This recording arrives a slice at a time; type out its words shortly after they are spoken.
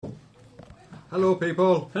Hello,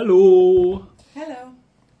 people. Hello. Hello.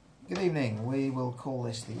 Good evening. We will call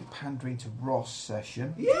this the Pandering to Ross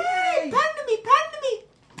session. Yay! Panda me!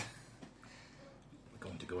 We're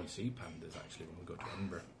going to go and see pandas, actually, when we go to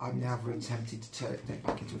Edinburgh. I've never attempted to turn it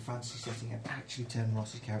back into a fantasy setting and actually turn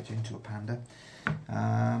Ross's character into a panda.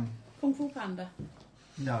 Kung Fu Panda.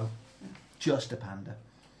 No, just a panda.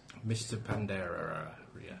 Mr. Pandera,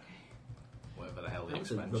 whatever the hell the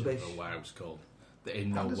That's a expansion rubbish. for WoW's called. That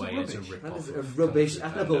in no Pandas are way is a rubbish. rip-off Pandas are of rubbish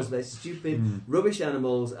Kung Fu animals. Panda. They're stupid, rubbish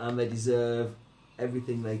animals, and they deserve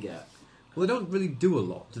everything they get. Well, they don't really do a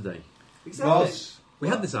lot, do they? Exactly. Ross, We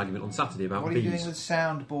had this argument on Saturday about what are you bees. doing with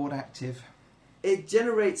soundboard active? It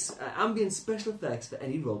generates ambient special effects for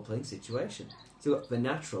any role-playing situation. So we've got the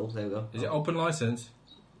natural. There we go. Is it open license?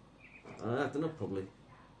 I don't know, probably.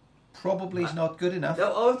 Probably is not good enough.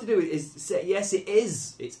 No, all I have to do is say, yes, it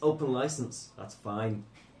is. It's open license. That's fine.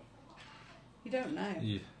 You don't know.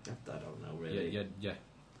 Yeah. I don't know, really. Yeah.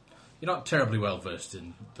 You're not terribly well versed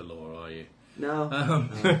in the law, are you? No.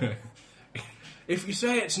 No. If you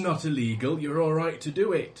say it's not illegal, you're all right to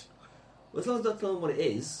do it. Well, as long as I'm not telling what it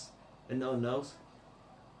is, and no one knows.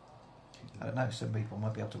 I don't know, some people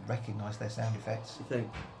might be able to recognise their sound effects. You think?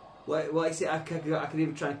 Well, I see. I can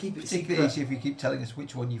even try and keep it Particularly secret. if you keep telling us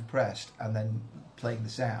which one you've pressed and then playing the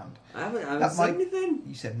sound. I haven't That said might- anything.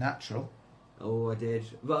 You said natural. Oh, I did.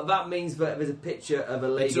 But that means that there's a picture of a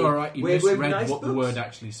lady. It's all right. You with misread nice what the boobs. word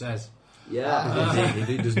actually says. Yeah,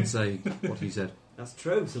 He doesn't say what he said. that's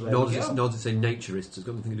true. So there Nor we does, go. it, nor does it say naturists. It's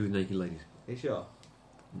got nothing to do with naked ladies. Are you sure?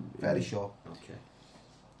 Fairly sure. Okay.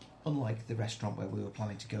 Unlike the restaurant where we were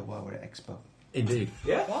planning to go while we're at Expo. Indeed.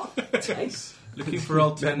 Yeah. What? Nice. Looking for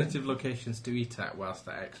alternative locations to eat at whilst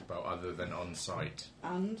at Expo other than on site.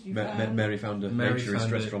 And you found... Mary found a Mary naturist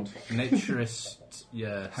found a restaurant. Naturist,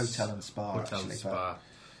 yes. Hotel and spa, Hotel actually. and spa.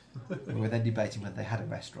 But we were then debating whether they had a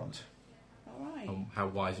restaurant. All right. How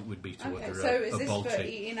wise it would be to Okay, order so is a this for Baltic.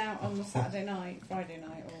 eating out on the Saturday night, Friday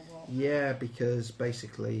night, or what? Yeah, because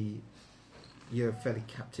basically you're a fairly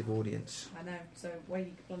captive audience. I know. So where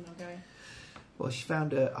you planning on going? Well, she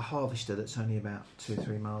found a harvester that's only about 2 or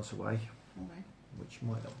 3 miles away, Okay. which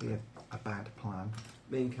might not be a bad plan.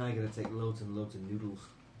 Me and Kai are going to take loads and loads of noodles.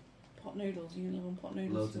 Pot noodles. You can live on pot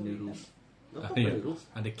noodles. Loads of all weekend. noodles. Not Yeah. noodles.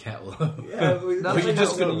 And a kettle. Yeah, No, But you're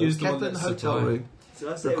just going to use the one kept it in the that's hotel supplied. room. So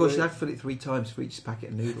that's But it. of course, you we're- have to fill it 3 times for each packet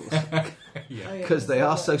of noodles Yeah. Oh, yeah, because they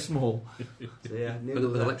are so small. So yeah, With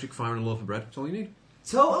noodles. an electric fire and a loaf of bread. That's all you need.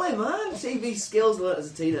 Totally, man. TV skills learnt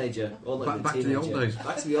as a teenager. Or like Back a to the teenager. old days.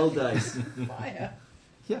 Back to the old days. Fire.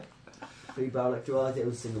 Yeah. 3-bar electrolyte. It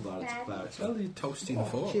was single-bar electrolyte. Well, you're toasting the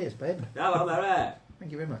fork. Cheers, babe. Hello, Mary.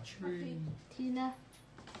 Thank you very much. Tina.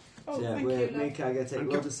 Oh, So yeah, thank me you. and Kai are going to take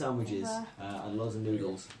Thank loads of sandwiches and loads of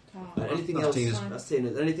noodles. Oh, Anything That's else? Tina's. That's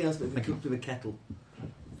Tina's. Anything else that we Thank cooked with a kettle?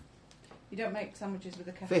 you don't make sandwiches with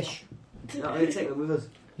a kettle. Fish. No, I'm going to take them with us.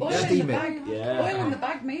 You Oil in steam the it. bag. Yeah. Oil in the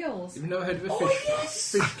bag meals. You've never heard of a Oh, fish,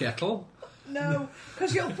 yes! fish kettle? No,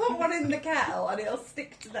 because you'll put one in the kettle and it'll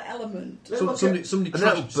stick to the element. Somebody And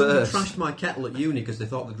that'll burst. trashed my kettle at uni because they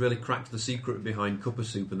thought they'd really cracked the secret behind cup of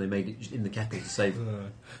soup and they made it just in the kettle to save.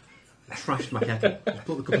 Trashed my kettle. Just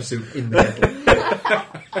put the cup of soup in the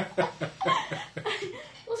kettle.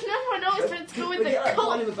 Well, no one knows where to go with But the yeah, like cup.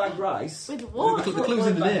 one in the bag rice. With The what? clue's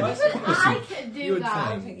in the name. I can You do would that. I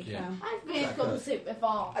think. don't think you Yeah. can. I've made cup of soup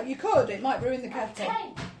before. You could, it might ruin the kettle.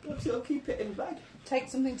 Okay. So I'll keep it in the bag. Take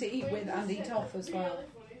something to eat with and eat off as well.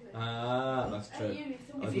 Ah, that's true.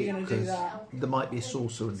 If you're going to do Because that. there might be a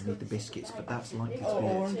saucer underneath the biscuits, but that's likely to Or be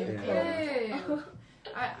it. under the Yeah. coat. Ew.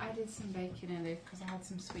 I did some baking earlier because I had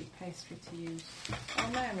some sweet pastry to use. Oh,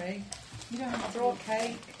 Mary, You don't I have brought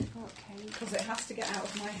cake cake. because it has to get out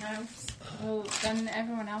of my house. Well, then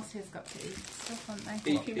everyone else here's got to eat stuff, haven't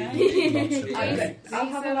they? Eat, Thank you, eat, Mary. eat lots of I- bread. I'll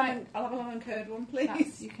These have are a like- lemon. I'll have a lemon curd one, That's,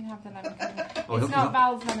 please. you can have the lemon curd. Oh, It's it's not not-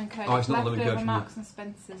 Val's lemon curd. Oh, it's not lemon curd leftover from Marks and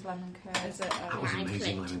Spencer's lemon curd. Is it? That was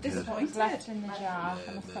amazing lemon curd. It was Disappointed. left in the jar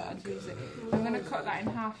and I thought I'd use it. I'm going to cut that in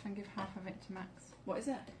half and give half of it to Max. What is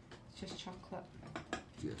it? It's just chocolate.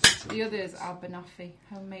 Yes. The others are banoffee,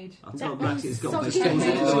 homemade. I'll tell That Max means it's got soggy biscuits in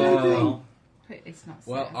it. Oh. But it's not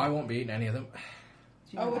Well, certain. I won't be eating any of them.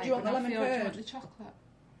 Do Oh, would you want the banoffee lemon or do you curd? want the chocolate?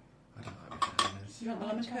 I don't like bananas. Do you want the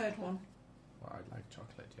lemon curd one? Well, I'd like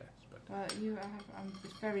chocolate, yes, but Well, you have.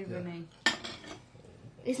 It's very Yeah. runny.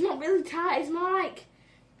 It's not really tart, it's more like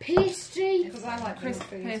pastry. Because I like Crisp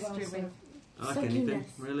banoffee as well, pastry so- with. I like anything, Sogginess.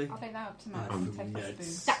 really. I'll take that up to Max Um, and take a nuts.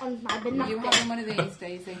 spoon. That one's my Are you banana. having one of these,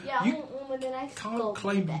 Daisy? Yeah, I You want one with a nice can't gold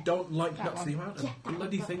claim bit. you don't like That nuts. one. The amount of Yeah, that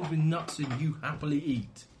bloody one. things with nuts in you happily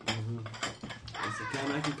eat. Yes, I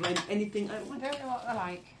can. I can claim anything I I want. don't know what they're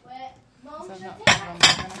like, Wait, Mum, so I'm should not I I'm going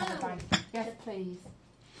to have a bite. Yes, please.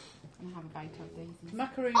 and have a bite of these.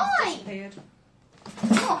 Macaroons Oi! disappeared.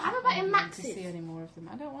 Oh, have a bite I of don't want to see Max's. any more of them.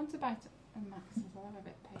 I don't want a bite of Max's. I'll have a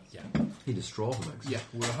bit of paste. Yeah. He'd have straw for Max. Yeah,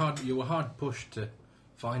 you were hard pushed to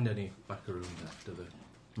find any macaroons after the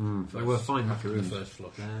They were fine after the macaroons. first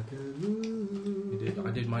flush. I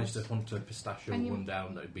did manage to hunt a pistachio And you- one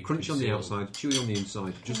down that had been Crunchy on the concealed. outside, chewy on the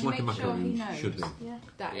inside, just you like a make sure he macaroon knows? should be. Yeah.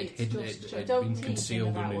 That It it's had just don't been teach him concealed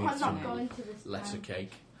about underneath what's I'm in not it. going to this lesser time.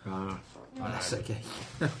 cake. Ah, That's okay.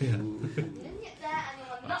 Didn't get there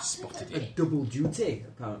anyone I not spotted to A it. double duty,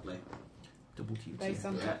 apparently. Double duty. Based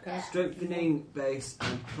on top coat. Strengthening base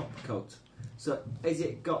and top coat. So, is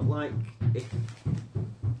it got like...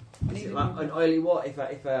 Is it like an oily water?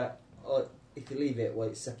 If you leave it, will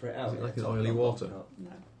it separate out? Is it like Top an oily coat, water? top coat?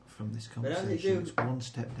 No, From this But how does it conversation, do- it's one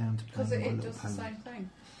step down to because playing My it Little does the Pony. same thing.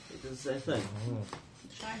 It does the same thing. Oh.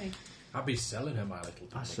 Shiny. I'll be selling her My Little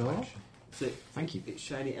Pony I saw. collection. So Thank you. it's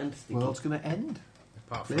shiny and sticky. World's going to end.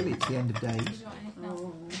 Apart from Clearly, it's the end of Do days. you want anything else?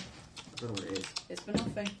 Oh, I don't know what it is. it's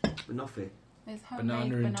banoffee. Banoffee. There's homemade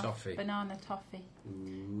Banana and toffee. Banana toffee.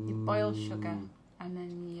 You boil sugar and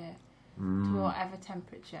then you to Mm. whatever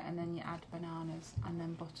temperature, and then you add bananas and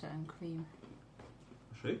then butter and cream,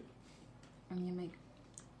 True. and you make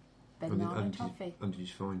And banana and toffee. And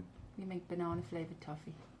he's fine. You make banana flavoured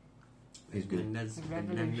toffee. He's good. Bananas, A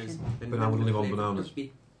revolution. But I would live on bananas.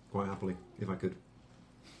 Toffee. Quite happily, if I could.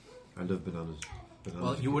 I love bananas.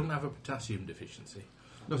 Well, you wouldn't have a potassium deficiency.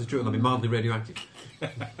 No, it's true, they'll be mildly radioactive.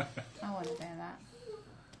 I want to do that.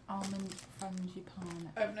 Almond frangipane.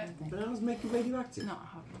 Open it. Bananas make you radioactive. Not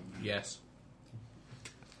having. Yes.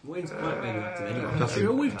 Wayne's quite radioactive anyway. That's I'm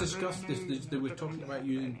sure we've discussed this. They were talking about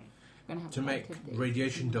using Gonna have to a make bite of these.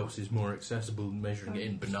 radiation doses more accessible, measuring it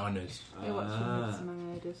in bananas. I watched some Ah. Midsummer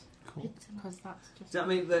Murders Cool. because that's just. Does that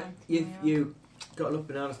mean that if exciting me you got enough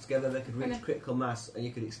bananas together, they could reach Kinda- critical mass and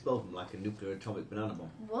you could explode them like a nuclear atomic banana bomb?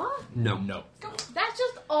 What? No. No. That's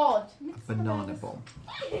just odd. A banana bomb.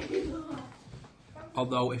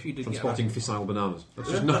 Although, if you did From get spotting fissile bananas. That's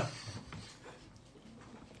just not.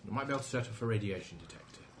 you might be able to set up a radiation detector.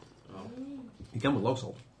 You can with low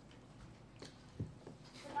salt.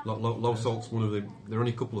 Low salt's one of the. There are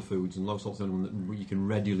only a couple of foods, and low salt's the only one that you can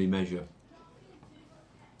readily measure.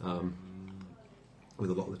 With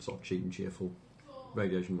a lot of the sort of cheap and cheerful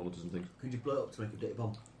radiation monitors and things. Could you blow it up to make a dirty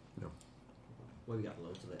bomb? No. Well, you got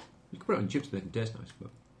loads of it. You can put it on chips to make it taste nice,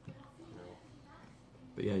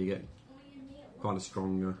 but yeah, you get quite a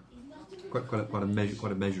strong, quite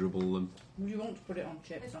a measurable. Would you want to put it on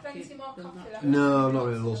chips? There's after plenty you've more done coffee that? left. No, I'm not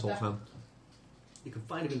really a low salt fan. You can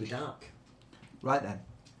find them in the dark. Right then.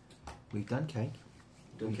 We've done cake.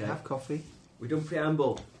 Done we cake. have coffee. We've done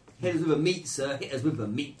preamble. Hit us with a meat, sir. Hit us with the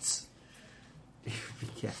meats. Be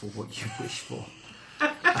careful what you wish for.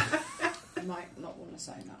 I might not want to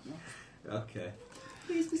say that much. Okay.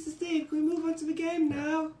 Please, Mr. Steve, can we move on to the game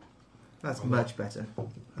now? That's much better.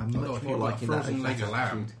 I'm Although much if more you've got liking that. frozen leg of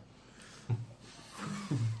lamb. attitude.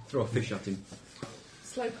 Throw a fish at him.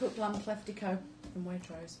 Slow cooked lamb cleftico from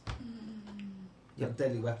Waitrose. Yeah,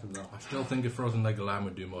 deadly weapon though. I still think a frozen leg of lamb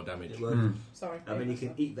would do more damage. It would. Mm. Sorry. I mean, you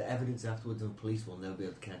can eat the evidence afterwards and the police will never be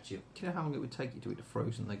able to catch you. Do you know how long it would take you to eat a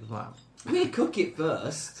frozen leg of lamb? We cook it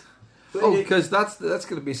first. But Oh, it- because that's going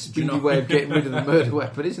to be a speedy know- way of getting rid of the murder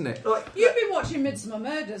weapon, isn't it? Like, You've been watching Midsummer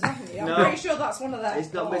Murders, haven't you? I'm No. pretty sure that's one of their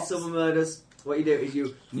it's not plots. Midsummer Murders. What you do is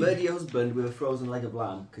you murder your husband with a frozen leg of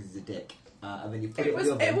lamb because he's a dick. And then you put it, in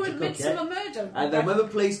the oven It was to cook Midsummer it. Murder. And then when the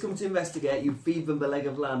police come to investigate, you feed them the leg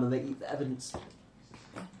of lamb and they eat the evidence.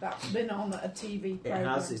 That's been on a TV It programme.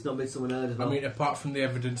 has. It's not Midsummer Murders. I mean, apart from the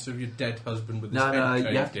evidence of your dead husband with his No, head no, you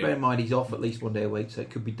caved have to in. bear in mind he's off at least one day a week, so it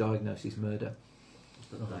could be diagnosed as murder.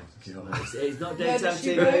 It's not Murder, daytime She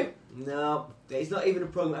TV. Wrote. No, it's not even a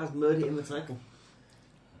programme that has murder in the title.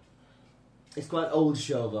 It's quite an old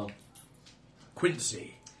show though.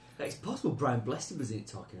 Quincy. It's possible Brian Blessed was in it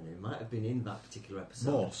talking, and he might have been in that particular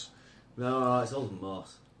episode. Morse. No, it's older than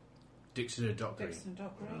Morse. Dixon and Doc Green. Dixon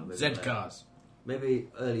Dog Green. maybe Z later. cars. Maybe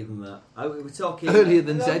earlier than that. We were talking Earlier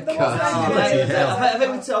than There Z was Oh, cars. I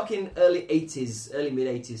think we're talking early 80s, early mid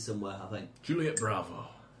 80s somewhere. I think. Juliet Bravo.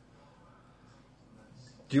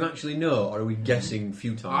 Do you actually know, or are we guessing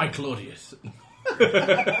futile? I, Claudius.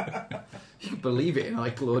 You can believe it in I,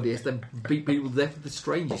 Claudius. They beat people to death with the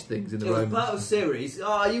strangest things in the It was Romans. part of a series.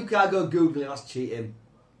 Oh, you can't go googling. That's cheating.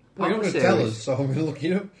 Well, you're not going to tell us, so I'm going to look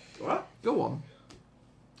it up. What? Go on.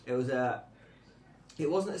 It was a. It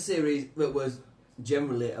wasn't a series that was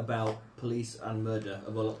generally about police and murder.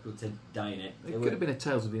 Of a lot of people to die in it. It could have been a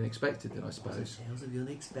Tales of the Unexpected, then, I suppose. Tales of the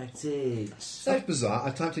Unexpected. That's bizarre.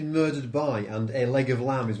 I typed in murdered by, and a leg of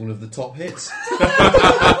lamb is one of the top hits. I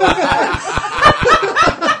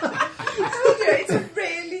told you, it's a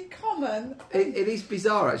really It is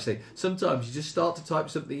bizarre, actually. Sometimes you just start to type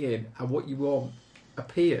something in, and what you want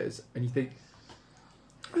appears, and you think,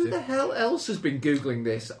 who the hell else has been Googling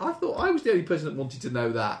this? I thought I was the only person that wanted to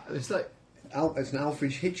know that. And it's like... It's an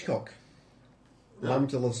Alfred Hitchcock. Lamb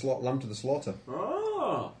to the Slaughter.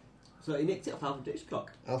 Oh, so he nicked it off Alfred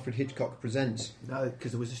Hitchcock. Alfred Hitchcock Presents. No,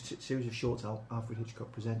 because there was a series of shorts Alfred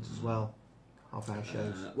Hitchcock Presents as well. Half-hour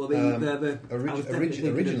shows.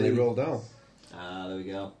 Originally Roald Dahl. There we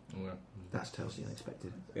go. That's totally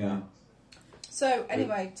unexpected. Yeah. So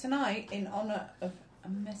anyway, tonight, in honour of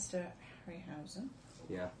Mr. Harryhausen,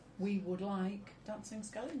 we would like dancing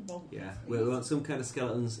skeleton bombs. Yeah, we want some kind of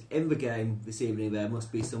skeletons in the game this evening. There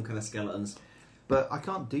must be some kind of skeletons. But I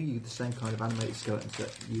can't do you the same kind of animated skeletons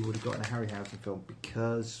that you would have got in a Harryhausen film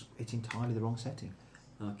because it's entirely the wrong setting.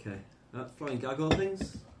 Okay. Flying gargoyle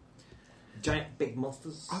things? Giant big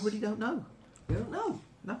monsters? I really don't know. You don't know?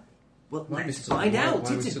 No. Well, Why let's we find suddenly- out. why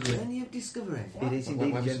we It's a suddenly- journey of discovery. It is Why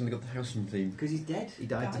indeed. have we suddenly got the Howson theme? Because he's dead. He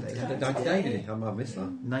died Died today. today. Died today, did he? I missed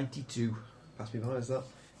that. 92. Pass me by, is that?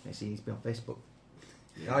 You see, he's been on Facebook.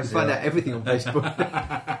 I You see find that. out everything on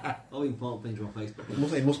Facebook. All the important things are on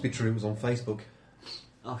Facebook. It must be true, it was on Facebook.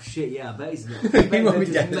 Oh shit, yeah, I bet he's not. He I bet won't be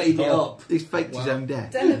they dead just as made it well. up. He's faked his own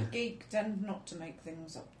death. Den of Geek tend not to make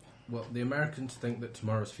things up. Well, the Americans think that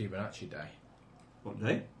tomorrow's Fibonacci Day. What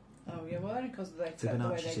day? Oh yeah, well only because they set the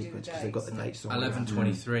way Fibonacci they do the sequence, because they've got the dates. dates on.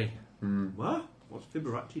 11:23. What? What's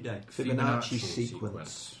Fibonacci Day? Fibonacci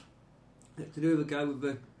sequence. To do with the guy with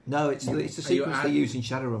the... No, it's the Are you sequence they add- use in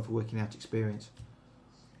Shadowrun for working out experience.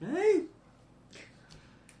 Hey!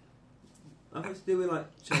 I think it's to do with like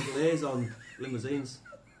chandeliers on limousines.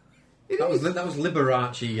 That was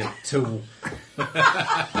Liberace tool.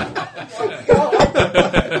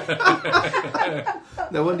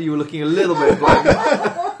 No wonder you were looking a little bit blank.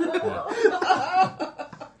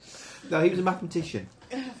 No, he was a mathematician.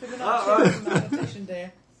 Fibonacci is a mathematician,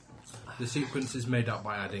 dear. The sequence is made up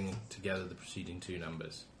by adding together the preceding two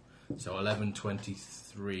numbers. So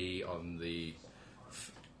 11:23 on the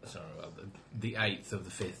 8th of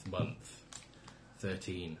the 5th month.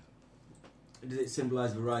 13. Does it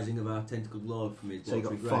symbolise the rising of our tentacled lord from his So you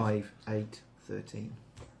got watery grave? 5, 8, 13.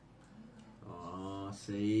 Oh, I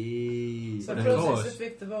see. So And for of us course- it's the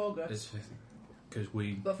 5th of August. Because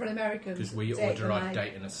we But for the Americans, order April, our May.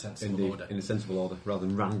 date in a sensible Indeed, order. in a sensible order, rather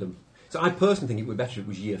than random. So I personally think it would be better if it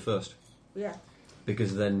was year first. Yeah.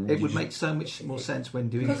 Because then... It you would just- make so much more sense when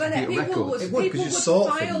doing Because then computer people would, records. It would, 'cause people you would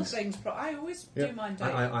sort file things. I always Yeah. do mine date.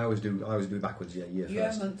 I always do it backwards, year Year,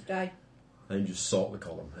 first. month, day. And you just sort the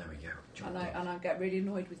column. There we go. And I get really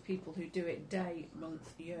annoyed with people who do it day,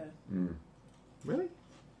 month, year. Really?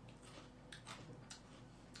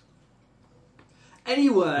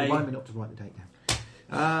 Anyway, Remind me not to write the date down.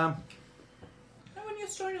 Now when you're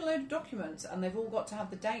storing a load of documents and they've all got to have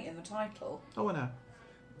the date in the title, Oh, I know.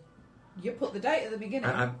 you put the date at the beginning.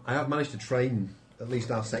 I have managed to train at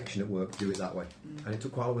least our section at work to do it that way. And it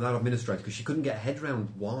took quite a while with our administrator because she couldn't get her head around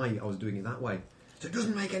why I was doing it that way. So it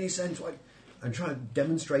doesn't make any sense. Why? And try to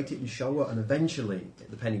demonstrate it and show her, and eventually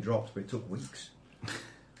the penny dropped, but it took weeks.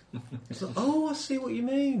 It's like, oh, I see what you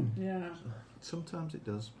mean. Yeah. Sometimes it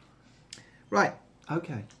does. Right,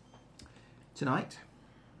 okay. Tonight,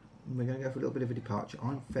 we're going to go for a little bit of a departure.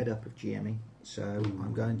 I'm fed up of GMing, so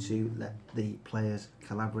I'm going to let the players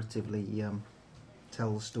collaboratively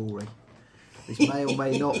tell the story. This may or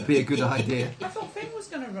may not be a good idea. I thought Finn was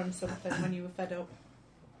going to run something when you were fed up.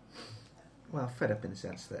 Well, fed up in the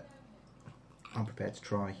sense that I'm prepared to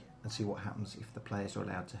try and see what happens if the players are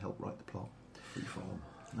allowed to help write the plot. Freeform.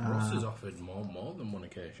 Ross has offered more than one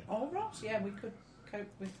occasion. Oh, Ross, yeah, we could cope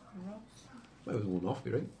with Ross. Well, it was one off,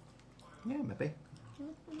 right? Yeah, maybe.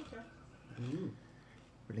 Okay.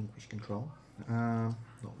 Relinquish control. Not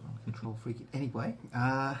that I'm a control freak anyway.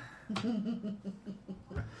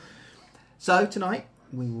 So tonight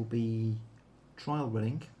we will be trial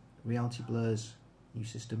running Reality Blur's new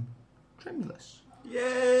system, Tremulus.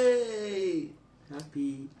 yay!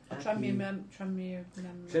 Happy. As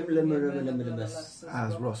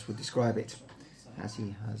Ross would describe it, as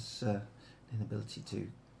he has an ability to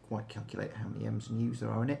quite calculate how many M's and U's there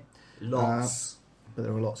are in it. Lots. But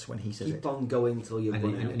there are lots when he says Keep it. on going till you And,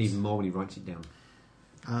 run out. and even more when he writes it down.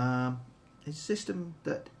 It's a system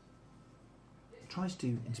that tries to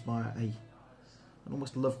inspire an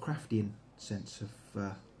almost Lovecraftian sense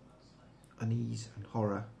of unease and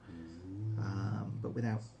horror, but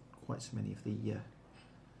without quite so many of the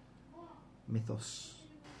mythos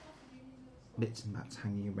bits and bats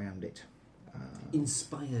hanging around it.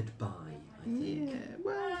 Inspired by, I think. Yeah,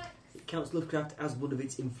 well, It counts Lovecraft as one of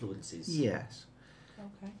its influences. yes.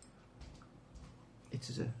 Okay. It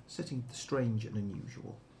is a setting of the strange and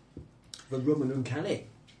unusual. The rum and uncanny.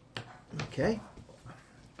 Okay.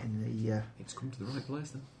 In the It's come to the right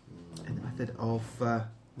place then. in the method of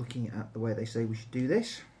looking at the way they say we should do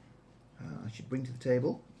this, I should bring to the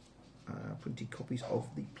table printed copies of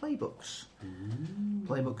the playbooks.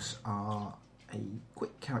 Playbooks are a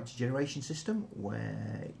quick character generation system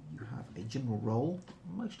where you have a general role,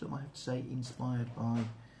 most of them I have to say inspired by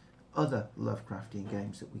other Lovecraftian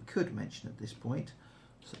games that we could mention at this point,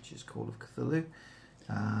 such as Call of Cthulhu,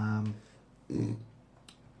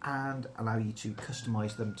 and allow you to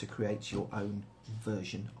customise them to create your own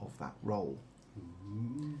version of that role.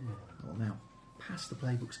 I'll now pass the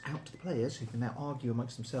playbooks out to the players, who can now argue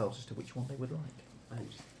amongst themselves as to which one they would like.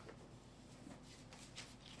 Thanks.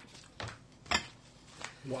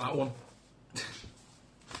 What, that one?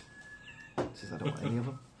 Says I don't want any of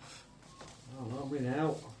them. Oh, well, we're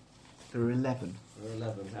now. There are 11. We're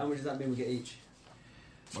 11. How much does that mean we get each?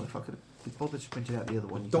 Well, if I could have bothered to print out the other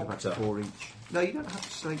one, you The could have Doctor. 4 each. No, you don't have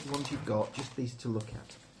to select the ones you've got, just these to look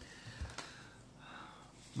at.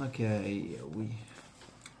 Okay,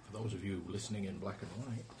 For those of you listening in black and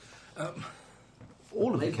white,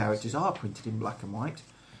 all of the Labels. characters are printed in black and white,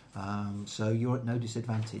 so you're at no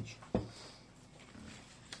disadvantage.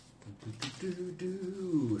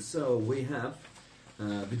 So we have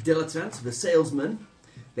the dilettante, the salesman,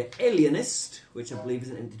 the alienist, which I believe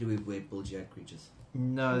isn't anything to do with weird bulgy-eyed creatures.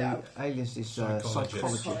 No, Aliens is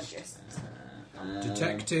Psychologist. psychologist.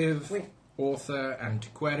 detective, author,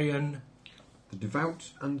 antiquarian. The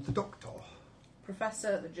devout and the doctor.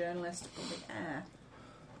 Professor, the journalist, public air.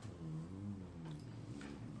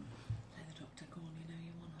 Let the doctor go on, you know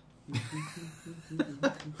you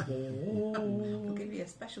wanna. We'll give you a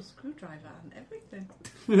special screwdriver and everything.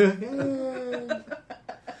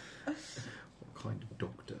 What kind of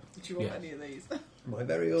doctor? Did you want Yeah. any of these? My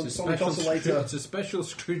very own It's a, sonic special oscillator. it's a special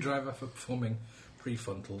screwdriver for performing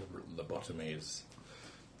prefrontal lobotomies.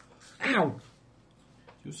 Ow!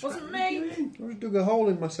 You Wasn't me. I just dug a hole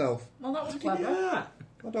in myself. Well, that was What did you do clever. that?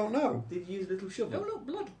 I don't know. Did you use a little Oh, shovel? look,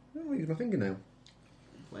 blood. Oh, I used my fingernail.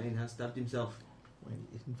 Wayne has stabbed himself. Well,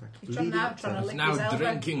 he is in fact He's trying bleeding. to He's lick now his elbow.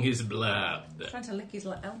 drinking his blood. Trying to lick his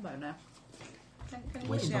elbow now. Can you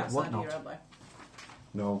Wait, lick the not- outside what of not? your elbow?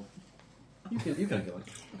 No. You can go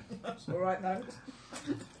it. That's all right, though.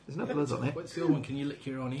 There's no blood on it. What's the other one? Can you lick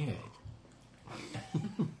your own ear?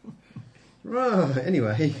 Right,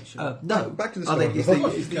 anyway. No, Back to the I story. think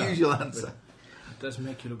it's the usual answer. It does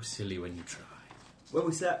make you look silly when you try. Where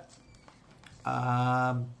we set?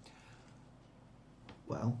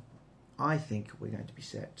 Well, I think we're going to be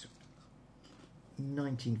set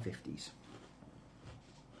 1950s.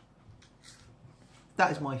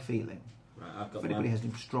 That is my feeling. Right, I've got If anybody mine. has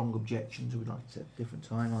any strong objections or would like to set a different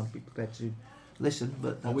time, I'd be prepared to listen. But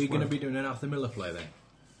Are that's we going to where- be doing an Arthur Miller play then?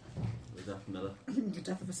 With Daft Miller. The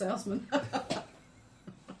death of a salesman. I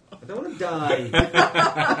don't want to die.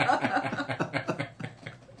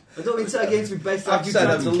 I don't mean to again to be based on I've you said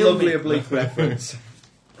trying that's to a kill lovely me. oblique reference.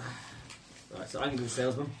 Right, so I'm going to be the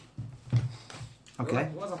salesman. Okay.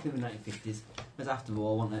 What was happening in the 1950s? It was after the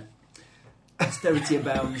war, wasn't it? Austerity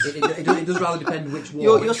abounds. It does rather depend which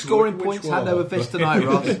war. You're scoring which points war? hand over fist tonight,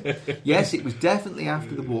 Ross. Yes, it was definitely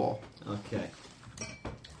after the war. Okay.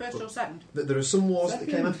 First or second? There are some wars that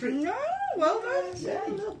came after it. No, well done. Yeah, a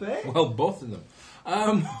little bit. Well, both of them.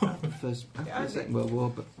 After the Yeah, I Second World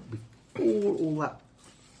War, but before all that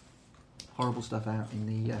horrible stuff out in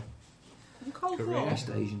the Cold Korea. War. West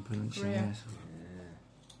Asian Peninsula. Korea. Yes.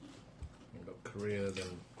 You've got Korea, then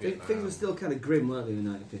Things Vietnam. were still kind of grim, weren't they, in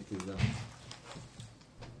the 1950s, though?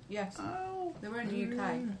 Yes. They were in the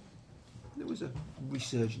UK. There was a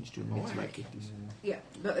resurgence during the mid to late 50s. Yeah,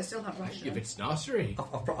 but they still have If Russia. it's nursery.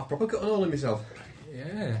 I've probably cut an hole in myself.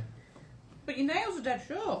 Yeah. But your nails are dead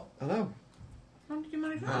short. I know. How did you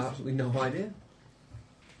manage I that? have absolutely no idea.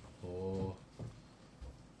 Or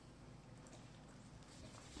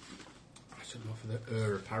I should go for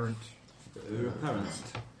the apparent. Parents.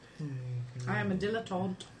 I am a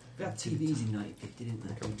dilettante. They had TVs in 1950, didn't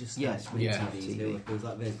they? They were just Yes, small yeah. TVs. They were, it was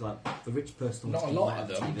like there's like the rich person. Not a was lot on of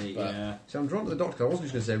them, TV, but- yeah. So I'm drawn to the doctor. I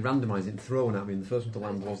wasn't just going to say randomise it and throw one at me, and the first one to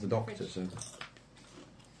land was the doctor. So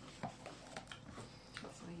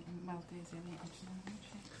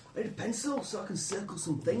I need a pencil so I can circle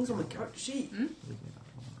some things on my character sheet.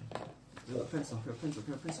 I've got a pencil. I've got a pencil. I've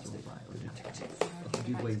got a pencil stick. I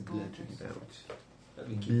can do Wayne's blood. Let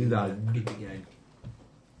me keep it Blood. keep it going.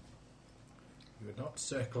 You're not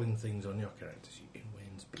circling things on your character sheet in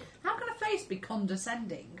Wayne's blood. How can a face be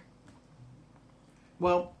condescending?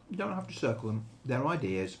 Well, you don't have to circle them. They're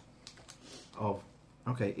ideas of,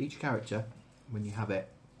 okay, each character, when you have it,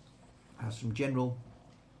 has some general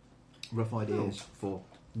rough ideas for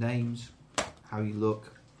names, how you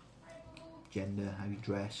look, gender, how you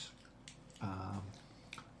dress.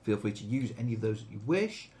 Feel free to use any of those that you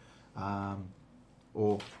wish,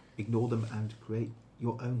 or ignore them and create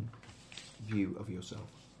your own view of yourself.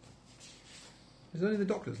 Is only the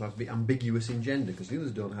doctor that's allowed to be ambiguous in gender, because the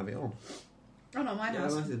others don't have it on. Oh no, mine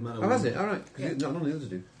has. Oh, has it? Alright, because none of the others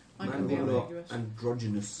do. Mine can be ambiguous.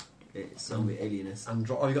 Androgynous. It's on the alienist.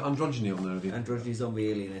 Oh, you got androgyny on there, have you? Androgyny is on the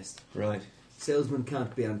alienist. Right. Salesman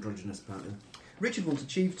can't be androgynous, apparently. Richard once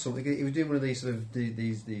achieved something. He was doing one of these sort of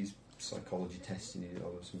these psychology tests,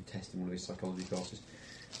 or some test in one of his psychology courses,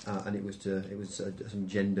 and it was some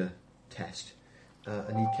gender test,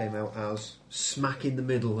 and he came out as smack in the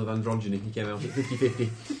middle of androgyny. He came out at 50-50,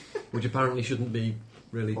 which apparently shouldn't be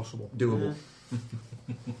really Possible. doable.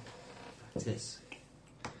 Yes.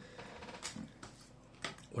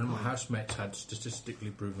 One of my housemates had statistically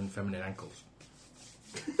proven feminine ankles,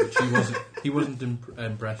 which he wasn't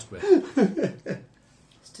impressed with.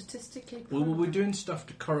 Statistically. Well, we're doing stuff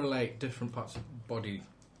to correlate different parts of the body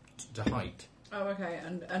to height. Oh, okay.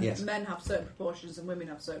 And Yes. men have certain proportions and women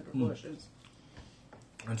have certain proportions.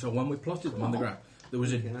 And so when we plotted them on the graph, there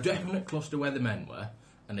was a definite cluster where the men were,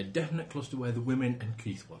 and a definite cluster where the women and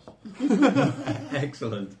Keith was.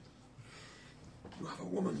 Excellent. You have a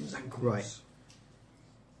woman's ankles. Right.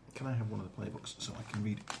 Can I have one of the playbooks so I can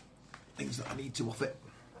read things that I need to off it?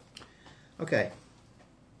 Okay.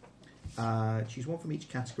 Choose one from each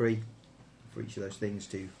category for each of those things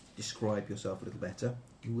to describe yourself a little better.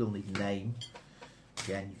 You will need a name.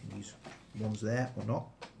 Again, you can use ones there or not.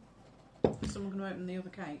 Is someone going to open the other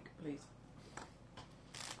cake, please?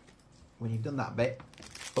 When you've done that bit,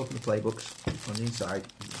 open the playbooks. On the inside,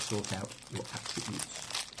 you can sort out your attributes.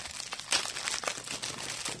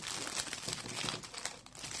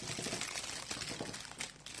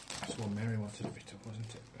 That's what Mary wanted a bit of,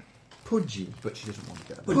 wasn't it? Pudgy. But she doesn't want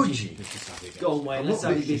to go. Pudgy. This is how they get. Go on, Wayne, let's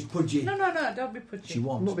have you be pudgy. No, don't be pudgy. She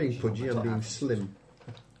wants. I'm not being she pudgy, wants I'm to being have- slim.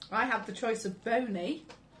 I have the choice of bony,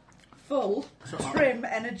 full, trim,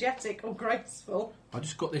 energetic, or graceful. I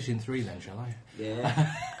just got this in 3 then, shall I?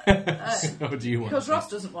 Yeah. So do you want Because some? Ross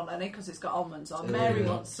doesn't want any because it's got almonds on. Mary Yeah.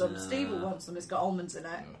 wants some. No. Steve will want some. It's got almonds in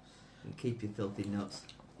it. And keep your filthy nuts.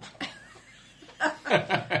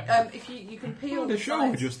 If you can peel The the show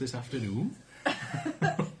sides, just this afternoon. you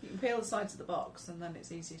can peel the sides of the box, and then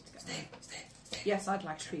it's easier to get. Yes, I'd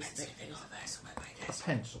like a piece of it, please. A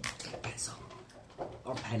pencil. Pencil.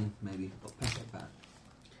 Or pen, maybe. Or pencil pen.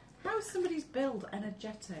 How is somebody's build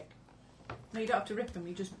energetic? No, you don't have to rip them.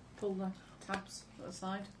 You just pull the tabs at the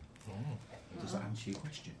side. Does that answer your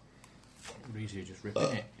question? Easier just ripping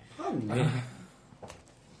it. Oh, no.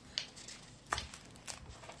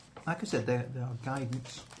 Like I said, there are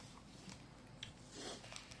guidance.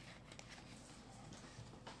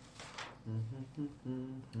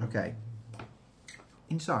 Okay.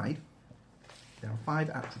 Inside, there are 5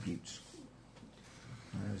 attributes.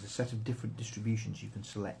 There's a set of different distributions you can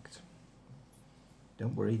select.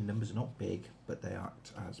 Don't worry, the numbers are not big, but they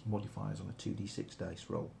act as modifiers on a 2d6 dice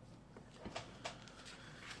roll.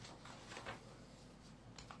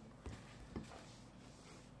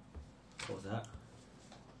 What was that?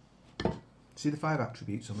 See the 5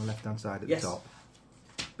 attributes on the left-hand side at Yes. the top?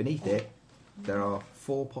 Beneath it, there are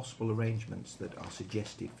 4 possible arrangements that are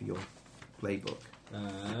suggested for your playbook.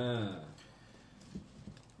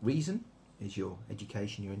 Reason is your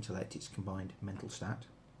education, your intellect, it's combined mental stat.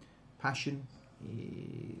 Passion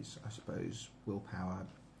is, I suppose, willpower,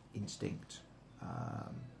 instinct,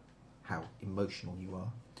 how emotional you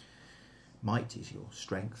are. Might is your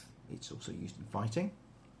strength, it's also used in fighting.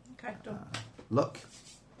 Okay, done. Luck,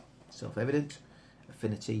 self-evident.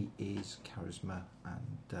 Affinity is charisma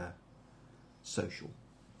and social.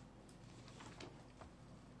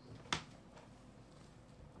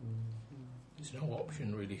 There's no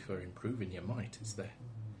option really for improving your might, is there?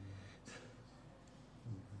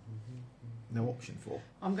 No option for.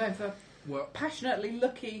 I'm going for Well, passionately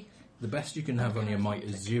lucky. the best you can have on your might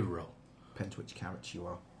is 0. Depends which character you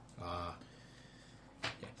are.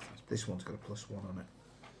 Yes, that's This one's got a +1 on it.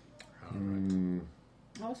 alright.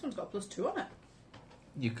 Oh, this one's got a +2 on it.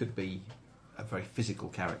 You could be a very physical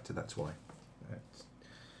character, that's why.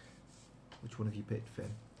 Which one have you picked,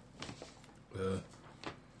 Finn?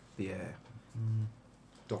 The air.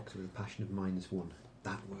 Doctor with a passion of -1.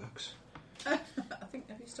 That works. I think,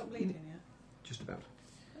 have you stopped bleeding yet? Just about.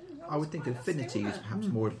 I would think affinity is perhaps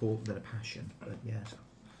more important than a passion, but yes.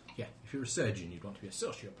 Yeah, if you're a surgeon, you'd want to be a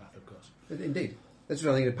sociopath, of course. Indeed. That's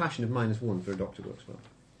what I think. A passion of -1 for a doctor works well.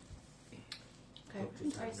 Okay,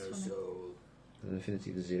 taste funny. And an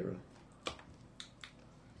affinity of 0.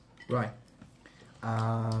 Right.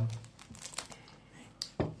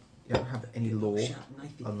 You don't have any law Sharp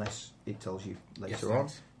knifey. unless it tells you later Yes, on.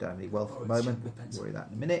 thanks. Don't have any wealth at the Oh, moment. it's my pencil. Worry that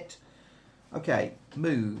in a minute. Okay,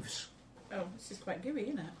 moves. Oh, this is quite gooey,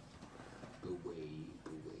 isn't it? Go away,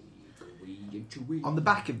 get your way. On the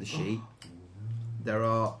back of the sheet, there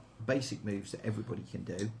are basic moves that everybody can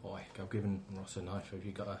do. Boy, I've given Ross a knife. Have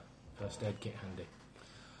you got a first aid kit handy?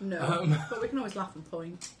 No, but we can always laugh and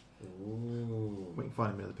point. Ooh. We can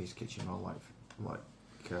find another piece of kitchen roll like Well,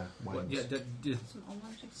 Wayne's. yeah, Some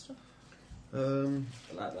online stuff. I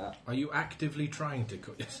like that. are you actively trying to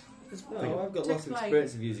cut yourself? No, I've got To lots of explain.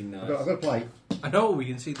 experience of using knives. I've got a plate. I know, we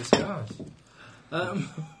can see the scars.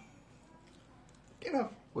 Get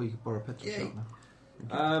up. Or you could borrow a pencil Yay. sharpener.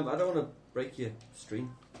 I don't want to break your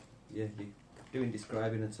stream. Yeah, you're doing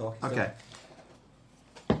describing and talking. Okay.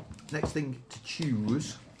 Next thing to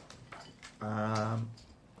choose.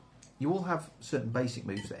 You all have certain basic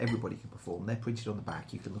moves that everybody can perform. They're printed on the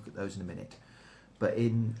back. You can look at those in a minute. But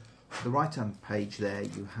in the right-hand page there,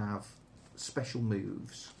 you have special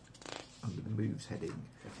moves under the moves heading.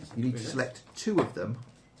 You need to select 2 of them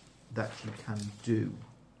that you can do.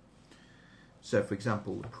 So, for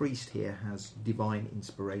example, the priest here has divine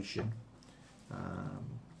inspiration,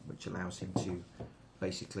 which allows him to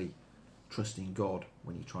basically trust in God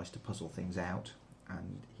when he tries to puzzle things out,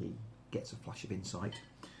 and he gets a flash of insight.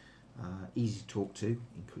 Easy to talk to,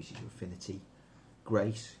 increases your affinity.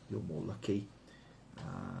 Grace, you're more lucky.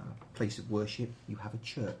 Place of worship, you have a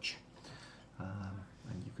church,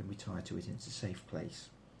 and you can retire to it, and it's a safe place,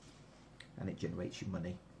 and it generates you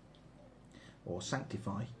money. Or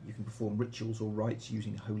sanctify, you can perform rituals or rites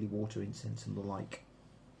using holy water, incense and the like.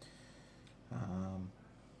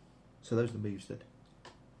 So those are the moves that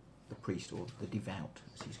the priest, or the devout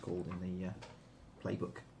as he's called in the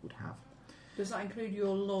playbook, would have. Does that include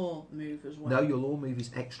your law move as well? No, your law move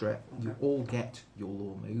is extra. You all get your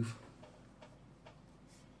law move,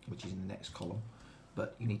 which is in the next column,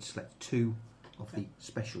 but you need to select 2 of the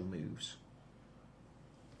special moves.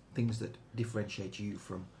 Things that differentiate you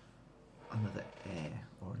from another heir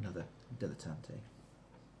or another dilettante.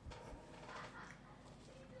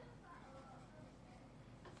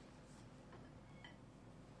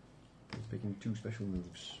 He's picking 2 special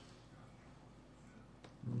moves.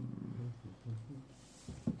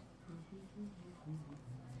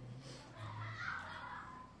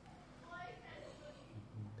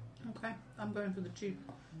 Okay, I'm going for the 2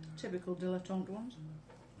 typical dilettante ones.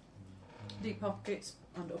 Deep pockets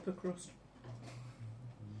and upper crust.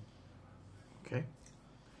 Okay.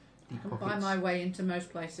 Deep I can buy pockets. my way into most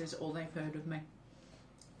places, or they've heard of me.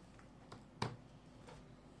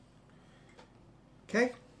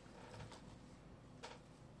 Okay.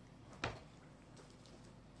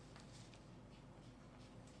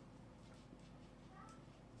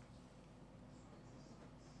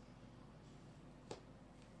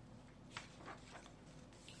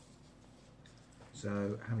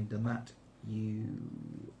 So, having done that, you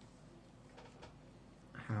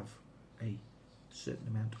have a certain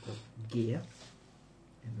amount of gear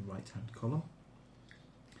in the right-hand column.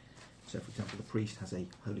 So, for example, the priest has a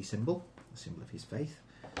holy symbol, the symbol of his faith,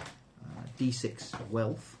 D6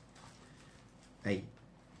 wealth, a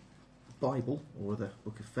Bible or other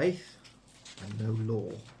book of faith, and no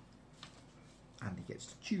law. And he gets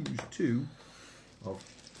to choose 2 of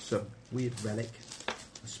some weird relic,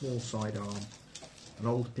 a small sidearm, an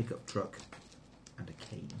old pickup truck, and a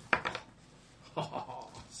cane.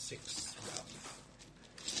 6.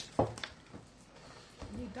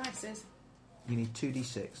 Need dices. You need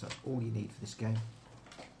 2d6, that's all you need for this game.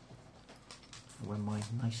 And when my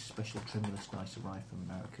nice special Tremulus dice arrive from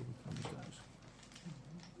America, we can use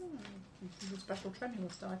those. The special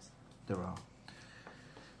Tremulus dice. There are.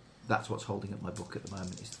 That's what's holding up my book at the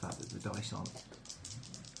moment, is the fact that the dice aren't.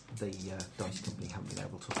 The dice company haven't been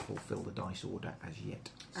able to fulfil the dice order as yet.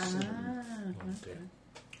 Oh dear.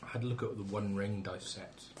 I had a look at the One Ring dice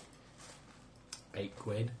sets.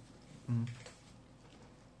 £8. Mm.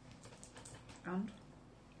 And?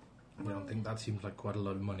 I don't think that seems like quite a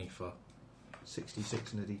lot of money for...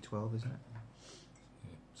 66 and a d12, isn't it?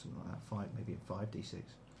 Yeah. Something like that. 5, maybe 5d6.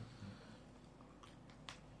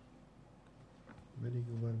 Ready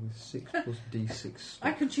to go with 6 plus D6.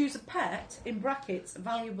 I can choose a pet, in brackets,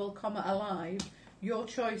 valuable, alive, your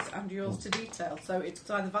choice and yours to detail. So it's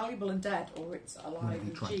either valuable and dead, or it's alive Whenever you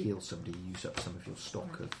and try and cheap. heal somebody, you use up some of your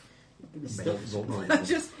stock of It was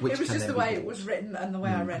just the way it was written and the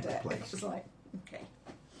way I read it. place. It was like, okay.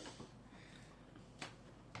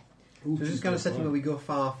 So this is kind of setting where we go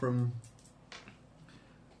far from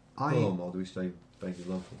home, I or do we stay vaguely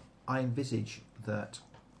local? envisage that.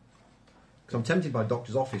 Because I'm tempted by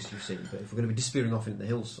Doctor's office, you see, but if we're going to be disappearing off into the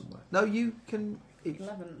hills somewhere. No, you can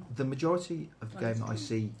 11. The majority of the game that I 22.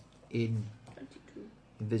 see in 22.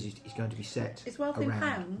 envisaged is going to be set Is wealth in around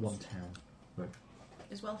pounds? one town.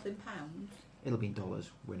 Is wealth in pounds? It'll be in dollars.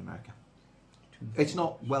 We're in America. It's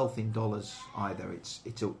not wealth in dollars either. It's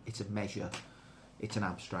a measure. It's an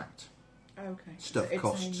abstract. Okay. Stuff So it's a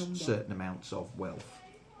costs number. certain amounts of wealth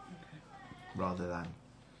Okay. rather than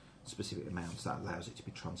specific amounts. That allows it to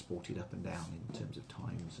be transported up and down in terms of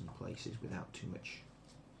times and places without too much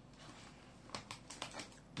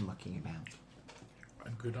mucking about. A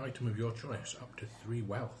good item of your choice, up to 3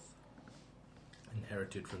 wealth.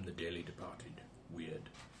 Inherited from the dearly departed. Weird.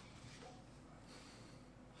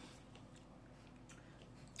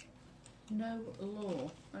 No law.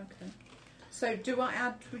 Okay. So would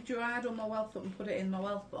you add all my wealth up and put it in my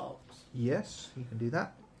wealth box? Yes, you can do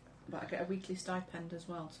that. But I get a weekly stipend as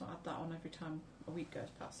well, so I add that on every time a week goes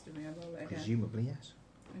past. Do we roll it again? Presumably, yes.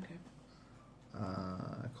 Okay.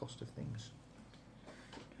 Cost of things,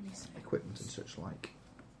 26. equipment and such like.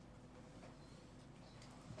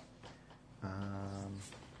 I'll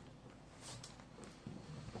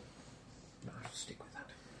stick with that.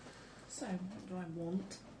 So, what do I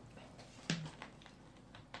want?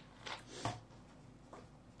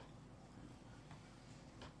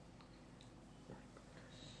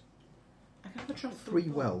 I can have a trunk full 3 of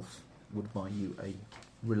books. wealth would buy you a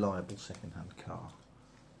reliable second-hand car.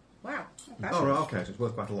 Wow. Okay. Oh, right, okay, so it's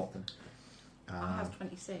worth quite a lot then. I have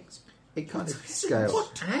 26. It kind of scales.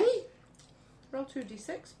 Roll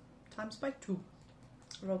 2d6 times by 2.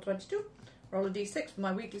 Roll 22. Roll a d6 for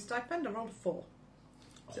my weekly stipend. I rolled a 4.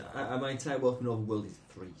 So, my entire wealth in overworld is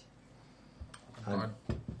 3. And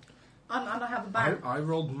I have a bag. I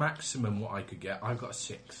rolled maximum what I could get. I got a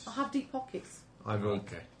 6. I have deep pockets. I rolled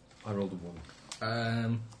Okay. a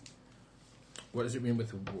 1. What does it mean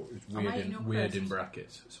with the it's Am I weird in your weird in credits?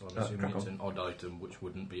 brackets? So I'm Oh, assuming crack it's on. an odd item, which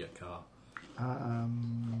wouldn't be a car,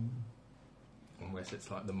 unless it's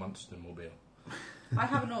like the Munster mobile. I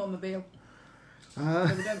have an automobile. So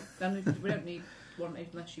we don't need one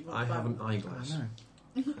unless you want I to buy have an one. eyeglass.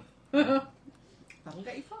 That'll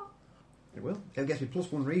get you far. It will. It gets me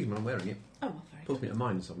 +1 reason when I'm wearing it. Oh, well, very Puts me good. at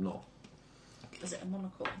minus, I'm not. Is it a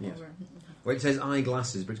monocle? Yes. Or Well, it says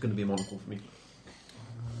eyeglasses, but it's going to be a monocle for me.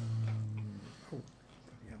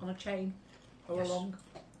 on a chain or Yes. a long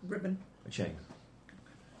ribbon? A chain.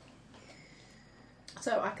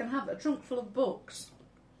 So I can have a trunk full of books.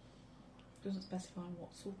 Doesn't specify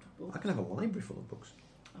what sort of book. I can have a library full of books.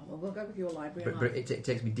 Oh, well, we'll go with your library. But it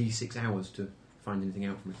takes me D6 hours to find anything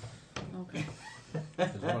out from it. Okay.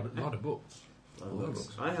 There's a lot of books. A lot lot of of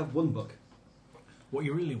books. I have 1 book. What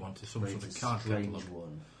you really want is some sort of card strange level up.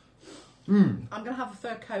 one. I'm going to have a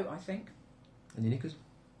fur coat, I think. And your knickers?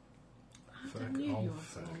 I knew you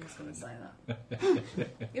fur was going to say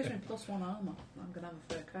that. Gives me +1 armour. I'm going to have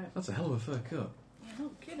a fur coat. That's a hell of a fur coat. Yeah,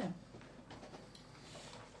 no kidding.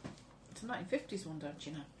 It's a 1950s one, don't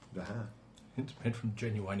you know? Aha. It's made from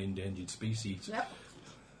genuine endangered species. Yep.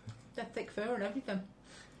 They're thick fur and everything.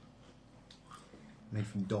 Made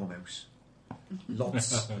from dormouse.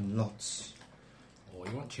 Lots and lots. Or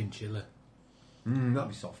you want chinchilla. That'd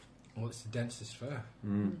be soft. Well, it's the densest fur.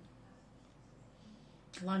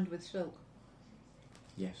 Lined with silk.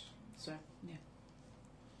 Yes. So, yeah.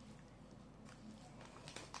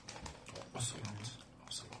 Ocelot.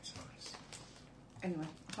 Ocelot's nice. Anyway.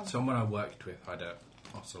 I'll have Someone I worked with had a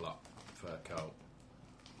ocelot fur coat,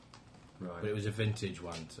 Right. but it was a vintage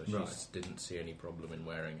one, so she Right. didn't see any problem in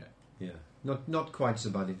wearing it. Yeah. Not quite so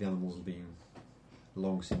bad if the animals have been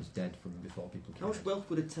long since dead from before people How came. much wealth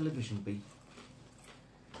would a television be?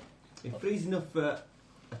 If 3's enough for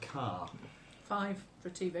a car, 5 for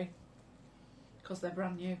a TV. Because they're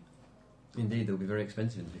brand new. Indeed, they'll be very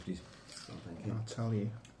expensive in the 50s. I'm thinking. I'll tell you.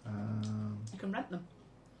 You can rent them.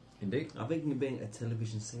 Indeed. I'm thinking of being a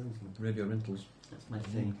television salesman. Radio rentals. That's my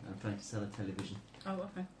thing. I'm trying to sell a television. Oh,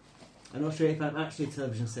 okay. I'm not sure if I'm actually a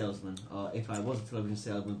television salesman or if I was a television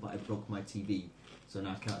salesman but I broke my TV, so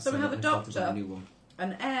now I can't So sell we have it a and I've got to buy doctor. a new one.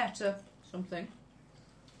 An heir to something.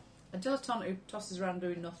 A dilettante who tosses around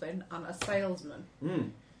doing nothing. And a salesman.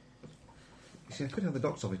 Mm. You see, I could have the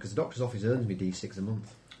doctor's office because the doctor's office earns me D6 a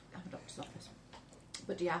month. I have a doctor's office.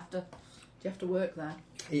 But do you have to work there?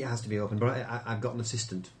 It has to be open, but I've got an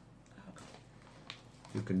assistant Okay.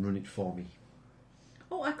 who can run it for me.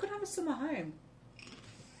 Oh, I could have a summer home.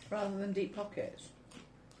 Rather than deep pockets.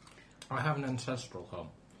 I have an ancestral home.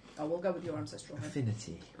 Oh, we'll go with your ancestral home.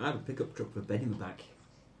 Affinity. I have a pickup truck with a bed in the back.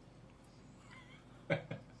 And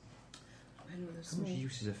with a How small... much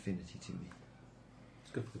use is affinity to me?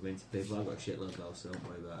 It's good for the winter people. I've got a shitload though, so don't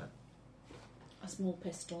worry about it. A small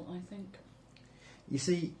pistol, I think. You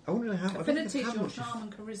see, I wouldn't know how. Affinity is how your much charm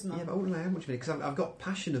and charisma. Yeah, but I wouldn't know how much of it because I've got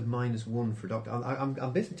passion of -1 for a doctor.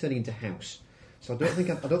 I'm basically turning into house, so I don't think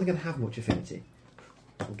I'd have much affinity.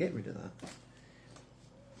 I'll get rid of that.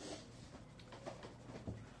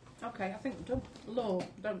 Okay, I think law.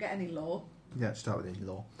 Don't get any law. Yeah, start with any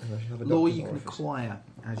law. Have a Law doctor's you can orifice. acquire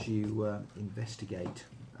as you investigate.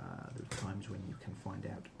 There are times when you can find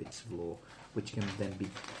out bits of law, which can then be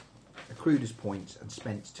accrued as points and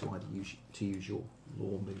spent to either use your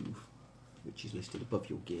law move, which is listed above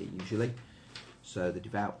your gear usually. So the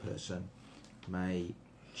devout person may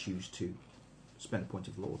choose to spend a point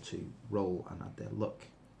of law to roll and add their luck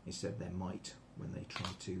instead of their might when they try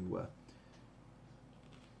to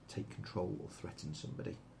take control or threaten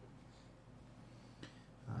somebody.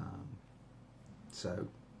 So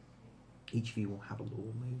each of you will have a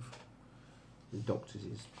law move. The doctor's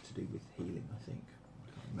is to do with healing, I think.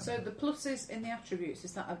 I So can't the pluses in the attributes,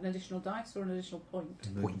 is that an additional dice or an additional point?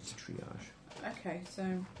 Emergency triage. Okay,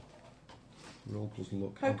 so Roll plus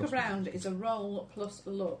luck. poke around is a roll plus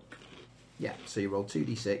luck. Yeah, so you roll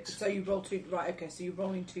 2d6. So you roll two. Right. Okay. So you're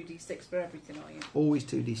rolling 2d6 for everything, are you? Always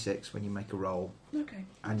 2d6 when you make a roll, Okay.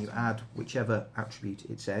 and you add whichever attribute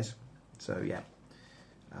it says. So yeah,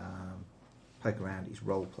 poke around is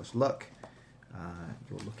roll plus luck.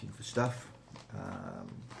 You're looking for stuff.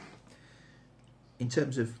 In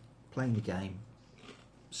terms of playing the game,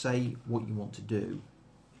 say what you want to do,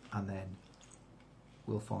 and then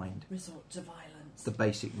we'll find Resort to violence. the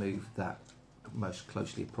basic move that most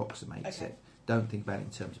closely approximates Okay. it. Don't think about it in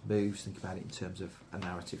terms of moves, think about it in terms of a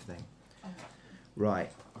narrative thing. Oh.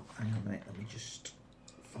 Right, hang on a minute, let me just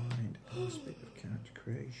find this bit of character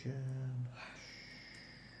creation.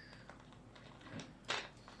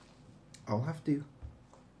 I'll have to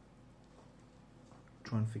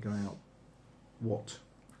try and figure out what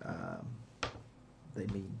they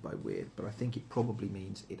mean by weird, but I think it probably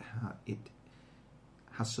means it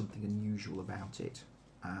has something unusual about it.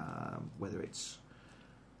 Whether it's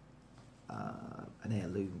an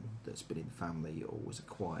heirloom that's been in the family or was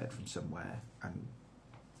acquired from somewhere, and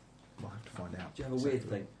we'll have to find out. Do you have a weird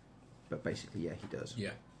exactly. thing? But basically, yeah, he does.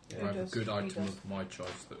 Yeah. Who I have does? a good He item does. of my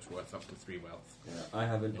choice that's worth up to 3 wealth. Yeah, I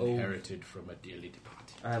have an old. Inherited from a dearly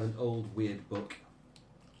departed. I have an old weird book.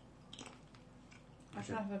 I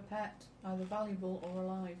should have a pet, either valuable or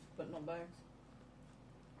alive, but not both.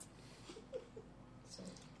 So,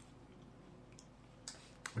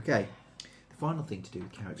 Okay, the final thing to do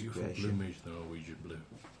with character Beautiful creation plumage, the Norwegian blue.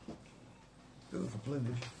 Beautiful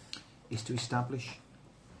plumage. is to establish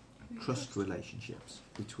trust relationships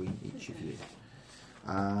between each of you.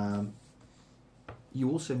 You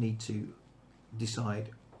also need to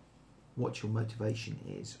decide what your motivation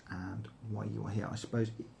is and why you are here. I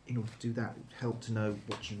suppose in order to do that, it would help to know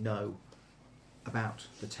what you know about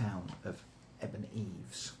the town of Ebon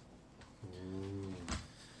Eves.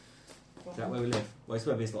 Is that where we live? Well, it's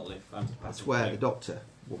where this lot live. That's where the doctor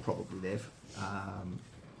will probably live.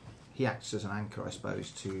 He acts as an anchor, I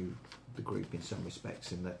suppose, to the group in some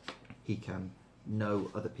respects, in that he can know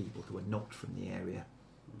other people who are not from the area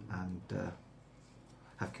and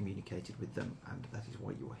have communicated with them, and that is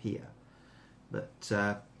why you are here. But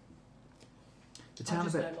the town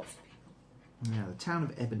of know lots of people. the town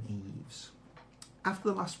of Ebon Eves. After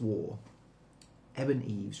the last war, Ebon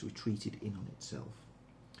Eves retreated in on itself.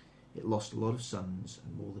 It lost a lot of sons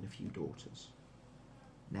and more than a few daughters.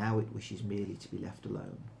 Now it wishes merely to be left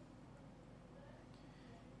alone.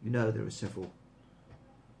 You know there are several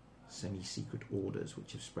semi-secret orders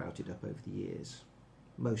which have sprouted up over the years.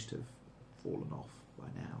 Most have fallen off by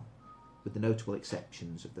now, with the notable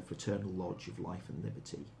exceptions of the Fraternal Lodge of Life and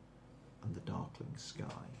Liberty and the Darkling Sky.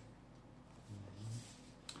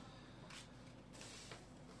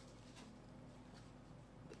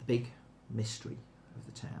 But the big mystery of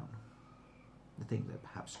the town, the thing that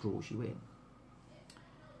perhaps draws you in,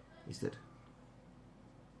 is that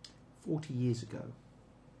 40 years ago,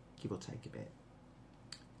 give or take a bit,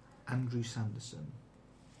 Andrew Sanderson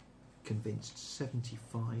convinced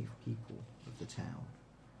 75 people of the town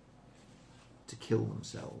to kill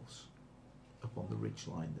themselves up on the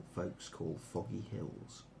ridgeline that folks call Foggy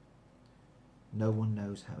Hills. No one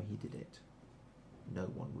knows how he did it. No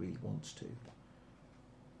one really wants to.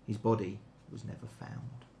 His body was never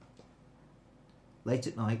found. Late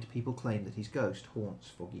at night, people claim that his ghost haunts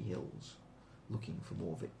Foggy Hills, looking for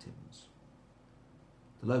more victims.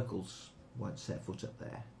 The locals won't set foot up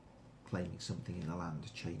there, claiming something in the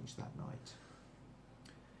land changed that night.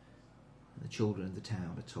 And the children of the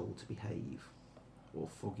town are told to behave, or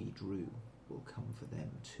Foggy Drew will come for them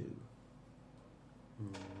too.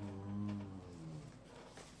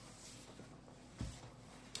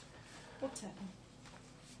 Whatever.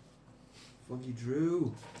 Foggy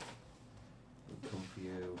Drew. We'll come for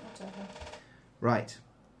you. Whatever. Right.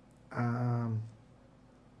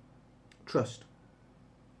 Trust.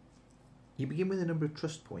 You begin with a number of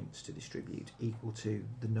trust points to distribute equal to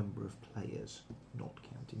the number of players, not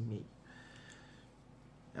counting me.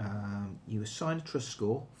 You assign a trust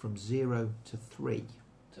score from 0 to 3.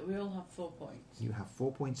 So we all have 4 points. You have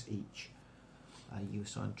 4 points each. You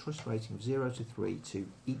assign a trust rating of 0 to 3 to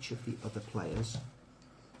each of the other players.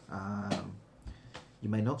 You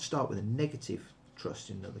may not start with a negative trust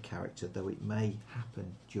in another character, though it may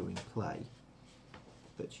happen during play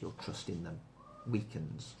that your trust in them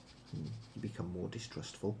weakens and you become more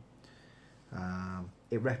distrustful.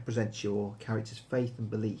 It represents your character's faith and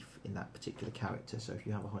belief in that particular character, so if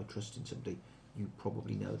you have a high trust in somebody, you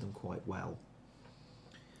probably know them quite well.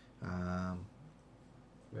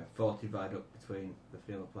 We have 4 divided up between the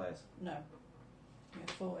 3 other players. No. We have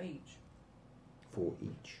 4 each. 4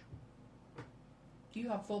 each. You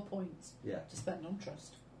have 4 points Yeah. to spend on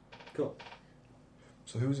trust. Cool.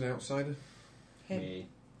 So who's an outsider? Him. Me.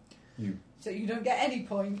 You. So you don't get any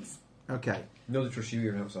points. Okay. No, to trust you,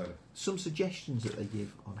 you're an outsider. Some suggestions that they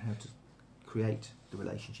give on how to create the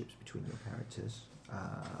relationships between your characters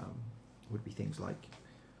would be things like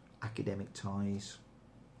academic ties,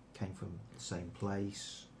 came from the same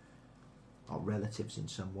place, are relatives in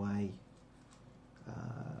some way,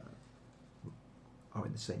 are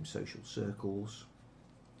in the same social circles,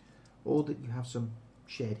 or that you have some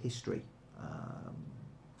shared history,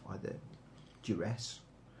 either duress,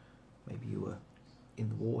 maybe you were in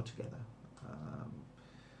the war together,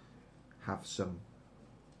 have some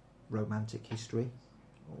romantic history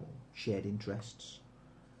or shared interests,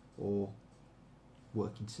 or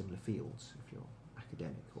work in similar fields if you're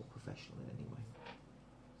academic or professional in any way.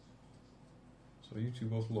 So you two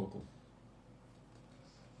both local?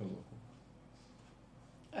 Or local?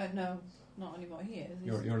 No, not anymore. He is.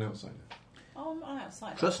 You're an outsider. Oh, I'm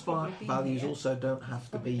outside. Trust I've probably been values here. also don't have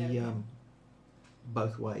to Probably be know him.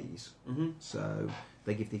 both ways. Mm-hmm. So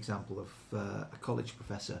they give the example of a college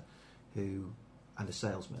professor and a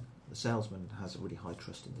salesman. The salesman has a really high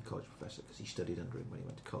trust in the college professor because he studied under him when he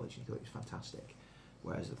went to college and he thought he was fantastic.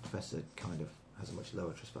 Whereas the professor kind of has a much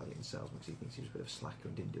lower trust value in the salesman because he thinks he was a bit of a slacker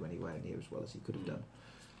and didn't do anywhere near as well as he could have done.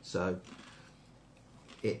 So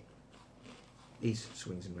these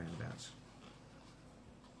swings and roundabouts.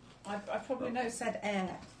 I probably know said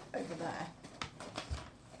air over there.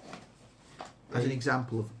 As an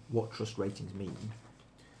example of what trust ratings mean,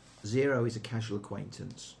 0 is a casual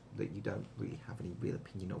acquaintance that you don't really have any real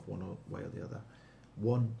opinion of one way or the other.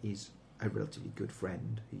 1 is a relatively good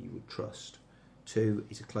friend who you would trust. 2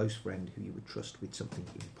 is a close friend who you would trust with something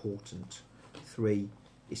important. 3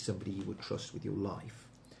 is somebody you would trust with your life.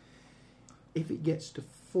 If it gets to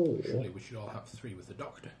 4... Surely we should all have 3 with the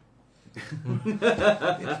doctor.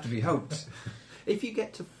 It's to be hoped. If you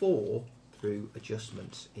get to 4 through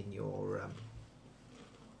adjustments in your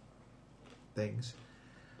things,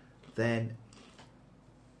 then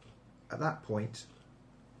at that point,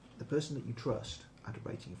 the person that you trust at a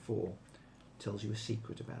rating of 4 tells you a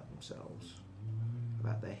secret about themselves,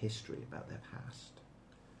 about their history, about their past.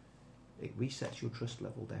 It resets your trust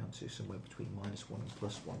level down to somewhere between -1 and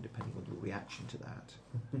 +1, depending on your reaction to that.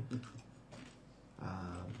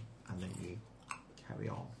 And then you carry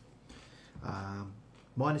on.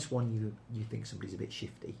 -1, you think somebody's a bit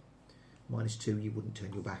shifty. -2, you wouldn't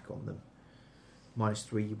turn your back on them.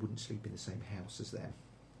 -3, you wouldn't sleep in the same house as them.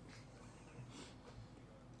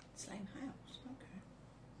 Same house. Okay.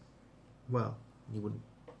 Well, you wouldn't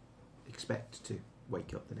expect to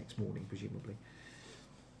wake up the next morning, presumably.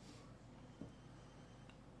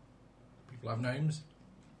 People have names.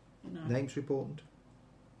 No. Names are important.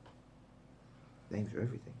 Names are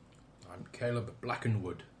everything. I'm Caleb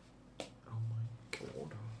Blackenwood. Oh my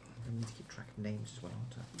god. I need to keep track of names as well,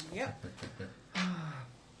 aren't I? Yep.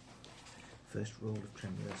 First rule of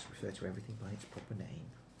Tremulus, refer to everything by its proper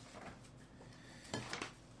name.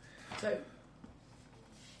 So,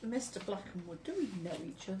 Mr. Blackenwood, do we know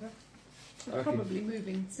each other? We're Okay. probably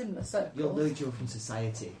moving similar circles. You'll know each other from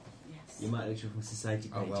society. Yes. You might know each other from society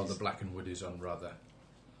Oh pages. well, the Blackenwood is on rather...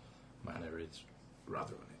 Manor is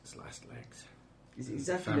rather on its last legs. Is it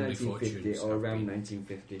exactly Family 1950 fortunes or have around been-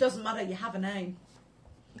 1950? Doesn't matter, you have a name.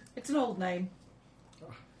 It's an old name.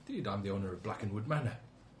 Indeed, I'm the owner of Blackenwood Manor.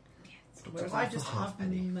 Whereas I just have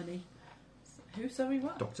Halfpenny. money. Who, sorry,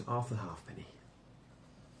 what? Dr. Arthur Halfpenny.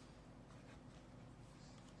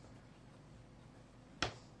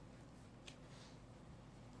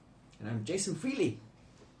 And I'm Jason Freely.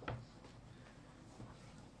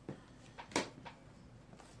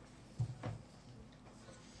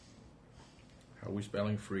 How are we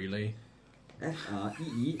spelling freely?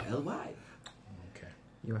 Freely. Okay.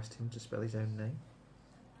 You asked him to spell his own name.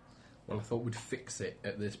 Well, I thought we'd fix it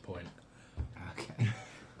at this point. Okay.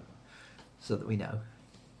 So that we know.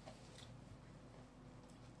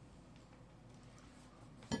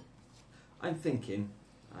 I'm thinking,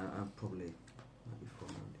 I'm probably might be from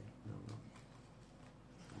around here. No.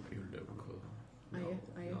 You're local.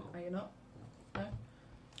 Are you not? No.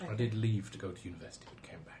 I did leave to go to university, but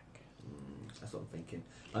came back. That's what I'm thinking.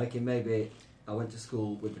 Like, maybe I went to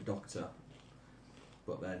school with the doctor,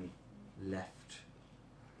 but then left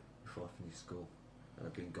before I finished school, and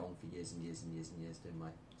I've been gone for years and years and years and years doing my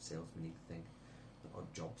salesman thing, the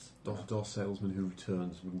odd jobs. Door-to-door salesman who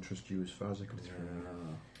returns. Wouldn't trust you as far as I could throw.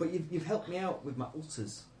 No. But you've helped me out with my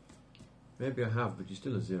ulcers. Maybe I have, but you're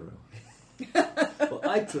still a 0. Well,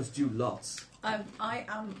 I trust you lots. I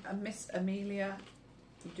am a Miss Amelia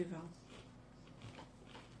Duval.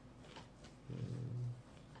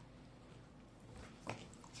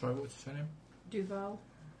 Sorry, what's your surname? Duval.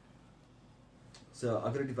 So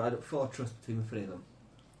I've got to divide up 4 trusts between the 3 of them.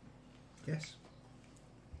 Yes.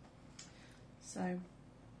 So,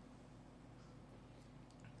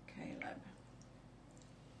 Caleb.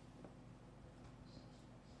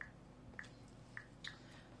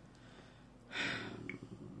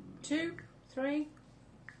 Two, 3.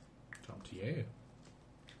 It's up to you.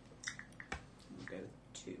 We'll go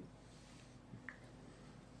with 2. You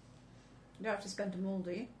don't have to spend them all,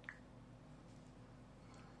 do you?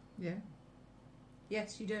 Yeah.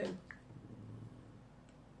 Yes, you do.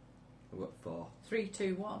 I've got 4. 3,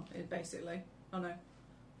 2, 1 is basically. Oh no,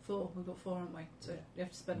 4. We've got 4, haven't we? So Yeah. you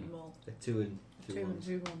have to spend them all. They're 2 and 2 2 and ones.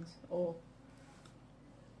 2 1s. Or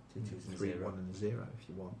 2 2s and 3, 0. 1 and 0 if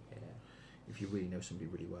you want. Yeah. If you really know somebody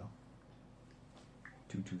really well.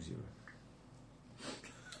 220.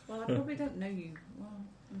 well, I probably don't know you. Well,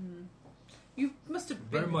 you must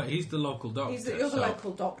have been. Very much. He's the local doctor. You're the so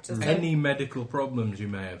local doctor. So any medical problems you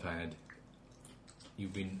may have had,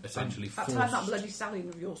 you've been essentially that forced. time that bloody stallion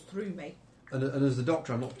of yours threw me. And as the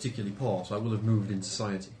doctor, I'm not particularly poor, so I will have moved in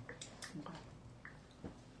society. Okay.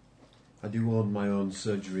 I do own my own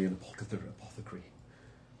surgery and apothecary.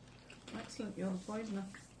 Excellent, you're the poisoner.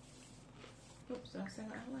 Oops, did I say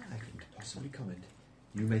that out I loud? couldn't possibly comment.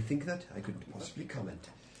 You may think that, I couldn't possibly comment.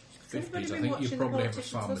 Has everybody 50s, I been think you watching The probably have a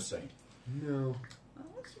Politician's pharmacy. Husband? No. Oh, I'm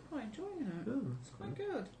actually quite enjoying it. Oh, It's quite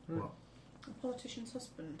good. What? The Politician's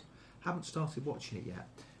Husband. Haven't started watching it yet.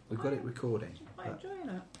 We've got it recording. I'm quite but- enjoying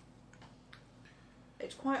it.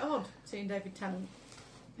 It's quite odd seeing David Tennant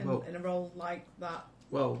Well- in a role like that.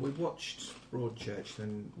 Well, we watched Broadchurch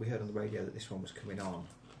and we heard on the radio that this one was coming on.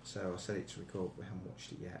 So I said it to record, we haven't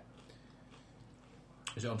watched it yet.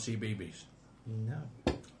 Is it on CBeebies? No.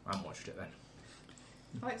 I haven't watched it then.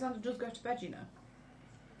 Alexander does go to bed, you know.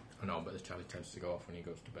 I know, but the Charlie tends to go off when he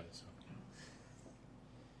goes to bed. So.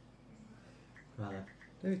 Rather.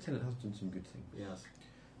 David Tennant has done some good things. Yes.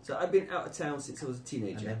 So I've been out of town since I was a And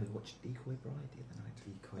teenager. then we watched Decoy Bride the other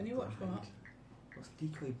night. Decoy And you watched Bride. what? What's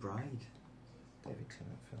Decoy Bride? David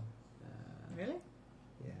Tennant film. Really?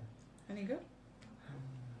 Yeah. Any good?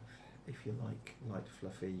 If you like light,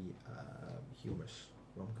 fluffy, humorous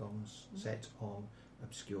rom-coms set on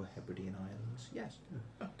obscure Hebridean islands, yes.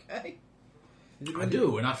 Okay. I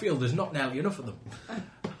do, and I feel there's not nearly enough of them.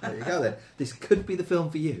 There you go then. This could be the film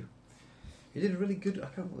for you. He did a really good, I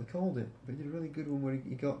can't remember what they called it, but he did a really good one where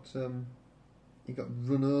he got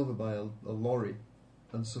run over by a lorry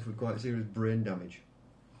and suffered quite serious brain damage.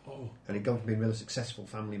 Oh. And he'd gone from being a really successful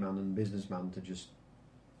family man and businessman to just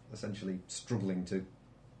essentially struggling to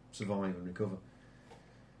survive and recover.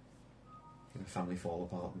 Family fall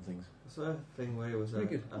apart and things. So a thing where it was a Very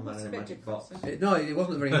good. man That's in a a bit magic box. depressing. No, it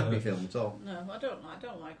wasn't a very happy film at all. No, I don't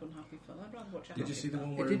like unhappy film. I'd rather watch a Did you happy see the film.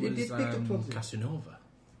 one where It it, did was pick up towards the- Casanova?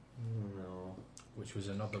 No. Which was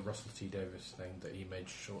another Russell T Davies thing that he made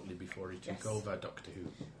shortly before he took Yes. over Doctor Who.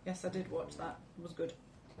 Yes, I did watch that. It was good.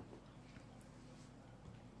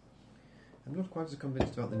 I'm not quite as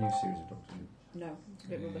convinced about the new series of Doctor Who. No, it's a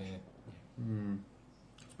bit rubbish. Hmm.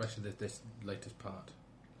 Especially this latest part.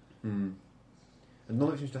 Hmm. And none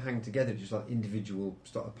of it seems to hang together, just like individual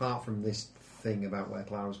stuff, apart from this thing about where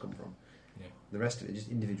Clara's come from. Yeah. The rest of it, just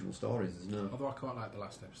individual stories, there's no... Although I quite like the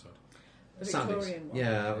last episode. The Sandys. Victorian one. Yeah,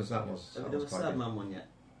 that was Have we that done was a quite Sad good. Man one yet?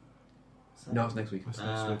 No, it's next week. That's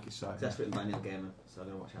next week, it's That's written by Neil Gaiman, so I'm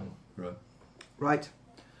going to watch that one. Right. Right.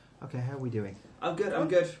 Okay, how are we doing? I'm good.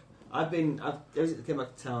 Ever since I came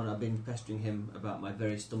back to town, I've been pestering him about my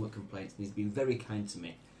various stomach complaints, and he's been very kind to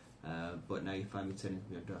me. But now you find me turning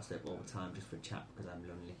to your doorstep all the time just for a chat because I'm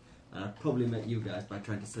lonely. And I've probably met you guys by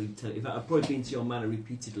trying to tell you. In fact, I've probably been to your manor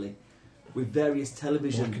repeatedly with various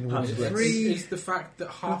television pamphlets. Is the fact that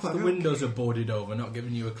half the windows are boarded over not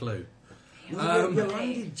giving you a clue? No, you're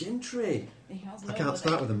landed gentry. He has I can't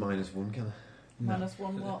start with a -1, can I?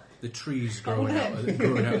 -1 what? The trees growing out of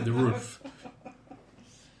the roof.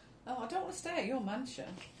 Oh, I don't want to stay at your mansion.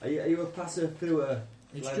 Are you a passer through a...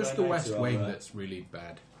 It's fly just by the west nighter, wing alright? that's really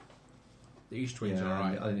bad. The east wing's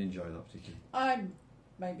alright. I didn't enjoy that particularly. I'm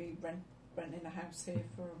maybe renting a house here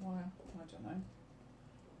for a while. I don't know.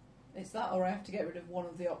 It's that, or I have to get rid of one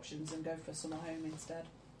of the options and go for summer home instead.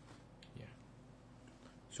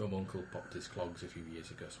 Some uncle popped his clogs a few years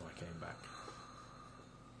ago, so I came back.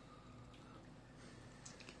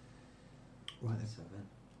 Right then. So then.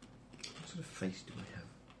 What sort of face do I have?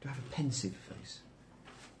 Do I have a pensive face?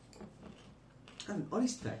 I have an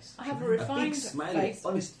honest face. I have a A big, refined smiley, face,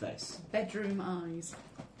 honest face. bedroom eyes.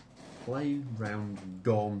 Plain, round,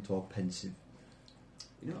 gaunt, or pensive?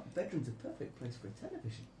 You know what? A bedroom's a perfect place for a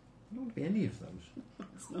television. I don't want to be any of those.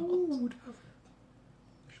 It's not. Who would have?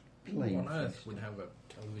 Plain Who on earth face. would have a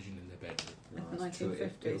television in their bedroom? In No, the it's true.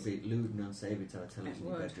 1950s. It'll be lewd and unsavoury to have a television It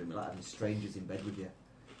in your would. bedroom. Like having strangers in bed with you.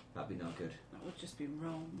 That'd be not good. That would just be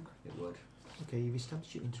wrong. It would. Okay, you've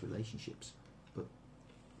established your interrelationships, but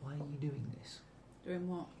why are you doing this? Doing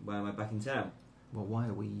what? Why am I back in town? Well, why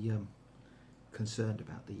are we concerned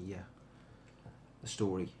about the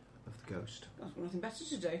story of the ghost? I've got nothing better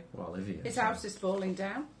to do. Well, Olivia. His house is falling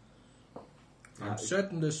down. I'm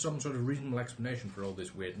certain there's some sort of reasonable explanation for all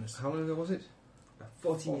this weirdness. How long ago was it?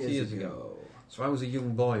 40 years ago. So I was a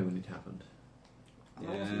young boy when it happened. I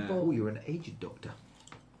wasn't Yeah. born. Oh, you're an aged doctor.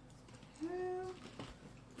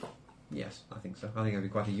 Yes, I think so. I think I'd be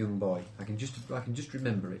quite a young boy. I can just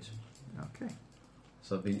remember it. Okay.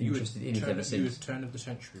 So I've been You interested in it ever You were since. turn of the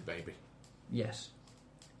century, baby. Yes.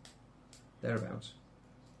 Thereabouts.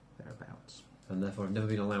 Thereabouts. And therefore I've never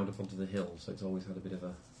been allowed up onto the hill, so it's always had a bit of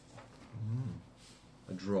a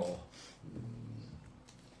draw.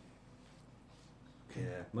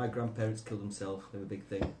 Yeah. My grandparents killed themselves. They were a big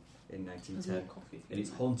thing in There's 1910. more coffee. And it's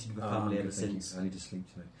haunted the family ever since. I need to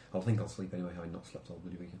sleep tonight. I think I'll sleep anyway, having not slept all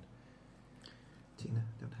bloody weekend. Tina,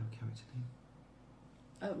 don't have a character name.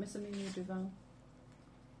 Oh, Miss Amelia Duval.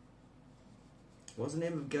 What's the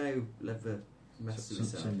name of the guy who led the mass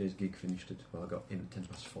suicide? Sunday's gig finished at, well, I got in at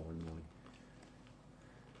 4:10 in the morning.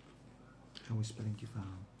 How are we spelling Duval?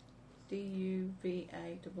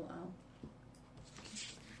 Duval.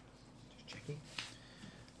 Just checking.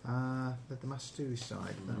 The mass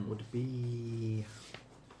suicide, that would be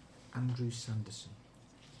Andrew Sanderson.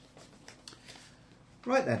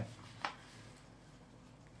 Right then.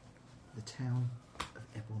 The town of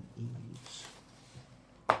Ebon Eves.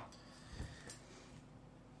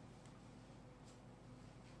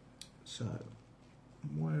 So,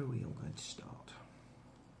 where are we all going to start?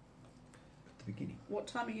 At the beginning. What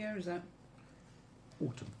time of year is that?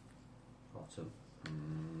 Autumn. Autumn.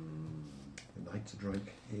 The nights are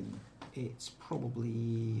drank in. It's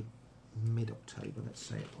probably mid-October, let's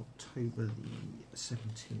say October the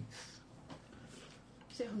 17th.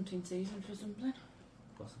 Is it hunting season for something?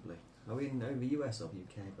 Possibly. Are we in the US or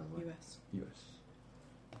UK, by the way? US.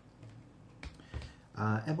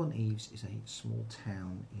 US. Ebon Eves is a small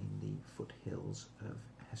town in the foothills of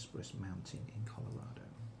Hesperus Mountain in Colorado.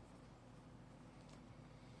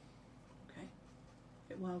 Okay.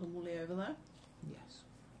 Bit wild and woolly over there. Yes.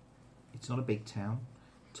 It's not a big town.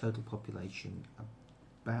 Total population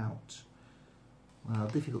about, well,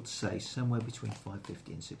 difficult to say, somewhere between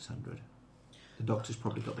 550 and 600. The doctor's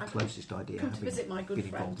probably got the I've closest idea, come to having visit my good been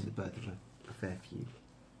involved in friend. the birth of a fair few.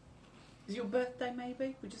 Is your birthday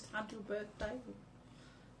maybe? We just had your birthday.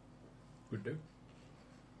 Would do.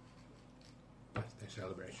 Birthday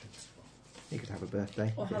celebrations. You could have a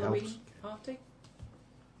birthday. Or if it Halloween helps. party.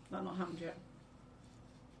 That not happened yet.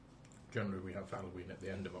 Generally, we have Halloween at the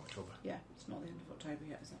end of October. Yeah, it's not the end of October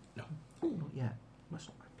yet, is it? Oh, not yet. That's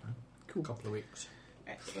not my plan. A couple of weeks.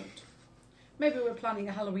 Excellent. Maybe we're planning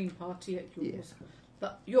a Halloween party at yours. Yes.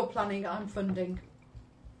 But you're planning, I'm funding.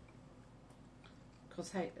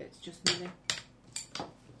 Because, hey, it's just money.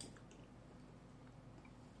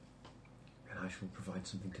 And I shall provide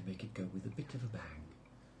something to make it go with a bit of a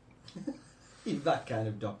bang. He's that kind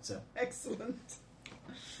of doctor. Excellent.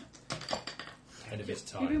 Ahead of his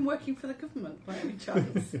You've been time. working for the government by any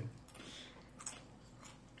chance?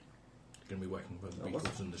 Going to be working for the Oh, what's-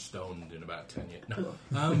 Beatles and the Stones in about 10 years. No.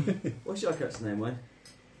 What's your character's name, Wayne?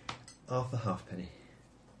 Arthur Halfpenny.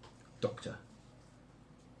 Doctor.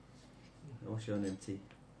 What's your name, T?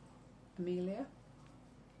 Amelia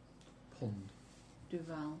Pond.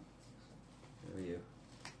 Duval. How are you?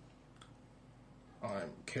 I'm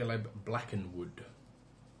Caleb Blackenwood.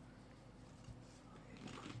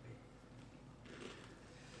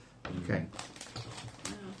 Okay.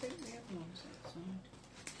 No, I think the other one's outside.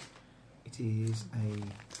 It is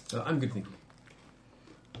I'm good thinking.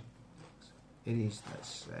 It is,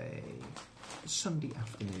 let's say, Sunday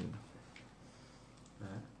afternoon.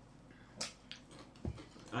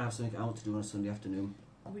 I have something I want to do on a Sunday afternoon.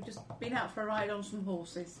 We've just been out for a ride on some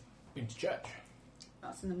horses. Been to church.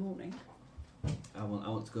 That's in the morning. I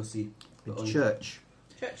want to go see The church.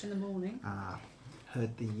 Church in the morning.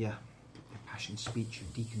 Heard the passion speech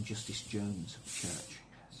of Deacon Justice Jones of the church.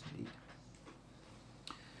 Yes, indeed.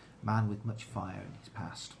 Man with much fire in his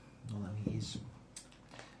past, although he is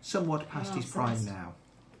somewhat past his prime now.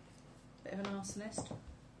 Bit of an arsonist.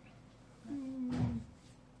 When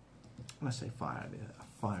I say fire, I mean a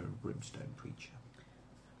fire and brimstone preacher.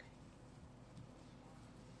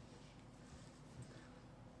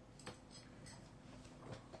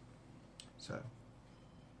 So,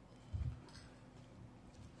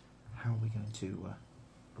 how are we going to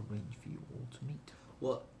arrange for you all to meet?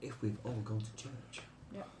 Well, if we've all gone to church,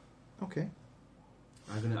 Okay.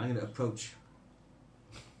 I'm gonna approach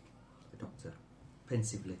the doctor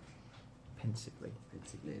pensively a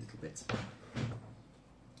little bit.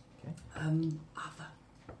 Okay. Arthur.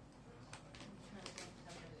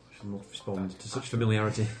 Shall not respond to such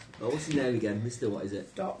familiarity. Oh, what's his name again? Mr. What is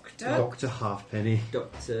it? Doctor. Dr. Halfpenny.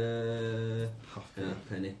 Dr.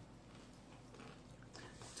 Halfpenny.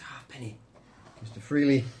 Dr. Halfpenny. Mr.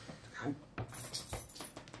 Freely.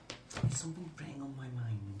 There's something preying on my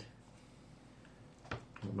mind.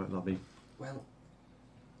 What might that be? Well,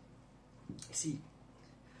 you see,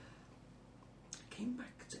 I came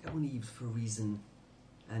back to Elm Eves for a reason,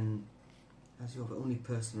 and as you're the only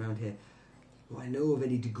person around here who I know of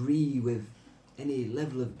any degree with any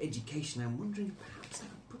level of education, I'm wondering if perhaps I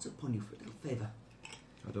could put upon you for a little favour.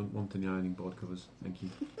 I don't want any ironing board covers, thank you.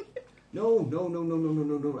 No.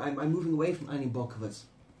 I'm moving away from ironing board covers.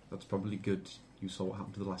 That's probably good. You saw what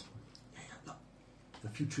happened to the last one. Look, the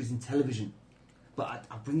future is in television. But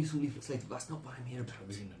I'll bring you some leaflets later, but that's not what I'm here about.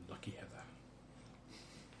 Television and Lucky Heather.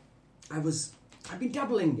 I've been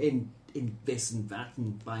dabbling in this and that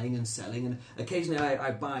and buying and selling, and occasionally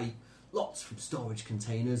I buy lots from storage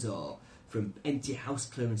containers or from empty house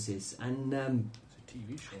clearances, and It's a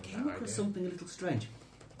TV show. I came across something a little strange.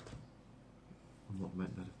 And what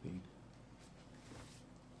might that have been?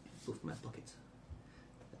 It's from my pocket.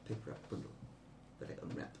 A paper wrap bundle that I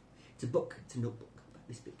unwrap. It's a book, it's a notebook about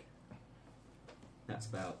this big. That's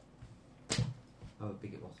about how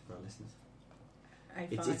big it was for our listeners.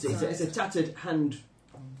 It's a tattered,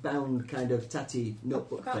 hand-bound kind of tatty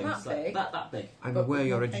notebook About thing. that It's like big? that big. I'm But aware with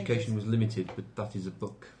your more education pages. was limited, but that is a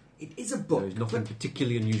book. It is a book. There is nothing but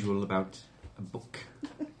particularly unusual about a book.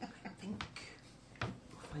 I think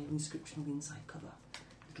you'll find an inscription on the inside cover.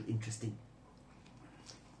 A little interesting.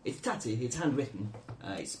 It's tatty, it's handwritten,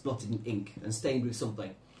 it's blotted in ink and stained with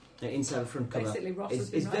something. And inside the front cover Basically, Ross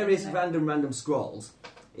has is been various writing it. random scrawls,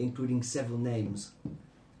 including several names,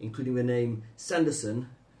 including the name Sanderson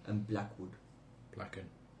and Blackwood. Blacken.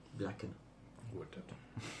 Wood. Wood.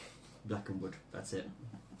 Black and wood, that's it.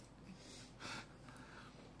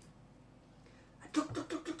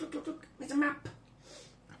 Look, there's a map.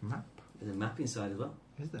 A map? There's a map inside as well.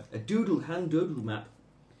 Is there? A hand-doodled map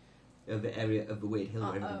of the area of the Weird Hill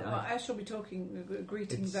where everyone Well, died. I shall be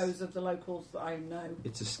greeting It's- those of the locals that I know.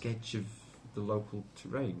 It's a sketch of the local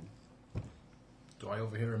terrain. Do I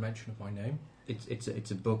overhear a mention of my name?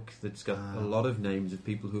 It's a book that's got a lot of names of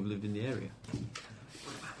people who have lived in the area.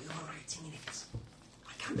 What about your writing in it?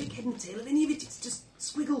 I can't make head and tail of any of it, it's just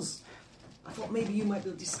squiggles. I thought maybe you might be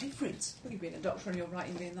able to decipher it. Well, you've been a doctor and your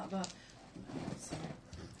writing being that bad. Sorry.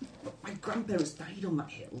 But my grandparents died on that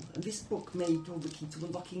hill, and this book may hold the key to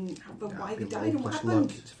unlocking how the why they Bit of died and roll what plus happened.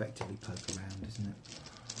 luck, it's effectively poke around, isn't it?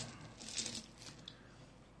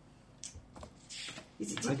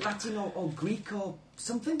 Is it Latin or Greek or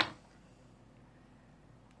something?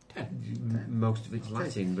 Most of it's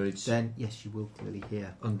Latin, but it's Then, yes, you will clearly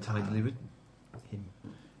hear untidily written. him,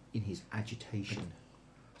 in his agitation,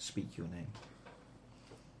 speak your name.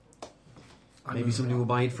 Maybe somebody will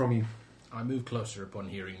buy it from you. I move closer upon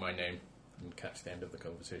hearing my name and catch the end of the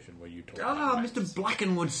conversation where you talk. Ah, about Mr. maps.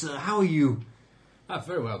 Blackenwood, sir, how are you?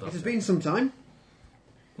 Very well, It Doctor. has been some time.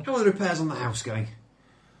 How are the repairs on the house going?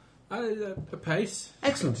 A pace.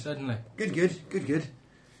 Excellent. Certainly. Good.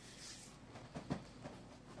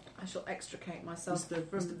 I shall extricate myself Mr.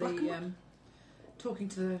 from the Blackwood? talking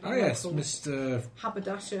to the Oh yes, local Mr.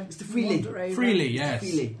 haberdasher. Mr. Freely. wanderer. Freely, yes.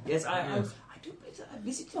 Freely. Yes, I Yes. do believe that I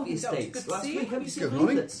visited Oh, the estates good to last see week. you. Have you seen Good the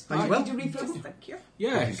morning. leaflets? Thank you. Did you read them? Thank you.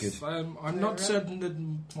 Yes, Good. I'm not certain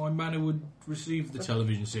that my manor would receive the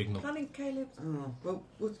television signal. Planning Caleb's Oh,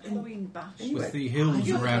 well, Halloween bash. Anyway, With the hills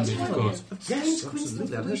you around it, of tell course. James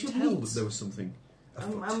Absolutely. I'd we heard should tell meet. that there was something.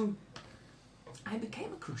 I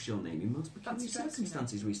became a crush on your name in most peculiar That's interesting.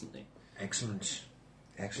 circumstances recently. Excellent.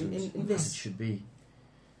 In this- As it should be.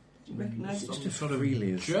 Do you recognise it? Some sort of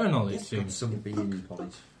Freely as- journal, it Yes, seems. Some being upon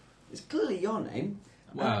it. It's clearly your name.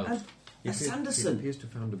 Well, And He Sanderson, appears to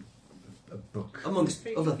have found a book. amongst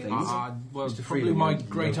other things. well, Mr. probably Freely, my your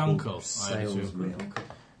great local uncle, I salesman. assume. Great uncle.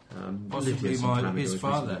 Possibly lived here some time his ago, has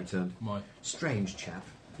father. recently returned. My Strange chap.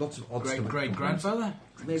 Lots of odd great stomach great problems. grandfather,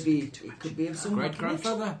 Maybe it could be of some great connection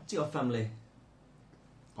grandfather, to your family.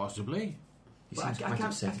 possibly. He But seems I quite can't-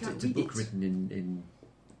 upset. I can't It's a read book it. written in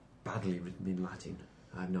badly written in Latin.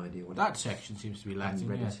 I have no idea what That section seems to be I haven't Latin.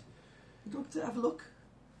 read Yeah. it. You want to have a look?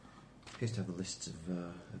 Appears to have the lists of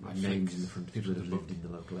I names think in the front of people that have the lived in the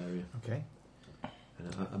local area. Okay.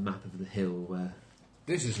 And a map of the hill where...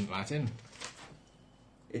 This isn't Latin.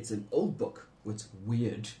 It's an old book. It's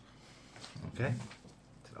weird. Okay.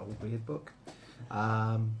 It's an old weird book.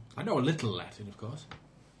 I know a little Latin, of course.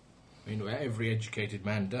 I mean, every educated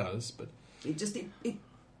man does, but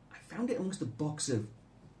I found it amongst a box of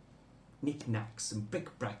knick-knacks and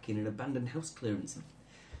bric-brac in an abandoned house clearance.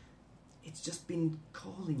 It's just been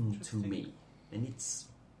calling to me, and it's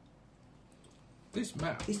this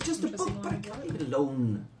map just a book, but I can't leave it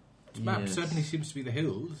alone. Yes. certainly seems to be the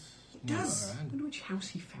hills. It does. I wonder which house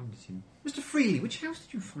he found it in. Mr. Freely, which house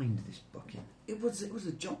did you find this book in? It was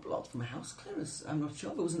a job lot from a house clearance. I'm not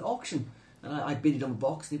sure. It was an auction, and I bid it on the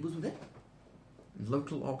box, and it was with it.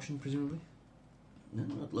 Local auction, presumably? No,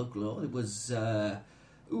 not local law. It was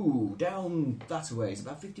down that way. It's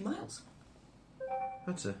about 50 miles.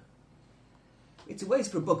 That's a... It's a ways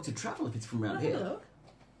for a book to travel if it's from around Have a here. look.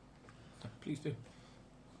 Please do.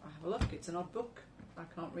 I'll have a look. It's an odd book. I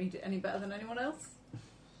can't read it any better than anyone else.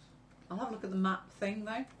 I'll have a look at the map thing,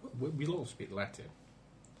 though. We'll all speak Latin.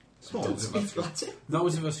 Don't speak Latin.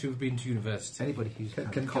 Those of us who have been to university. Anybody who's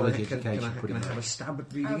had Can college I education, pretty have a much. stab at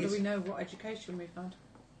reading How do it? we know what education we've had?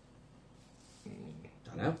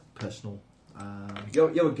 Don't know. Personal. You're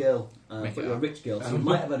a girl, Make but it you're a up. rich girl, so you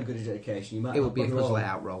might have had a good education. You might It will be a have puzzle bugger it all.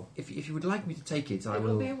 out roll. If you would like me to take it, I It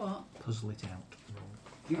will will... be a what? Puzzle it out roll.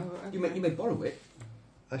 You, Oh, okay. you may borrow it.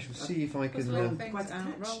 I shall see if I can... Puzzling quite things out.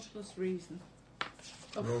 attached. Roll plus reason.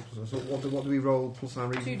 roll plus, so what do we roll plus our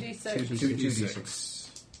reason? 2d6.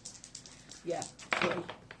 2d6. Yeah.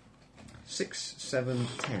 6, 7,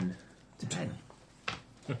 10. To 10.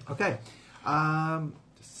 Okay.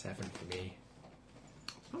 Just 7 for me.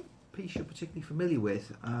 Not a piece you're particularly familiar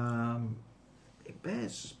with. It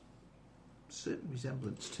bears certain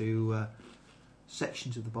resemblance to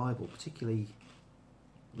sections of the Bible, particularly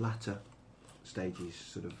latter stages,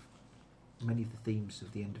 sort of many of the themes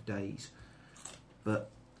of the end of days. But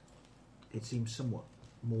it seems somewhat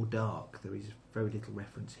more dark. There is very little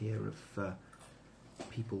reference here of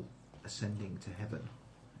people ascending to heaven.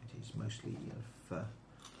 It is mostly of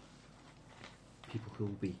people who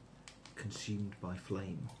will be consumed by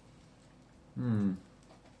flame.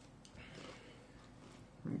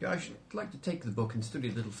 I should like to take the book and study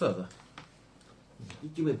it a little further.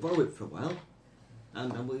 You may borrow it for a while,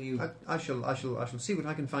 and will you? I shall see what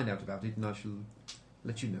I can find out about it, and I shall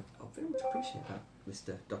let you know. I very much appreciate that,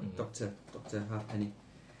 Mr. Doctor Halfpenny.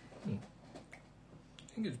 I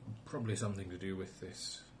think it's probably something to do with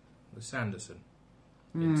the Sanderson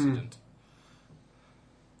incident.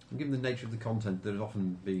 And given the nature of the content, there's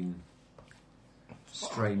often been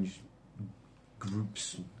strange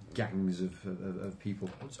groups, gangs of people.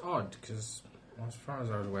 It's odd because, as far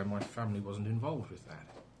as I was aware, my family wasn't involved with that.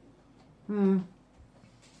 I mean,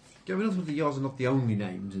 ultimately, yours are not the only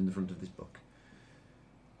names in the front of this book.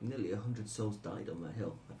 Nearly 100 souls died on that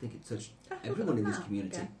hill. I think it touched Have a look everyone at in the this map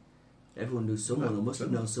community. again. Everyone knew someone, or must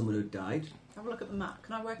have known someone who died. Have a look at the map.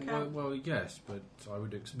 Can I work out? Well, yes, but I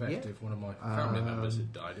would expect Yeah. if one of my family members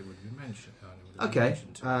had died, it would be mentioned. Okay,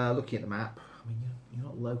 looking at the map. I mean, you're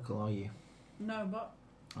not local, are you? No, but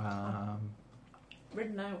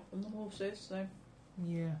ridden out on the horses, so...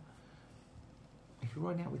 Yeah. If you're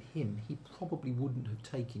riding out with him, he probably wouldn't have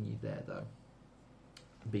taken you there, though.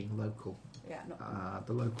 Being local. Yeah, not...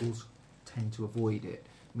 The locals tend to avoid it.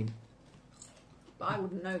 I mean, But I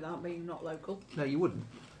wouldn't know that, being not local. no, you wouldn't.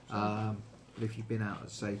 But if you've been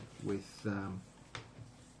out, say, with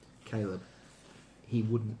Caleb, he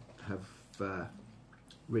wouldn't have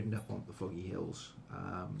ridden up on the Foggy Hills.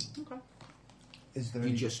 Okay. Is there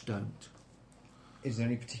You just don't. Is there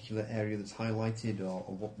any particular area that's highlighted, or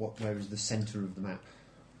where is the centre of the map?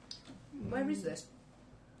 Where is this?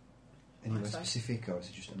 Anywhere Sorry. specific, or is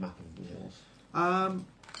it just a map of the hills?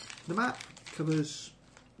 The map covers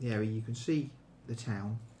the area. You can see the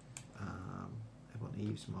town. Everyone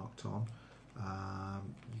Eve's marked on.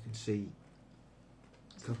 You can see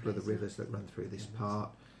a couple of the rivers that run through this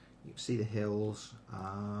part. You can see the hills.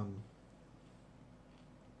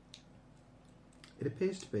 It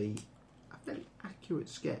appears to be a very accurate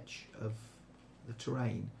sketch of the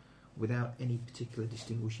terrain without any particular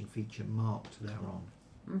distinguishing feature marked thereon.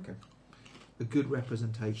 Okay. A good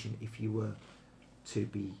representation if you were to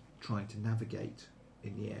be trying to navigate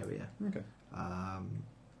in the area. Okay.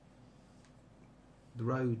 The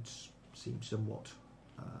roads seem somewhat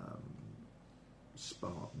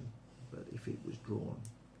Spartan, but if it was drawn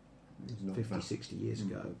It's not 50, fast. 60 years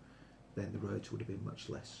ago, then the roads would have been much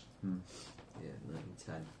less. Yeah,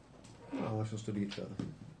 1910. Well, I shall study it further.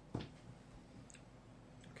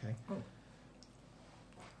 Okay.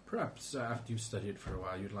 Perhaps after you've studied for a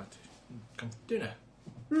while, you'd like to come to dinner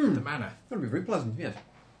at the manor. That would be very pleasant, yes.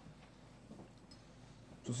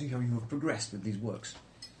 So see how you have progressed with these works.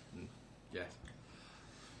 Yes.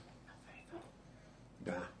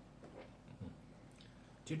 Ah.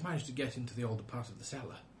 Did you manage to get into the older part of the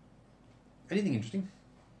cellar? Anything interesting?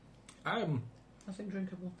 Nothing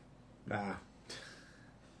drinkable. Ah.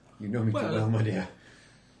 You know me too Well, well, my dear.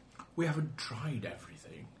 We haven't tried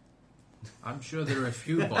everything. I'm sure there are a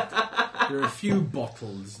few there are a few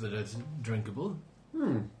bottles that are drinkable.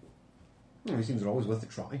 Well, these things are always worth a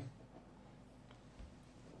try.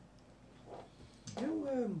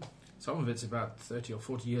 Some of it's about 30 or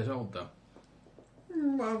 40 years old, though.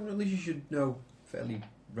 Well, at least you should know fairly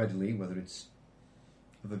readily whether it's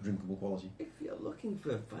of a drinkable quality. If you're looking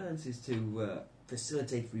for finances to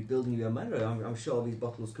facilitate rebuilding your manor, I'm sure these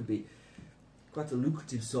bottles could be quite a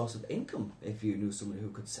lucrative source of income if you knew someone who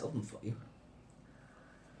could sell them for you.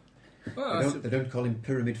 Well, They don't call him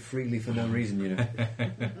Pyramid Freely for no reason, you know.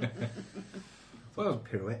 well,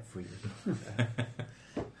 Pirouette freely.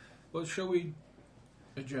 well, shall we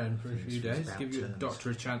adjourn for a Things few for days? about Give your turns. doctor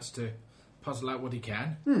a chance to puzzle out what he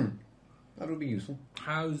can. That would be useful.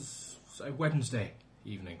 How's, say, Wednesday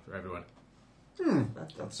evening for everyone?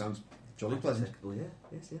 That sounds jolly pleasant. Acceptable, yeah.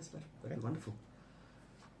 Yes, that'd be wonderful.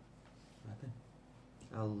 Right then.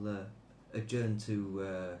 I'll adjourn to,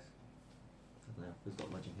 I don't know, who's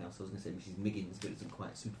got lodging house? I was going to say Mrs. Miggins, but it doesn't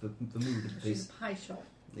quite suit the mood of She's this. a pie shop.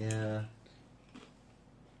 Yeah.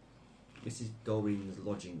 Mrs. Doreen's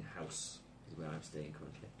lodging house is where I'm staying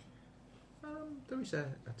currently. There is a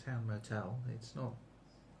town motel. It's not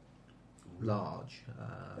large.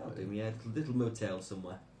 That'll but do me, yeah, little motel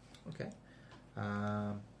somewhere. Okay.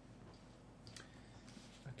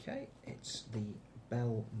 Okay, it's the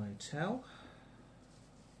Bell Motel.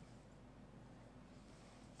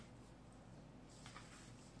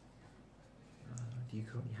 Do you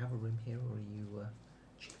currently have a room here, or are you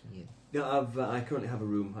checking in? No, I currently have a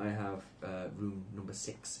room. I have room number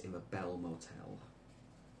 6 in the Bell Motel.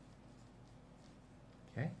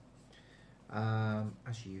 Okay.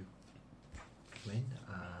 As you come in,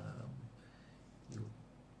 you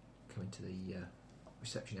come into the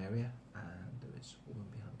reception area, and there is a woman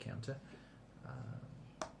behind the counter,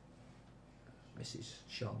 Mrs.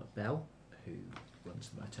 Charlotte Bell, who runs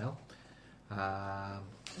the motel.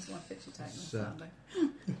 That's my picture taken. So- Sadly.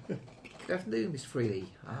 Good afternoon, Miss Freely.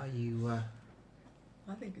 Are you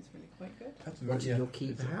I think it's really quite good. wanting your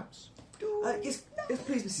key, perhaps? Yes,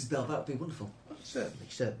 please, Mrs. Bell, that would be wonderful. Certainly.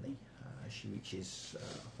 She reaches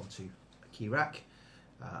up onto a key rack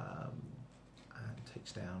and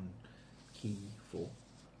takes down the key for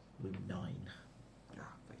room 9.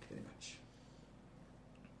 Thank you very much.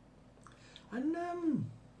 And,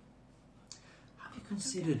 have you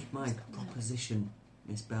considered my proposition,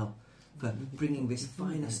 Miss Bell, for bringing this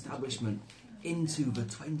fine establishment into the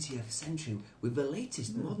 20th century with the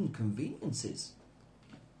latest modern conveniences?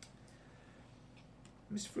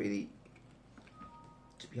 Miss Freely,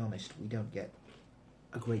 to be honest, we don't get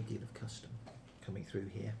a great deal of custom coming through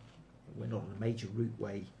here. We're not on a major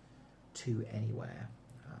routeway to anywhere.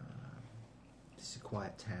 This is a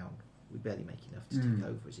quiet town. We barely make enough to take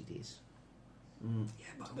over as it is. Yeah,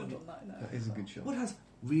 but I wonder That is a good shot. what has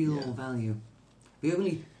real value? The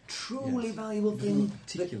only truly valuable thing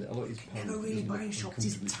Particularly, a lot of his that never really buy in shops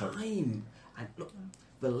is time. And look,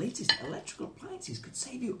 the latest electrical appliances could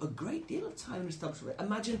save you a great deal of time and establishment.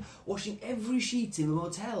 Imagine washing every sheet in the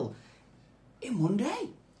motel in one day.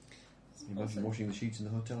 Imagine washing the sheets in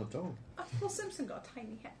the hotel at all. Well, Simpson got a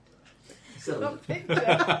tiny head. So, Not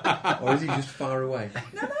picture. Or is he just far away?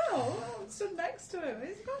 No, I stood next to him.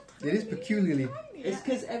 He's got a tiny, It is peculiarly... tiny it's head.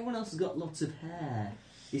 because everyone else has got lots of hair.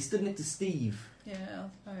 He stood next to Steve. Yeah,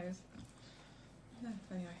 I suppose.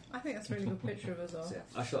 Anyway, I think that's a really good picture of us all. So,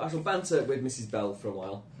 yeah, I shall banter with Mrs. Bell for a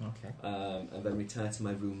while, Okay. and then retire to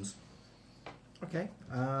my rooms. Okay.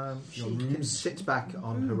 Your Sits back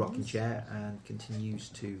on her rocking chair and continues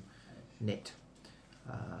to knit.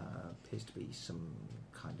 Appears to be some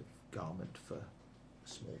kind of garment for a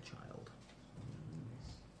small child.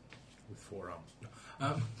 With 4 arms.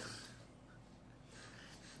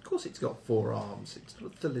 Of course, it's got 4 arms. It's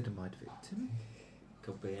not the thalidomide victim.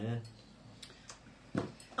 Could be, yeah.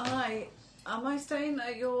 Am I staying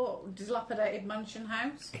at your dilapidated mansion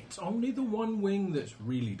house? It's only the one wing that's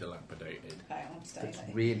really dilapidated. Okay, I'm staying It's at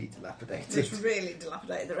it. really dilapidated. It's really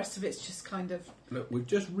dilapidated. The rest of it's just kind of... Look, we've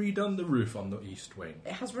just redone the roof on the east wing.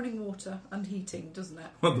 It has running water and heating, doesn't it?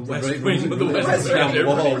 Well, the west Right, wing, running the water west down wing, the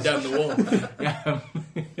running walls. down the wall. Yeah.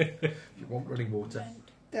 If you want running water,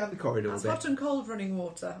 down the corridor a That's bit. hot and cold running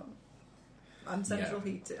water. And central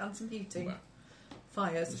Yeah. heating. And some heating. Well,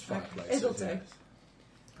 Fires. there's fireplaces. It'll do. yeah.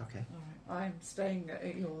 Okay. Alright, I'm staying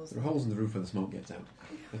at yours. There are holes in the roof where the smoke gets out.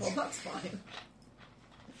 Well, that's fine.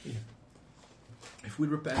 If we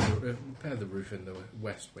repair the roof in the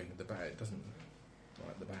west wing, it doesn't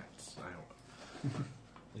like the bats out.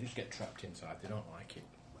 They just get trapped inside. They don't like it.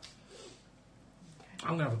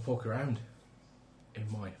 I'm gonna have a poke around in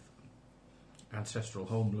my ancestral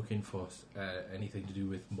home, looking for anything to do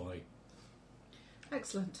with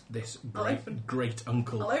Excellent. this I'll great open- great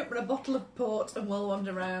uncle. I'll open a bottle of port and we'll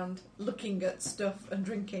wander around looking at stuff and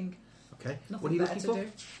drinking. Okay. Nothing What are you better looking to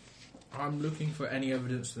for? do. I'm looking for any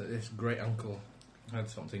evidence that this great uncle had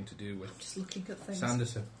something to do with Just looking at things.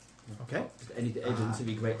 Sanderson. Okay. Any evidence of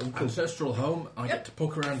your great uncle? Ancestral home. I Yep. get to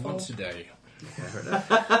poke around Four. once a day. Fair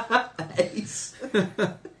enough. Ace.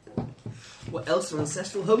 What else are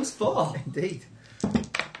ancestral homes for? Indeed.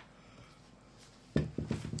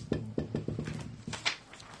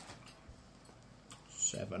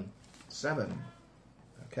 Seven.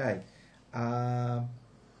 Okay.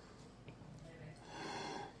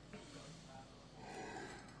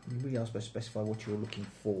 You really are supposed to specify what you're looking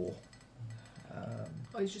for.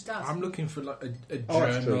 Oh, he's just asking. I'm looking for like a Oh,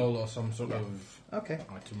 that's journal or some sort of Okay.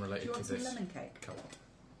 item Do related you want to some this lemon cake? cult.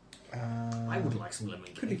 I would like some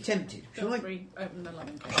lemon Could be cake. tempted. Shall Feel I- free, open the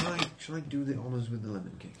lemon cake. Shall I do the honours with the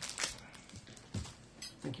lemon cake?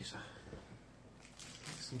 Thank you, sir.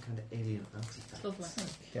 Some kind of alien artifact. Lovely.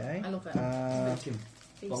 Okay. I love it. Make him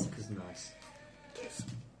Peace. bonkers nice.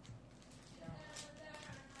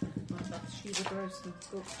 Like that Shiva Grossman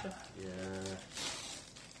sculpture. Yeah.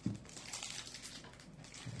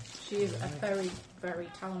 She is a very, very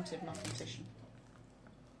talented mathematician.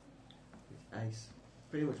 Ace.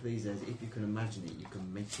 Pretty much these days, if you can imagine it, you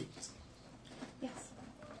can make it. Yes.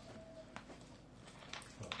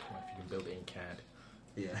 Well, if you can build it in CAD.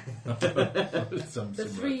 Yeah. Some The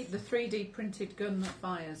similar- 3D printed gun that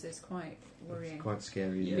fires is quite worrying. It's quite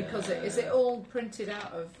scary. Yeah. Because is it all printed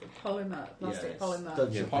out of polymer, plastic Yes. polymer?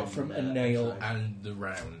 Don't Yeah. Apart from a Yeah, nail that's right. and the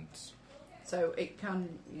rounds. So it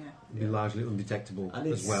can, yeah. It'd be largely undetectable And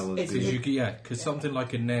as it's- well as it's the... Because something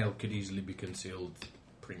like a nail could easily be concealed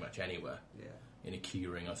pretty much anywhere. Yeah. In a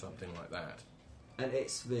keyring or something like that. And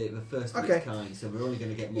it's the first of Okay. its kind, so we're only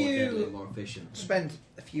going to get more You- deadly and more efficient. Spend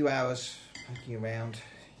a few hours poking around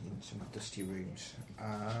in some dusty rooms.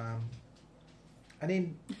 And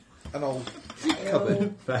in an old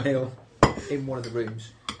cupboard Fail. in one of the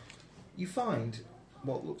rooms, you find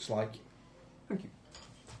what looks like Thank you.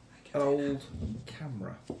 an old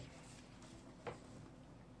camera.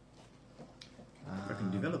 I can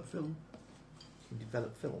develop film You can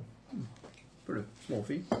develop film. for a small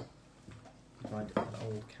fee. You find an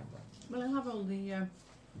old camera. Well, I'll have all the...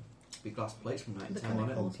 Big glass plates from 9 The to 10 on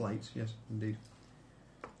it. Old plates, yes, indeed.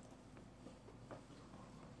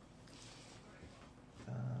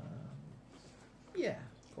 Yeah,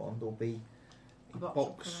 go on. There'll be a Box of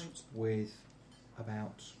box crates. with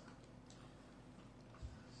about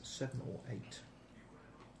 7 or 8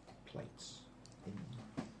 plates in.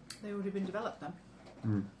 They already been developed then.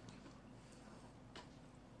 Mm.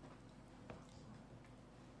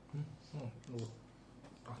 Well,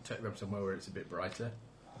 I'll take them somewhere where it's a bit brighter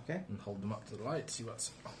Okay. and hold them up to the light, see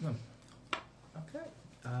what's on them. Okay.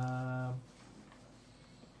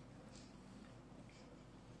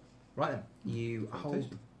 Right then, you hold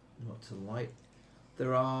Fantastic. them up to the light.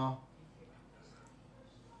 There are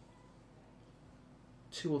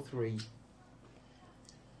 2 or 3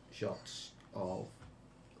 shots of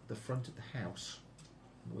the front of the house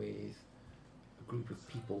with a group of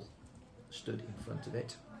people stood in front of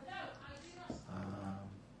it.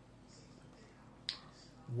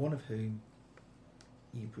 One of whom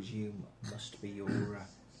you presume must be your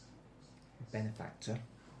benefactor.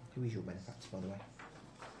 Who is your benefactor, by the way?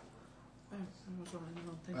 Oh, I was on the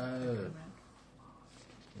wrong thing.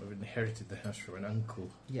 We've inherited the house from an uncle.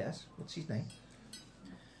 Yes. What's his name?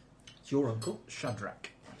 It's your uncle. Shadrach.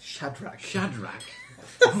 Shadrach. Shadrach.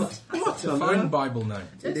 What's a fine Bible name?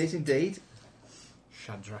 It is indeed.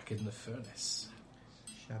 Shadrach in the furnace.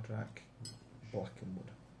 Shadrach Blackenwood.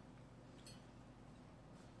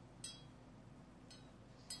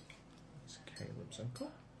 That's Caleb's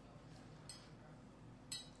uncle.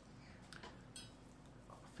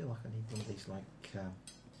 I feel like I need one of these, like,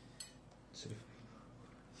 sort of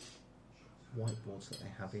whiteboards that they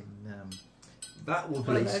have in. That would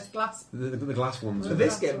One be. of those glass. The glass ones. For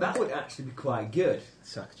this game, that would actually be quite good.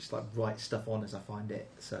 So I could just like write stuff on as I find it.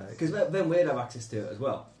 So Because then we'd have access to it as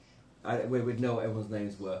well. We'd know what everyone's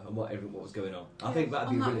names were and what was going on. I think that'd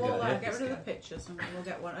be on a that really wall good there, idea. get for rid this of the game. pictures and we'll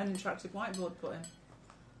get an interactive whiteboard put in.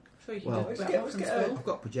 Sure you can Well, do it let's from get school. I've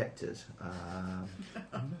got projectors. I'm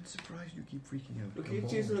not surprised you keep freaking out. Look, you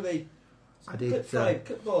choose one of the I did.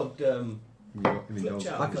 clipboard. Flip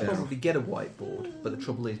chart. I could probably get a whiteboard, but the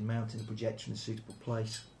trouble is mounting the projector in a suitable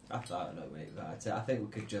place. I thought no, wait, right. I think we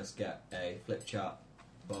could just get a flip chart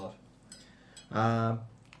board.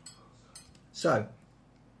 So,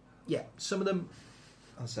 yeah, some of them,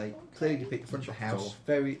 I'll say, clearly depict the front of the house.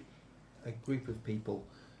 A group of people,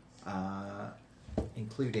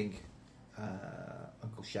 including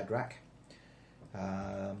Uncle Shadrach. He's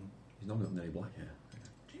not got any black hair.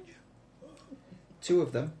 Two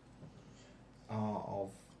of them are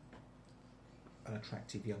of an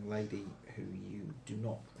attractive young lady who you do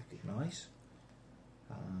not recognise.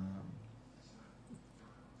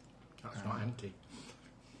 That's not empty.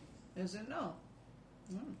 Is it not?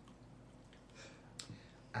 Mm.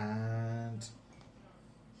 And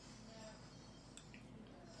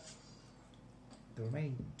the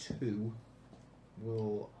remaining two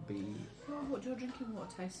will be. Oh, what do your drinking water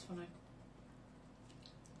taste funny?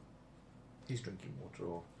 His drinking water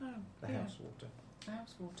or Oh, the yeah. house water. The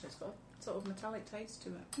house water. It's got a sort of metallic taste to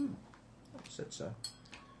it. I said so.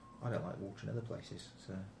 I don't like water in other places,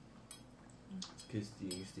 so Because you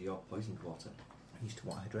used to your poisoned water. I'm used to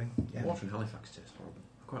what I drink. Yeah, Water in Halifax tastes horrible.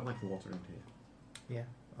 I quite like the water around here. yeah.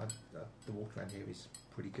 The water around here is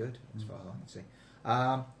pretty good as far as I can see.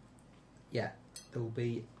 Yeah, there will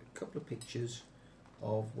be a couple of pictures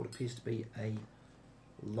of what appears to be a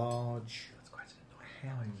large That's quite an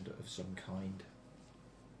annoying hound of some kind.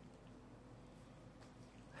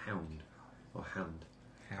 hound or hand.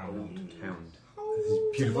 Hound. Hound. This is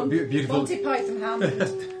beautiful, beautiful, Monty Python hand.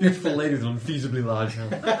 beautiful lady with an unfeasibly large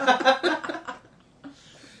hand.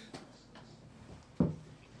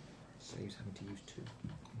 Saves having to use two.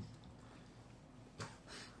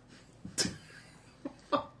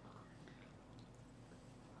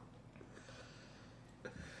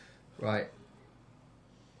 Right.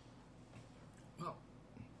 Well,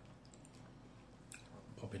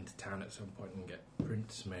 I'll pop into town at some point and get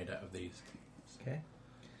prints made out of these Okay.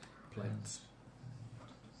 plates.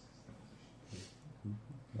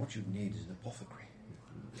 What you need is an apothecary.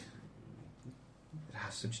 It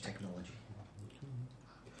has such technology.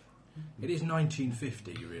 It is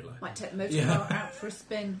 1950, you realise. Might take the motor Yeah. car out for a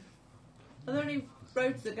spin. Are there any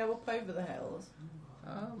roads that go up over the hills?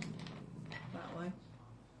 That way.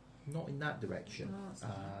 Not in that direction. Oh, that's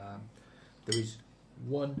fine. There is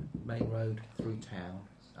one main road through town,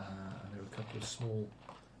 and there are a couple of small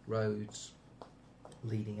roads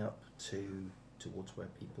leading up towards where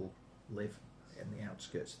people live in the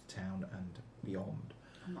outskirts of the town and beyond.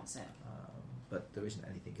 I'm not saying. But there isn't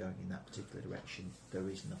anything going in that particular direction. There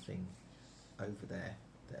is nothing over there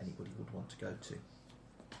that anybody would want to go to.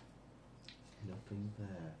 Nothing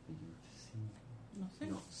there for you to see.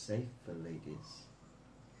 Nothing. Not safe for ladies.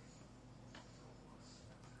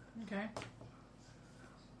 Okay.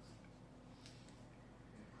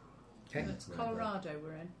 Okay. It's Colorado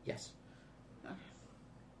we're in. Yes.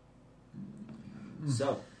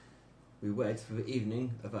 So, we wait for the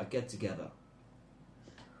evening of our get-together.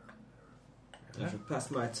 I shall pass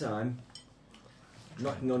my time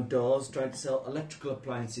knocking on doors, trying to sell electrical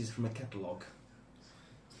appliances from a catalogue.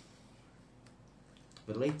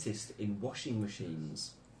 The latest in washing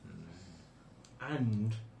machines.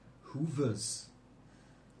 And hoovers.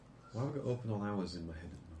 Why have I got open all hours in my head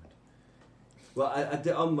at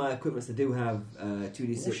night? Well, on my equipment I do have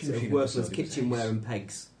 2d6 Washing of machine worthless episode, it was kitchenware ace. and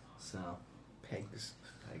pegs. So, Pegs.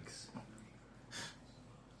 pegs.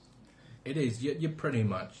 It is. You're pretty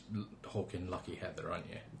much hawking Lucky Heather, aren't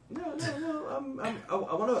you? No. I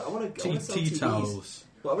want to sell Tea TVs. towels.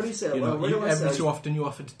 What would you say? You know, What do I wanna every sell so is- often you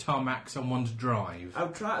offer to tarmac someone's drive.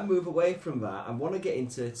 I'm trying to move away from that. I want to get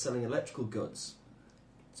into selling electrical goods.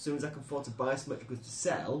 As soon as I can afford to buy some electrical goods to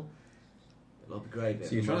sell, It'll be gravy.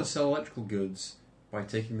 So you're trying to sell electrical goods by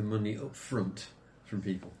taking the money up front from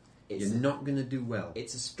people. You're not going to do well.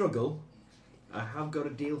 It's a struggle. I have got a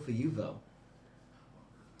deal for you, though.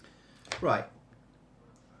 Right.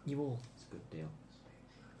 You all. It's a good deal.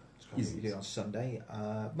 What you do on Sunday.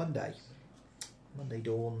 Monday. Monday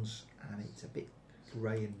dawns and it's a bit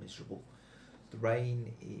grey and miserable. The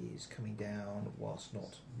rain is coming down whilst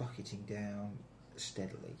not bucketing down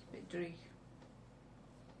steadily. Bit dreary.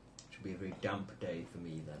 Should be a very damp day for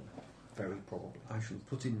me then. Very probably. I shall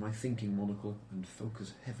put in my thinking monocle and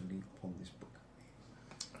focus heavily upon this book.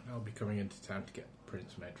 I'll be coming into town to get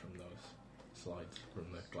prints made from those slides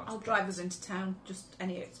from the glass. I'll drive us into town. Just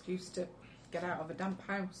any excuse to get out of a damp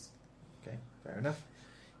house. Okay, fair enough.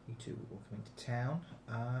 You two will come into town.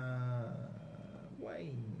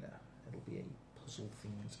 Wayne, it'll be a puzzle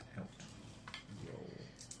things out.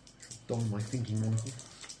 Don my thinking monocle.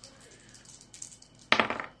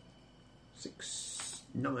 6,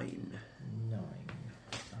 9. 9.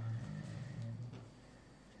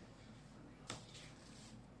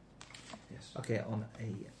 Yes. Okay, on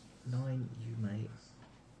a 9 you may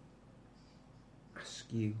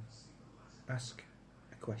ask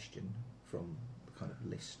a question from the kind of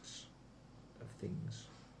lists of things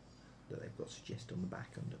that they've got suggested on the back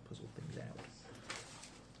under puzzle things out.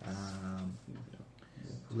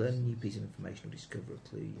 Learn a new piece of information or discover a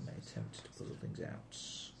clue. You may attempt to puzzle things out.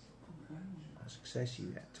 On success,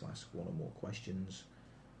 you have to ask one or more questions.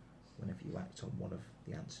 Whenever you act on one of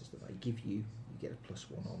the answers that they give you, you get a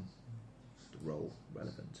 +1 on the roll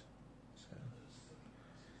relevant. So,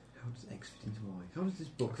 how does X fit into Y? How does this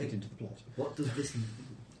book fit into the plot? What does this?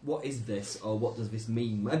 What is this, or what does this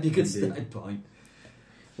mean? Might be a good starting point.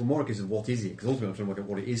 Well, more a case of what is it? Because ultimately I'm trying to work out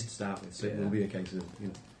what it is to start with. So it will be a case of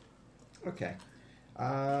okay.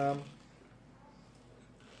 Very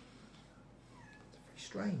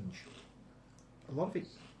strange. A lot of it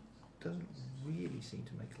doesn't really seem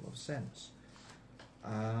to make a lot of sense.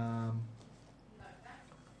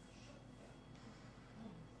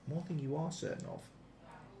 One thing you are certain of,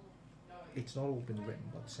 it's not all been written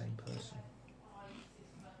by the same person.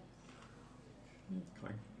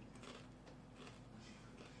 Okay.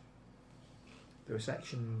 There are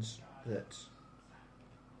sections that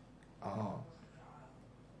are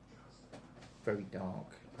very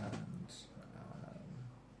dark and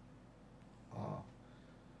are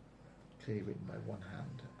clearly written by one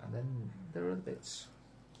hand, and then there are other bits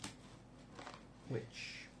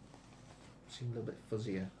which seem a little bit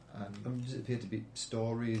fuzzier. And does it appear to be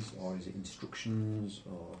stories, or is it instructions,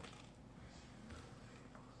 or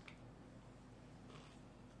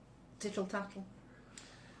Tittle tattle.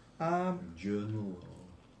 journal?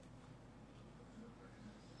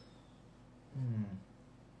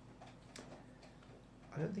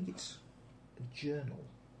 I don't think it's a journal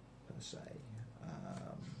per se.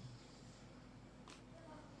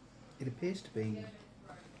 It appears to be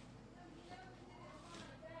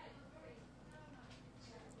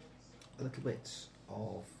a little bits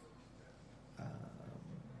of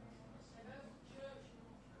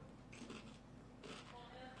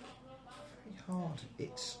very hard.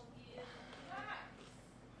 It's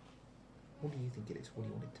what do you think it is? What do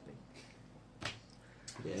you want it to be?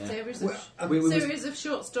 Yeah. Series of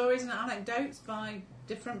short stories and anecdotes by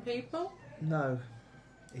different people. No,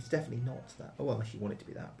 it's definitely not that. Oh, well, unless you want it to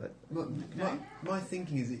be that, but My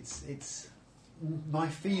thinking is it's my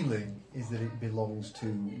feeling is that it belongs to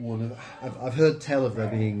one of. I've heard tell of there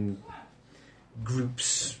being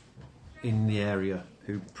groups in the area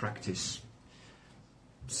who practice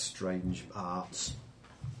strange arts,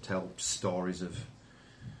 tell stories of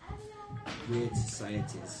Weird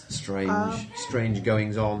societies. strange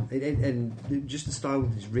goings on, and just the style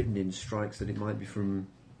that it's written in strikes that it might be from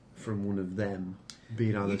one of them,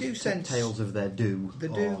 being either You do sense tales of their do. there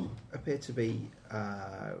do appear to be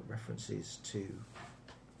references to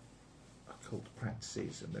occult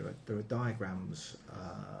practices, and there are diagrams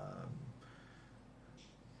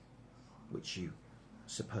which you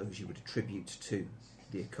suppose you would attribute to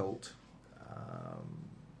the occult.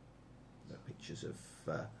 There are pictures of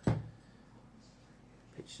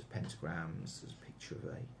pentagrams. There's a picture of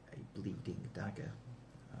a bleeding dagger.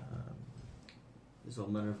 There's all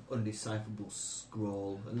manner of undecipherable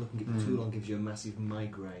scroll, and looking at it too long gives you a massive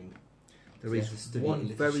migraine. There So you is have to study it one in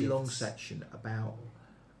little very long shifts. section, about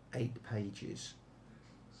 8 pages,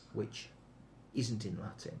 which isn't in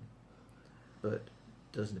Latin, but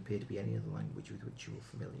doesn't appear to be any other language with which you are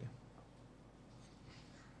familiar.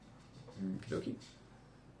 Okay.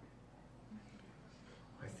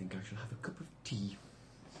 I think I shall have a cup of tea.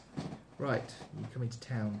 Right, you come into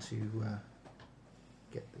town to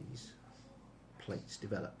get these plates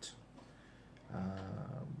developed.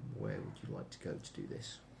 Where would you like to go to do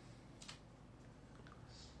this?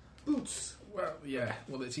 Boots. Well, yeah.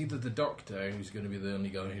 Well, it's either the doctor who's going to be the only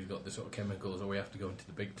guy who's got the sort of chemicals, or we have to go into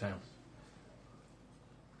the big town.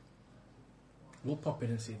 We'll pop in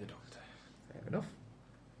and see the doctor. Fair enough.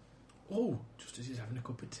 Oh, just as he's having a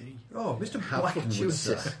cup of tea. Oh, Mr. How Blackwood, fortuitous.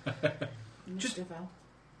 sir. Just Val.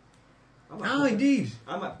 Indeed.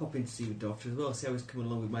 I might pop in to see the doctor as well, see how he's coming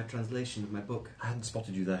along with my translation of my book. I hadn't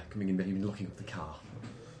spotted you there, coming in, but you've been looking up the car.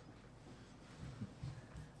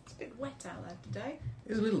 It's a bit wet out there today. It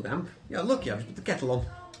was a little damp. Yeah, lucky, I've just put the kettle on.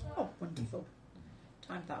 Oh, wonderful.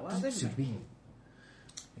 Timed that well, Doesn't didn't suit it? me.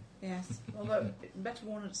 Yes. Although, better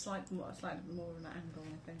one at slightly more of an angle,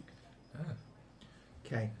 I think. Ah.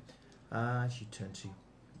 Okay. As you turn to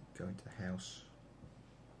go into the house,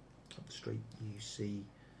 up the street, you see,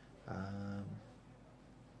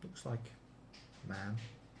 looks like a man,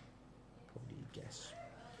 probably you'd guess,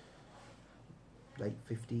 late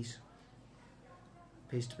 50s,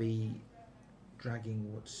 appears to be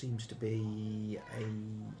dragging what seems to be a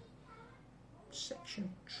section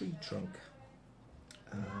tree trunk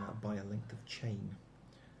by a length of chain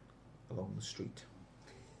along the street.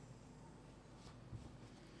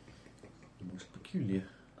 The most peculiar.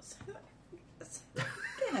 So that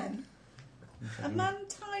again? A man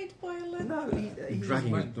tied by a length? No, he's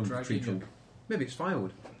Dragging Like it on the tree dragging trunk. Maybe it's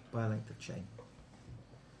firewood. by a length of chain.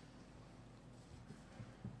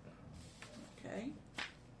 Okay.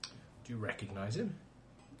 Do you recognise him?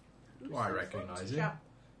 Do I recognise What's him? chap-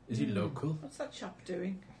 Is he local? What's that chap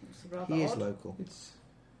doing? It's rather He is odd. local. It's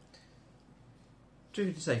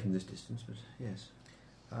tricky to say from this distance, but yes.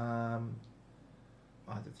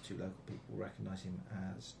 Either of the two local people recognise him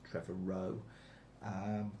as Trevor Rowe.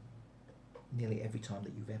 Nearly every time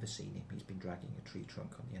that you've ever seen him, he's been dragging a tree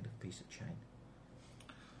trunk on the end of a piece of chain.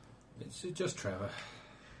 It's just Trevor.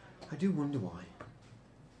 I do wonder why.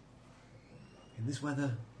 In this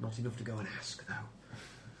weather, not enough to go and ask,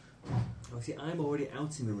 though. Well, see, I'm already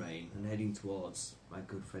out in the rain and heading towards my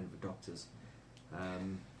good friend the doctor's.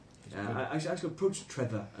 I should approach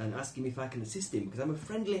Trevor and ask him if I can assist him, because I'm a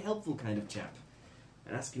friendly, helpful kind of chap.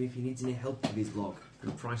 And ask him if he needs any help with his log. For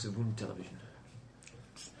the price of one television.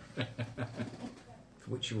 For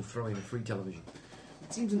which you will throw in a free television.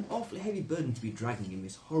 It seems an awfully heavy burden to be dragging in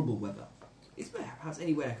this horrible weather. Is there perhaps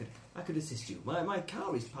any way I could assist you? My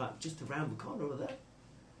car is parked just around the corner over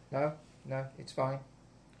there. No, it's fine.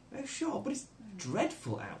 Oh, sure, but it's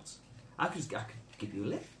dreadful out. I could give you a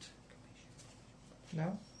lift.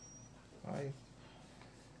 No,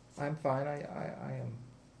 I'm fine. I am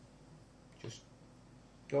just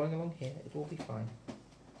going along here. It will be fine.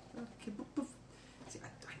 Okay, but see,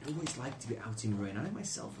 I know what it's like to be out in the rain. I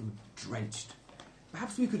myself am drenched.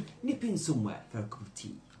 Perhaps we could nip in somewhere for a cup of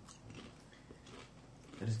tea.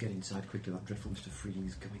 Let us get inside quickly, that dreadful Mr. Freeling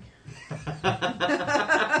is coming.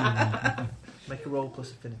 Make a roll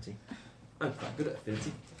plus affinity. I'm quite good at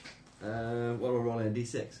affinity. What are we rolling? A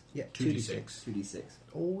D6? Yeah, 2d6. 2D6.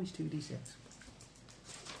 Always 2d6.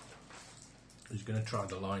 He's going to try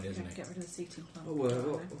the line, isn't he? Get rid of the seating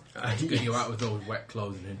plant. To get you out with those wet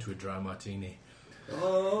clothes and into a dry martini.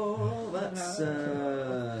 Oh, that's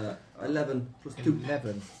 11 plus 2.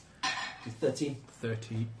 11. 13.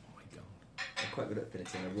 30. Oh my god. I'm quite good at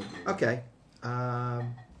affinity. And I won't be Okay.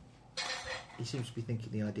 He seems to be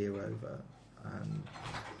thinking the idea over and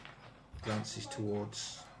glances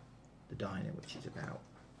towards the diner, which is about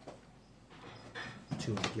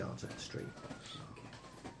 200 yards up the street.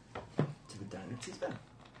 to the diner it is then.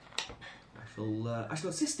 I shall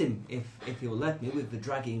assist him if he will let me with the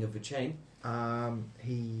dragging of the chain.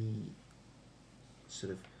 He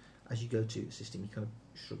sort of, as you go to assist him, he kind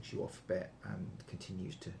of shrugs you off a bit and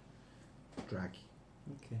continues to drag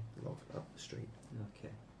Okay. the log up the street.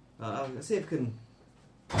 Okay. I'll see if I can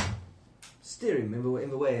steer him in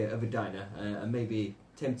the way of a diner and maybe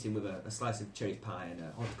tempt him with a slice of cherry pie and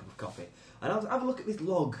a hot cup of coffee. And I'll have a look at this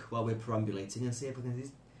log while we're perambulating and see if I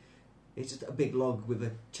can... It's just a big log with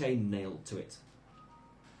a chain nailed to it.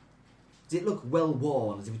 Does it look well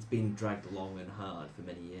worn, as if it's been dragged long and hard for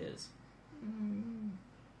many years?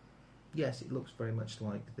 Yes, it looks very much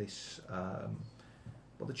like this.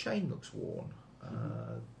 Well, the chain looks worn.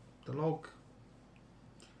 The log,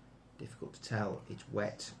 difficult to tell. It's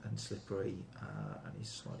wet and slippery and is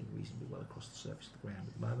sliding reasonably well across the surface of the ground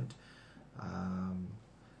at the moment.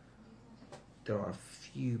 There are a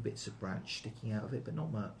few bits of branch sticking out of it, but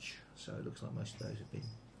not much. So it looks like most of those have been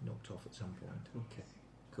knocked off at some point. Okay,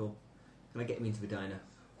 cool. Can I get him into the diner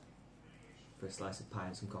for a slice of pie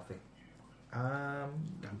and some coffee?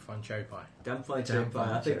 Damn fine cherry pie. Damn fine cherry Damn pie. fine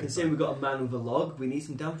I think cherry considering we've got a man with a log, we need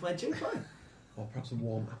some damn fine cherry pie. Or perhaps a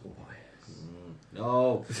warm apple pie.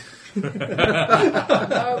 No. No,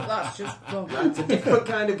 that's just wrong. That's a different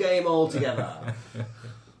kind of game altogether.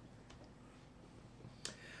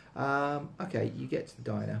 Okay, you get to the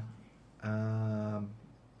diner.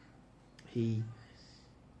 He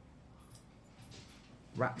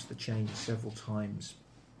wraps the chain several times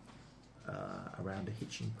around a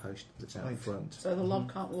hitching post that's out front. So the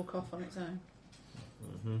log can't walk off on its own.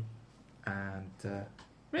 And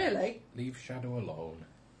Really? Leave Shadow alone.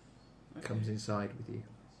 comes inside with you.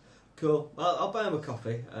 Cool. I'll buy him a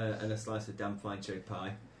coffee and a slice of damn fine cherry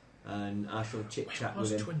pie, and I shall chit chat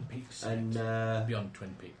with him. Twin Peaks? And Beyond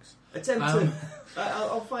Twin Peaks. attempt to.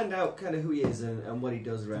 I'll find out kind of who he is and what he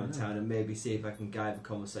does around town, and maybe see if I can guide the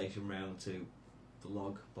conversation round to the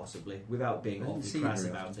log, possibly, without being I didn't awfully see crass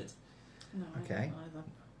very about often. it. No, Okay. I don't either.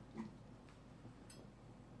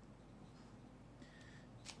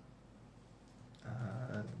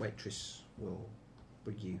 The waitress will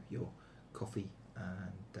bring you your coffee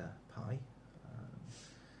and pie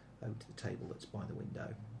over to the table that's by the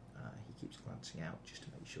window. He keeps glancing out just to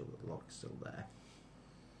make sure that the log is still there.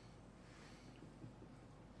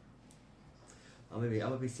 I'll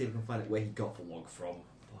maybe see if I can find out where he got the log from,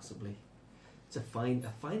 possibly. It's a fine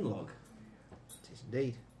log. It is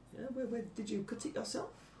indeed. Yeah, where did you cut it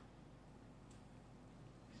yourself?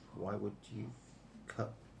 Why would you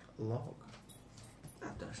cut a log? I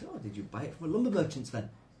don't know. Did you buy it from a lumber merchant's then?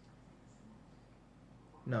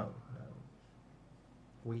 No.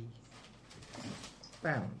 We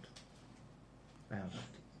found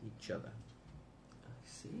each other. I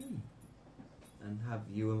see. And have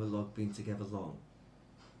you and the log been together long?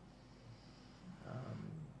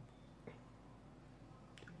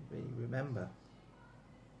 Don't really remember.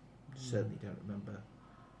 Certainly don't remember.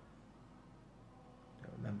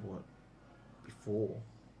 Don't remember what before.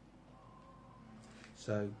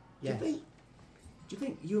 So yes. Do you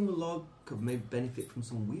think you and the log could maybe benefit from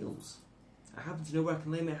some wheels? I happen to know where I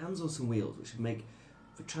can lay my hands on some wheels, which would make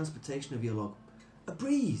the transportation of your log a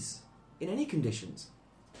breeze in any conditions.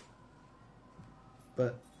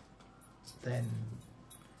 But then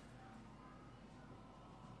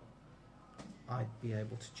I'd be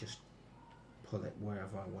able to just pull it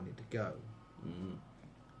wherever I wanted to go.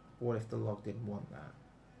 What if the log didn't want that?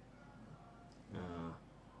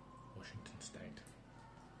 Washington State.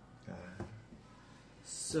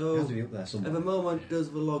 So, Has to be up there at somewhere. the moment, does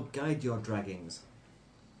the log guide your draggings?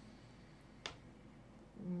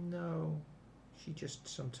 No. She just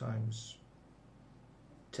sometimes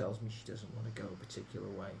tells me she doesn't want to go a particular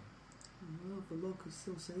way. Well, the log could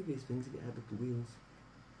still say these things to get out of the wheels.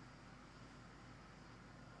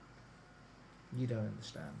 You don't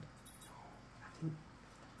understand. I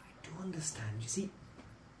do understand. You see,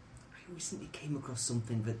 I recently came across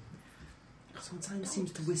something that sometimes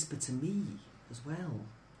seems to whisper to me as well.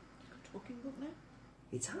 Talking book now?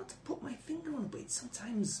 It's hard to put my finger on, but it's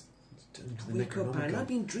sometimes Turn to I the wake up and Necronomicon. I've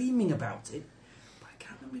been dreaming about it, but I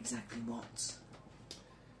can't remember exactly what.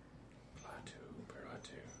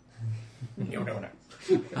 No.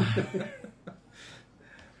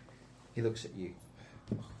 He looks at you.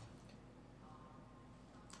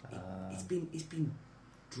 It's been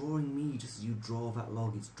drawing me just as you draw that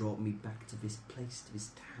log. It's brought me back to this place, to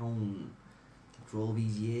this town, after all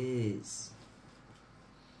these years.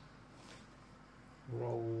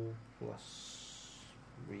 Roll plus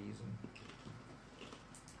reason.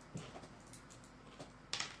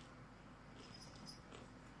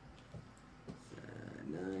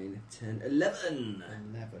 9, 10, 11.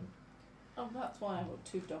 11. Oh, that's why I've got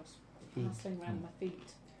two dogs passing around my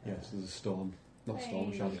feet. Yes, there's a storm. Not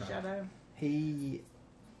storm, Hey, shadow. Shadow. He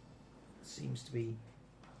seems to be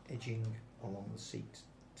edging along the seat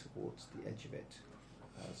towards the edge of it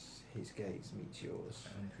as his gaze meets yours.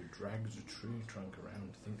 And who drags a tree trunk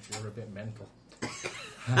around thinks you're a bit mental.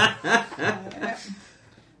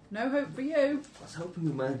 No hope for you. I was hoping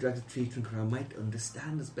the man who drags a tree trunk around might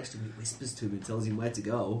understand, especially when he whispers to him and tells him where to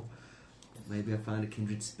go. But maybe I found a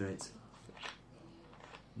kindred spirit.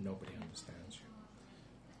 Nobody understands you.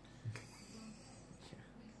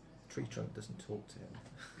 Tree trunk doesn't talk to him.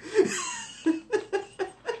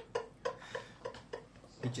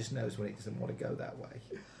 He just knows when he doesn't want to go that way.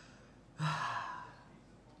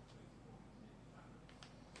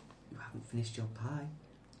 You haven't finished your pie.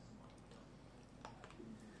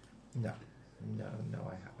 No,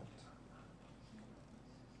 I haven't.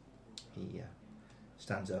 He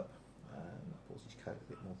stands up and pulls his coat a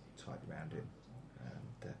bit more tight around him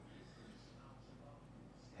and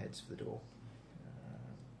heads for the door.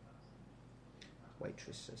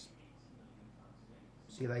 Waitress says,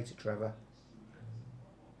 "See you later, Trevor."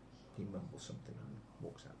 He mumbles something and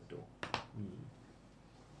walks out the door.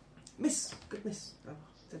 Good miss. I'll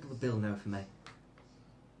settle the bill now if you may.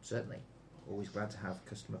 Certainly. Always glad to have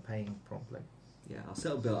customer paying promptly. Yeah, I'll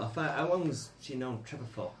settle the bill. How long has she known Trevor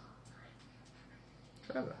for?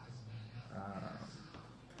 Trevor?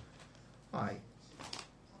 I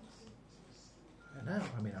don't know.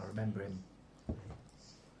 I mean, I remember him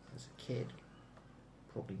as a kid.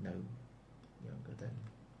 Probably no younger than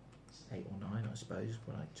 8 or 9, I suppose,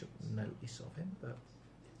 when I took notice of him, but...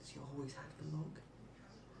 Has he always had the log?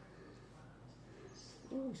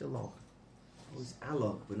 Always a log. Always a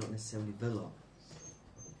log, but not necessarily the log.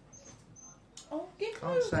 Oh, give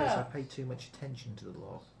Can't say as I over. pay too much attention to the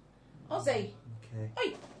log. Ozzy, Okay.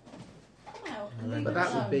 oi! Come out and leave But it that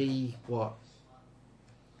would alone. be, what,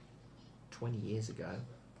 20 years ago.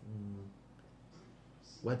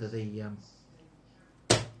 Whether the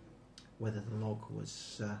log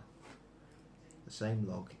was the same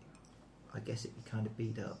log, I guess it'd be kind of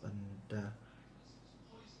beat up and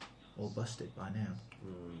all busted by now.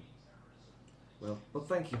 Well,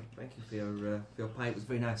 thank you for your pay. It was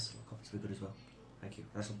very nice. The coffees were good as well. Thank you.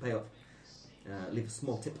 I shall pay up. Leave a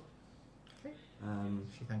small tip. Okay.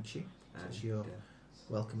 She thanks you. And Says you're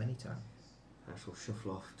welcome anytime. I shall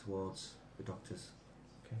shuffle off towards the doctor's.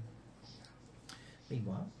 Okay.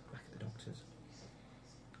 Meanwhile, back at the doctor's.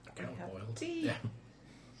 We have Boiled. tea. Yeah.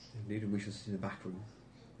 Indeed, and we shall sit in the back room.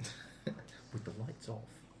 With the lights off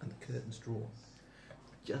and the curtains drawn.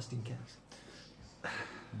 Just in case.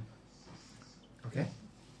 Okay.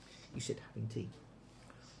 You sit having tea.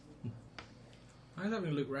 I was having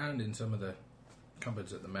a look round in some of the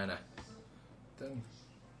cupboards at the manor. Then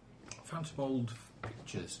found some old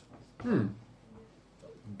pictures.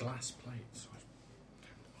 Glass plates.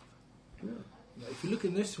 Now, if you look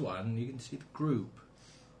in this one, you can see the group.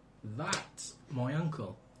 That's my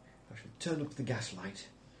uncle. I shall turn up the gaslight.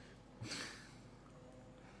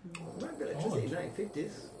 Right, but electricity,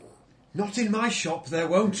 1950s. Not in my shop, there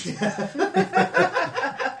won't. You've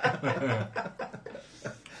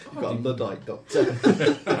got a Luddite doctor.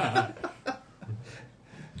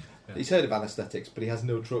 He's heard of anaesthetics, but he has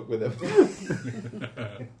no truck with him.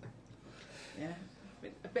 Yeah.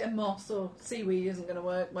 A bit of moss or seaweed isn't going to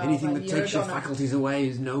work well. Anything then that you're takes your gonna- faculties away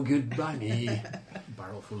is no good by me.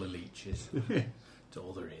 Barrel full of leeches. That's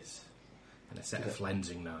all there is. And a set of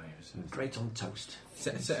flensing knives. Great on toast.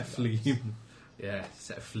 Set of fleam. Yeah,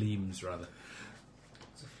 set of fleams rather.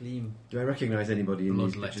 It's a flame. Do I recognise anybody in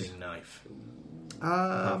these pictures? Bloodletting knife.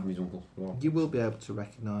 Apart from his uncle. Go on. You will be able to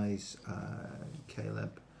recognise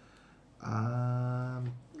Caleb.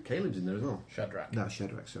 Caleb's in there as well. Shadrach. No,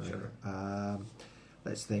 Shadrach, sorry. Shadrach.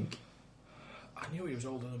 Let's think. I knew he was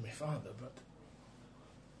older than my father, but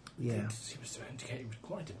Yeah. it seems to indicate he was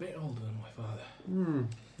quite a bit older than my father.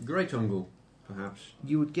 Great uncle, perhaps.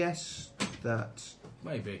 You would guess that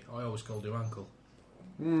Maybe. I always called him uncle.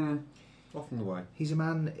 Often the way. he's a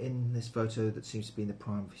man in this photo that seems to be in the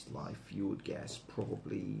prime of his life. You would guess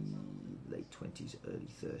probably late 20s, early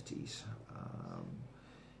 30s.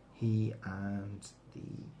 He and the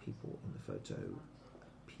people in the photo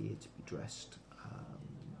appear to be dressed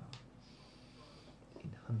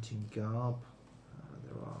in hunting garb.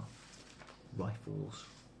 There are rifles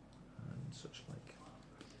and such like.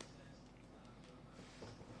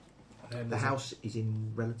 And The house is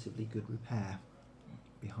in relatively good repair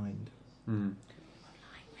behind.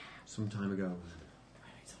 Some time ago.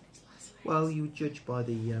 Well, you would judge by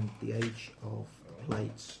the age of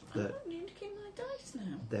plates that I need to keep my dice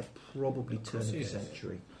now. they're probably Of course turning he a is.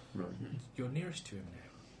 century. Right. You're nearest to him now.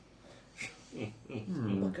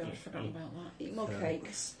 Oh god, I forgot about that. Eat more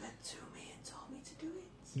cakes. Whispered to me and told me to do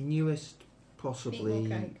it. Newest, Eat possibly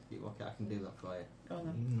more cake. Okay, I can do that for you. Go on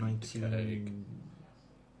then.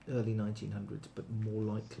 early 1900s, but more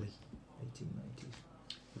likely 1890s.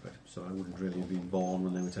 Right. So I wouldn't really have been born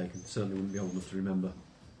when they were taken. Certainly wouldn't be old enough to remember.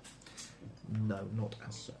 No, not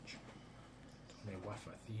as such. Only a waff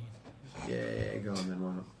at the end. Yeah, go on then,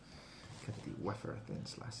 why not? Could be Weffer than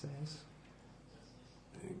Slasses.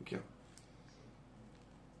 Thank you.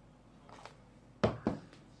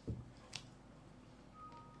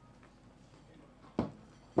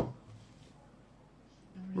 I'm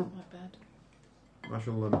really quite bad. I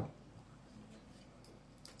shall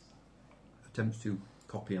attempt to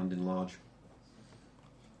copy and enlarge.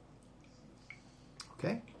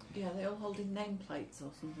 Okay. Yeah, they all holding nameplates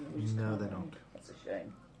or something. that we just No, can't they're read. not. That's a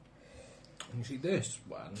shame. And you see, this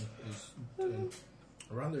one is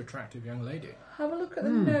a rather attractive young lady. Have a look at the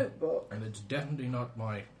notebook And it's definitely not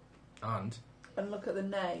my aunt. and look at the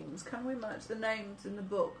names. Can we match the names in the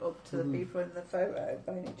book up to the people in the photo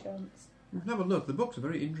by any chance? Have a look. The book's a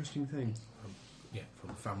very interesting thing. Yeah,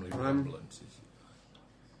 from family resemblances.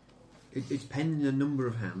 It's penned in a number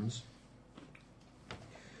of hands.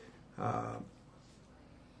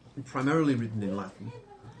 Primarily written in Latin,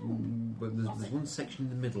 but there's one section in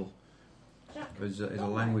the middle. Is a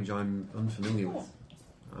language I'm unfamiliar with.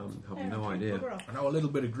 Have no idea. I know a little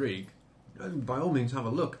bit of Greek. By all means, have a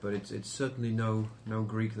look, but it's certainly no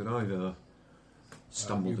Greek that I've ever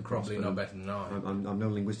stumbled you across. Probably know better than I. I'm no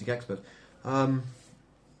linguistic expert.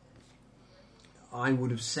 I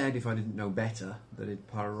would have said, if I didn't know better, that it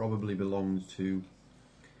probably belongs to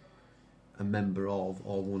a member of,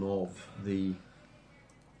 or one of, the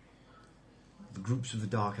groups of the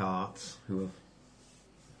dark arts who have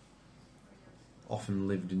often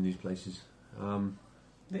lived in these places.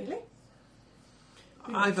 Really?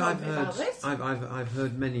 I've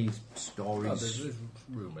heard many stories. There's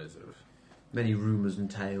rumours of. Many rumours and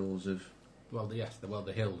tales of.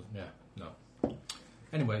 The hill. Yeah, no.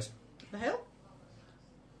 Anyways, The hill?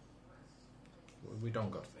 we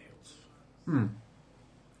don't go to the hills.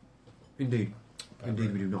 Indeed.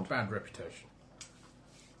 Indeed, we do not. Bad reputation.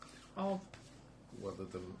 Of Whether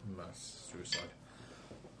the mass suicide.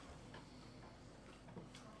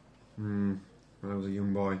 When I was a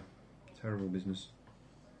young boy, terrible business.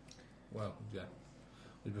 Well, yeah.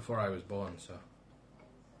 It was before I was born, so.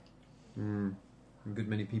 A good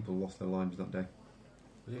many people lost their lives that day.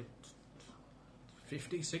 Was it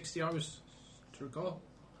 50, 60 hours to recall?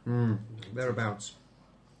 Thereabouts.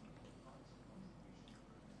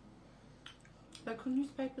 local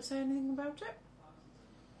newspaper say anything about it?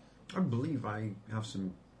 I believe I have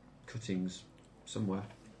some cuttings somewhere.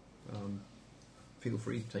 Feel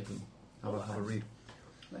free to take them. Have a read.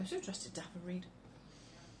 I was interested to have a read.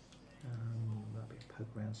 That'll be a poke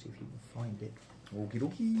around, see if you can find it. Okie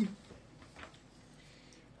dokie.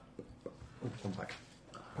 Oh, one back.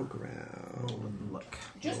 Poke around. Look.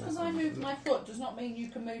 Just because I moved my foot does not mean you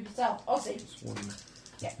can move yourself. Ozzy, It's 1,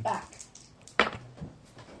 get back.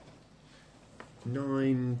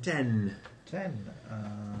 9, 10. 10.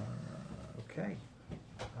 Okay.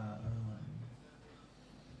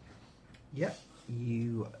 Yep,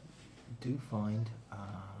 you do find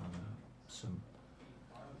some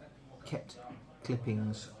kept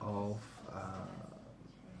clippings of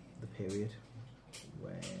the period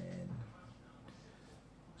when...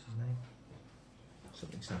 What's his name?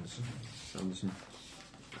 Something Sanderson.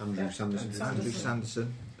 Andrew Sanderson. Andrew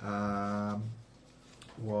Sanderson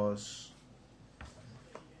was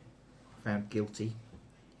found guilty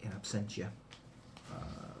in absentia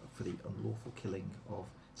for the unlawful killing of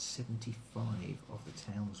 75 of the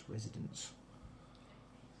town's residents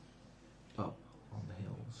up on the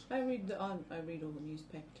hills. I read all the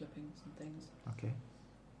newspaper clippings and things. Okay.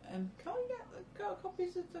 Can we get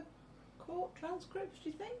copies of the court transcripts, do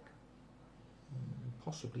you think?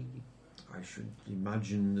 Possibly. I should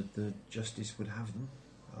imagine that the justice would have them.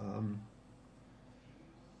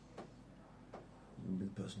 Would be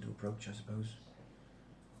the person to approach, I suppose.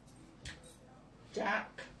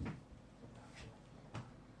 Jack?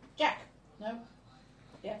 Jack? No?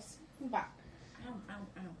 Yes? Come back. Ow, ow,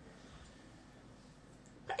 ow.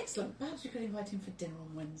 Excellent. Perhaps we could invite him for dinner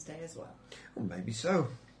on Wednesday as well. Well, maybe so.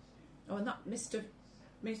 Oh, and that Mr.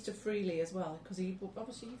 Freely as well, because he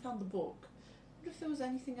found the book. I wonder if there was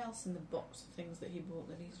anything else in the box of things that he bought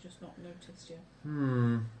that he's just not noticed yet.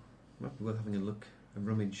 Might be worth having a look, a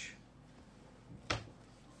rummage.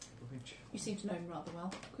 You seem to know him rather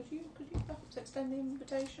well. Could you perhaps extend the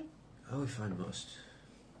invitation? Oh, if I must.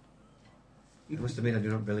 It must admit I do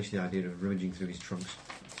not relish the idea of rummaging through his trunks.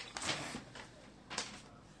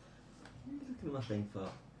 What are you looking at my thing for?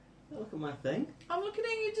 Look at my thing. I'm looking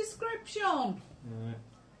at your description. Right.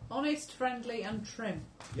 Honest, friendly and trim.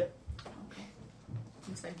 Yep. Okay.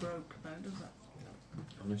 Doesn't say broke though, does it?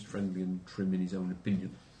 Honest, friendly and trim in his own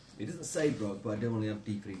opinion. It doesn't say broke, but I do only have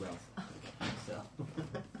D3 wealth. Okay. So.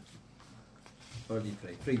 Or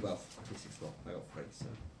D3. 3 wealth. D6 wealth. I got 3, so.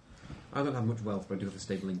 I don't have much wealth, but I do have a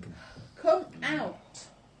stable income. Come out.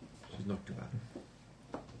 Which is not too bad.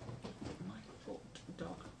 My foot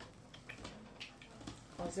dog.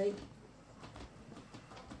 Ozzy.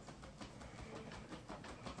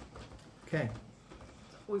 Okay.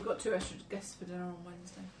 We've got 2 extra guests for dinner on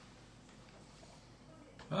Wednesday.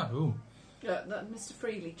 Ah, who? Yeah, that Mr.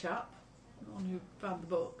 Freely chap, the one who found the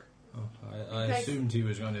book. Oh, I assumed he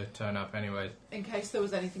was going to turn up anyway. In case there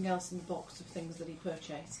was anything else in the box of things that he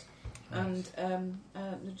purchased. And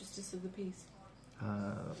the Justice of the Peace.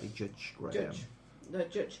 The Judge Graham. The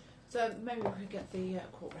judge. So maybe we could get the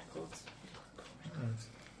court records.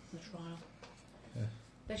 The trial. Yeah.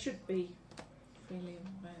 They should be freely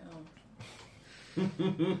available.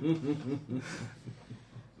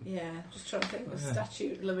 Yeah, just trying to think of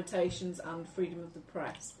statute limitations and freedom of the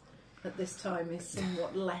press. at this time is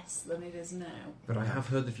somewhat less than it is now. But I have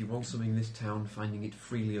heard that if you want something in this town, finding it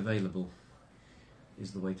freely available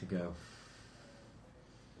is the way to go.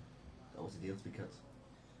 That was the deal to be cut.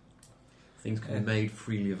 Things can be made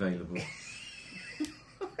freely available.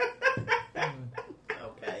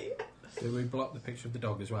 Okay. Do we block the picture of the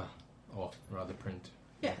dog as well? Or rather print?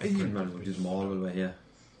 Yeah. You might as well just all the way here.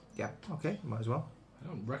 Yeah, okay, might as well. I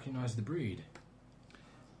don't recognise the breed.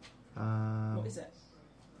 What is it?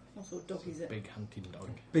 What sort of dog is it? Big hunting dog.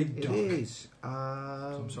 Big It dog. is.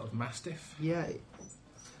 Some sort of mastiff. Yeah,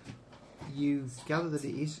 you gather that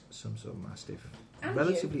it is some sort of mastiff. And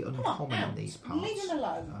Relatively you. Come on, uncommon in out. these parts. Leave him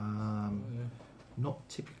alone. Not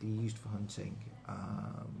typically used for hunting.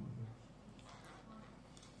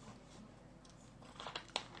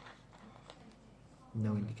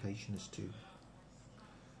 No indication as to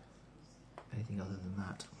anything other than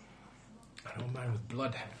that. An old man with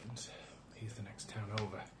bloodhounds. He's the next town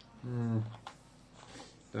over. No,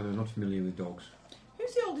 I'm not familiar with dogs.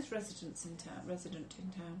 Who's the oldest resident in town?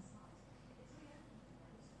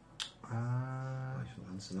 I shall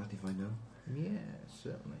answer that if I know. Yeah,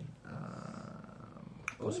 certainly.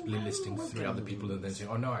 Possibly listing 3 other people and then saying,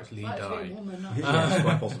 oh no, actually he It's likely to be died. a woman, not Yes,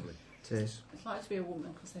 quite possibly. It is. It's likely to be a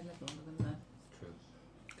woman because they live longer than men. True.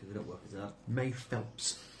 Because we don't work as hard. May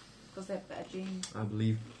Phelps, Because they have better genes. I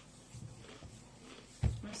believe.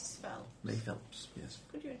 Mrs. Fell. May Phelps, yes.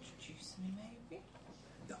 Could you introduce me, maybe?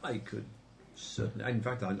 I could certainly. In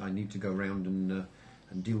fact, I need to go round and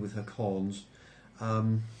deal with her corns.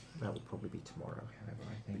 That will probably be tomorrow, however,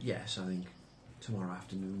 I think. But yes, I think tomorrow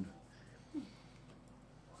afternoon.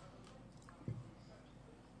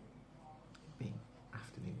 Being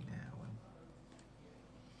afternoon now.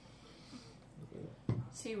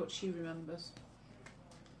 See what she remembers.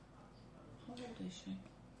 How old is she?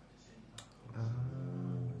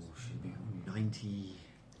 She'd be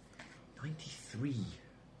 93.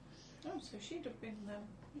 Oh, so she'd have been.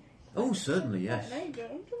 Oh, certainly, yes. There you go.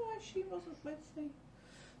 I wonder why she wasn't with the.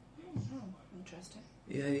 Oh, interesting.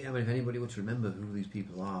 Yeah, I mean, if anybody were to remember who these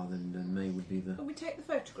people are, then May would be the. Can we take the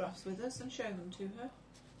photographs with us and show them to her?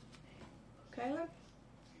 Caleb?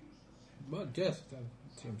 Well, yes, that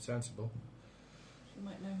seems sensible. She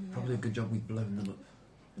might know who they Probably are. a good job we've blown them up.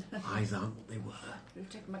 Eyes aren't what they were. We'll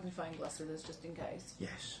take a magnifying glass with us just in case.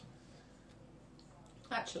 Yes.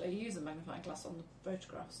 Actually, use a magnifying glass on the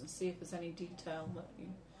photographs and see if there's any detail that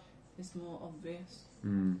is more obvious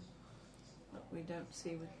that we don't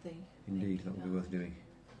see with the. Indeed, that would be worth doing.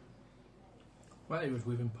 Well,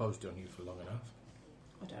 we've imposed on you for long enough.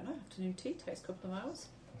 I don't know. Afternoon tea takes a couple of hours.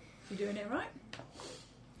 You doing it right?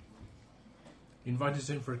 You invite us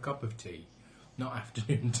in for a cup of tea, not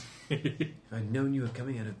afternoon tea. If I'd known you were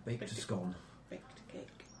coming, I'd have baked a scone. Baked cake.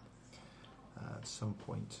 At some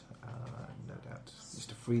point, no doubt,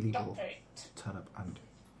 Mr. Freely will turn up and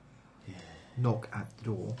knock at the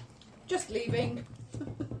door. Just leaving.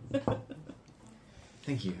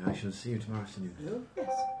 Thank you. I shall see you tomorrow afternoon. Hello?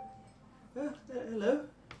 Yes. Hello?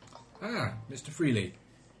 Ah, Mr. Freely.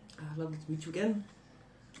 Lovely to meet you again.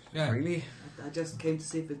 Yeah. Really? I just came to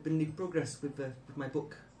see if there's been any progress with my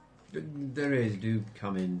book. There is. Do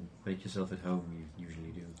come in. Make yourself at home. You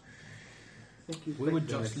usually do. Thank you. We were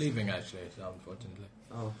just leaving, actually, unfortunately.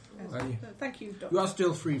 Oh. Yes. Are you? Thank you, Doctor. You are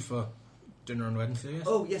still free for dinner on Wednesday, yes?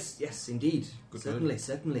 Oh, yes, indeed. Good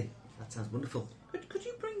Certainly. That sounds wonderful. Could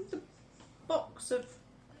you bring the box of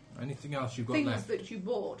Anything else you've got things left? that you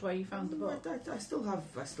bought where you found the book? I still have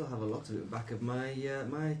a lot of it back of my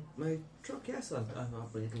my truck. Yes, I'll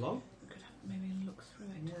bring it along. We could have maybe look through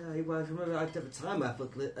it. Yeah, well, I remember at the time I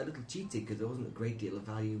felt a little cheated because there wasn't a great deal of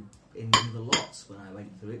value in the lots when I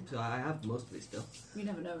went through it. So I have most of it still. You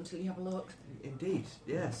never know until you have a look. Indeed,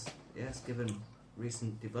 yes, given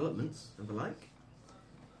recent developments and the like,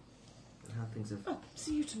 and how things have. Oh,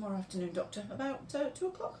 see you tomorrow afternoon, Doctor. About 2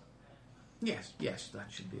 o'clock. Yes,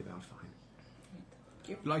 that should be about fine.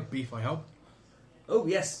 You like beef, I hope? Oh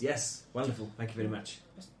yes, wonderful. Thank you very much.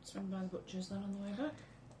 Best swing by the butcher's then on the way back.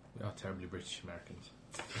 We are terribly British Americans.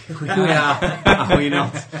 We are. Are we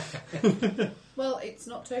not? Well, it's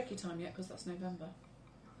not turkey time yet because that's November.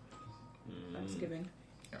 Thanksgiving.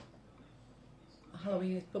 Yeah.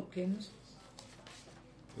 Halloween is pumpkins.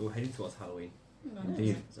 We're heading towards Halloween.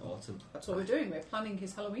 Indeed. It's autumn. That's what we're doing. We're planning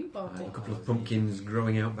his Halloween I party. have a couple of pumpkins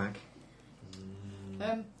growing out back.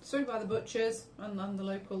 Swing by the butcher's and the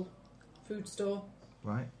local food store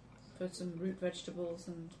Right. for some root vegetables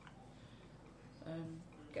and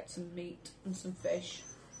get some meat and some fish.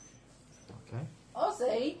 Okay.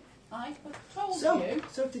 Ozzy, I have told you.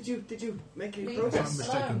 So did you make any Leave If I'm progress?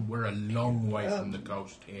 mistaken, we're a long way from the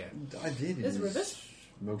coast here. I did. There's rivers.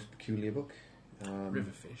 Most peculiar book. River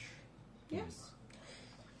fish. Yes.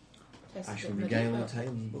 Tastes I a shall bit regale the medieval. tale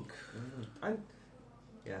in the book.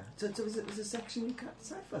 Yeah. So there's a section you can't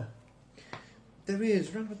decipher. There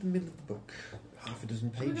is, round about the middle of the book, half a dozen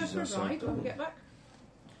Can we go pages for or a so. ride when we get back?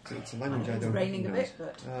 It's a language I It's don't raining a recognise.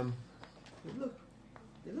 bit, but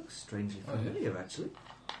It looks strangely Oh, yeah. familiar, actually.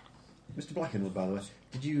 Mr. Blackenwood, by the way,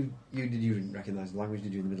 did you recognise the language?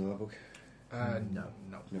 Did you in the middle of that book? No.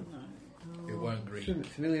 No. no. It weren't Greek.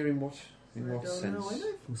 Familiar in what? In I what don't sense? know. I know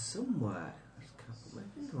it from somewhere. I just can't put my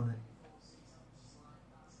finger on it.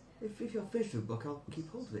 If you're finished with the book, I'll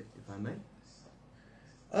keep hold of it, if I may.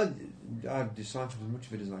 I've deciphered as much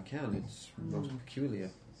of it as I can. It's most peculiar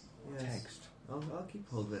Yes. text. I'll keep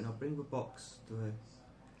hold of it and I'll bring the box to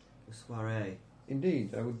a soiree.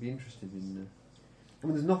 Indeed, I would be interested in... I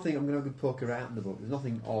mean, there's nothing... I'm going to poke around in the book. There's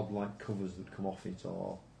nothing odd like covers that come off it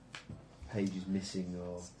or pages missing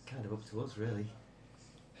or... It's kind of up to us, really.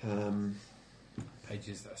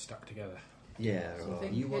 Pages that are stuck together. Yeah, or...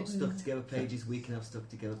 Something You want hidden. stuck together pages, we can have stuck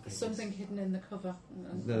together pages. Something hidden in the cover.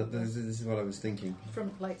 And This is what I was thinking. the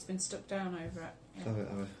front plate's been stuck down over it. Yeah.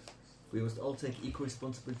 So, We must all take equal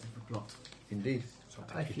responsibility for plot. indeed. So I'll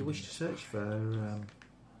take If it you in- wish to search for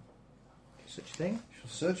such a thing, Shall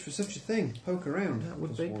search for such a thing. Poke around. That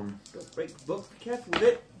would Plus be. one. Don't break the book, be careful with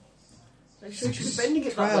it. Make sure you're bending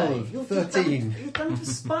it that way. 12, You're 13. You're done to the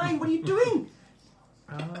spine, what are you doing?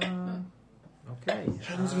 okay.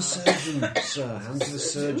 Hands of a surgeon, sir. Hands of a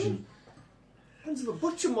surgeon. Hands of a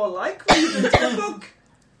butcher, more like, when you into the book.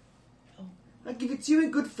 I give it to you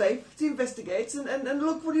in good faith to investigate, and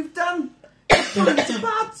look what you've done. You're pulling it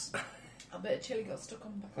apart. A bit of chili got stuck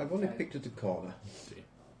on back. I've only picked at a corner.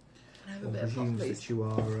 I have a One bit of hot, presumes please. that you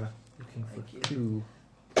are looking for Thank you. two.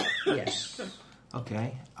 Yes.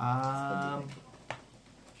 Okay. Oh.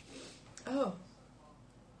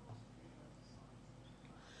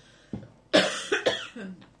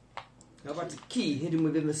 How about a key hidden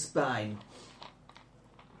within the spine?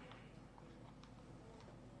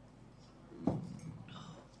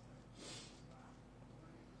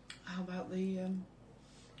 How about the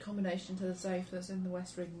combination to the safe that's in the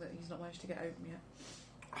West Ring that he's not managed to get open yet?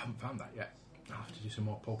 I haven't found that yet. I'll have to do some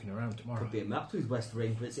more poking around tomorrow. Could be a map to his West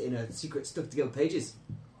Ring, but it's in a secret stuck together pages.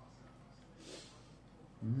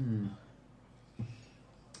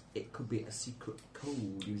 It could be a secret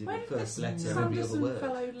code using Where the did first this letter of every other Sanderson word.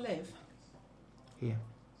 fellow live? Here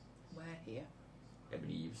Where here?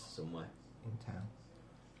 Ebony Eves somewhere. in town.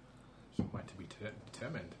 Somewhere to be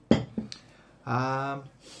determined.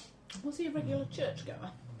 Was he a regular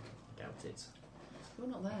churchgoer? Doubt it. You're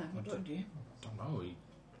not there. What told you? Don't know. It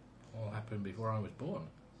all happened before I was born.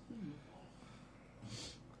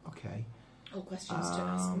 Okay. All questions to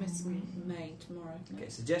ask Miss May tomorrow. Okay,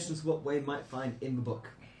 suggestions what Wayne might find in the book.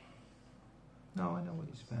 No, I know what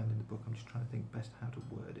he's found in the book. I'm just trying to think best how to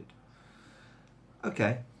word it.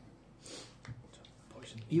 Okay.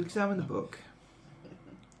 Poison. You examine the book.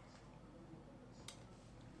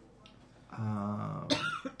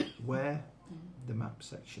 Where the map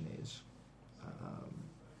section is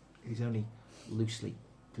only loosely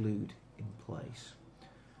glued in place.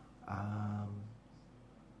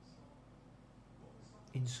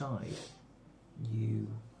 Inside, you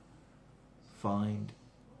find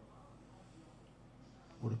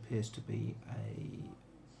what appears to be a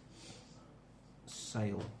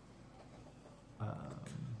sale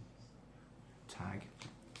tag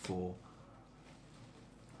for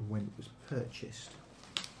when it was purchased.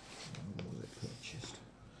 When was it purchased?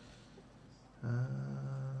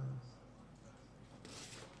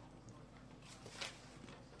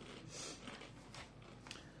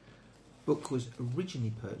 Book was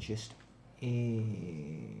originally purchased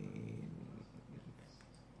in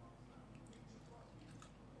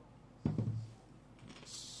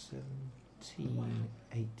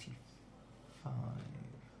 1785.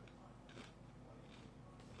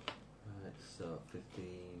 Right, so 15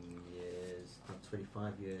 years, no,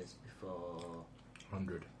 25 years before,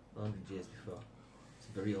 100. 100 years before. It's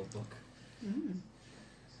a very old book.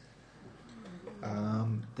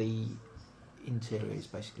 The interior is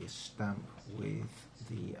basically a stamp with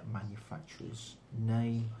the manufacturer's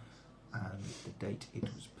name and the date it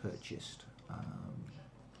was purchased.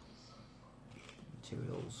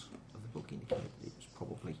 Materials of the book indicate that it was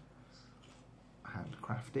probably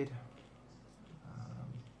handcrafted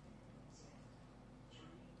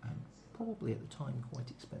and probably at the time quite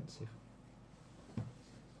expensive. Do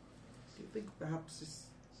you think perhaps this...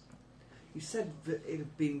 You said that it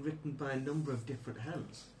had been written by a number of different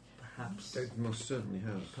hands. Perhaps It most certainly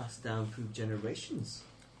has. passed down through generations.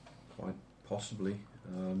 Quite possibly.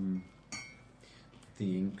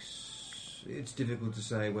 The inks... It's difficult to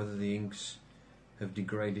say whether the inks have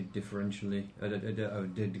degraded differentially,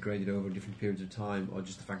 degraded over different periods of time, or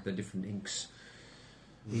just the fact they're different inks?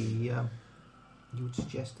 You would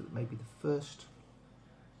suggest that maybe the first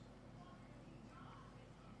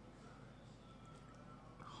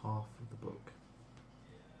half of the book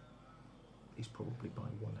is probably by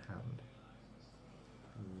one hand.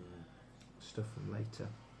 Stuff from later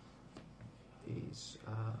is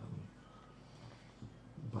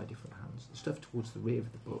by different hands. The stuff towards the rear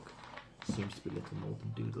of the book seems to be little more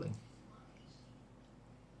than doodling.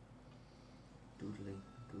 Doodling,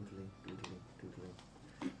 doodling, doodling,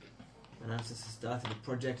 doodling. And Ansis started the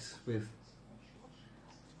project with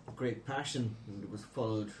great passion, and it was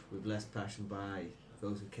followed with less passion by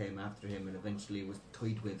those who came after him, and eventually was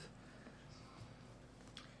toyed with.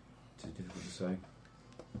 It's difficult to say.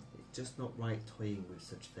 It's just not right toying with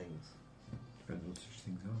such things. Depends what such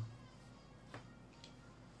things are.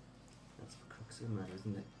 That's the crux of the matter,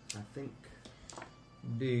 isn't it? I think.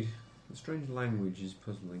 Indeed. The strange language is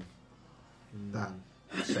puzzling. That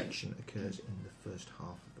section occurs in the first half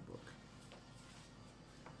of the book.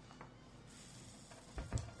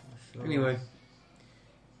 Sure. Anyway,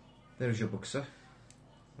 there's your book, sir.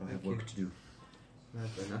 I have Thank work you. to do. Right,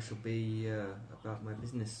 then I shall be about my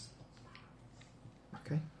business.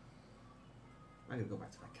 Okay. I'm going to go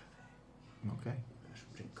back to my cafe. Okay. I shall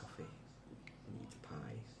drink coffee and eat a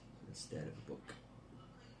pie instead of a book.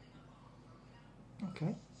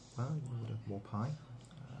 Okay. Well, you order more pie.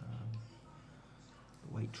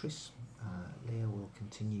 The waitress, Leah, will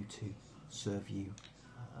continue to serve you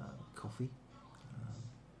coffee.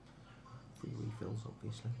 Free refills,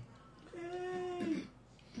 obviously. Right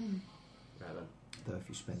then. Though if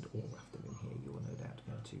you spend all afternoon here, you are no doubt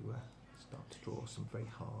going to start to draw some very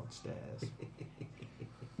hard stares.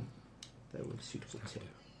 Though with a suitable Have tip. to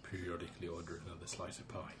periodically order another slice of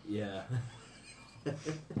pie. Yeah.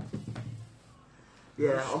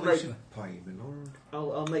 Yeah, I'll make. Pie, my lord.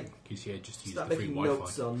 I'll make. Because yeah, just use Start the free making Wi-Fi.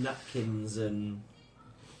 notes on napkins and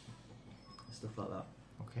stuff like that,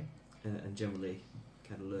 Okay. and generally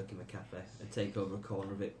kind of lurk in the cafe and take over a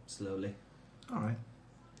corner of it slowly. All right.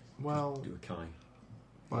 Well, Do a kai.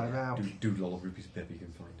 by about Doodle all of rupees of pepper you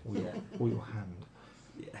can find. or your, or your hand.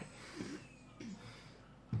 Yeah.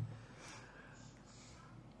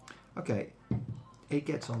 Okay. It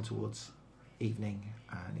gets on towards evening,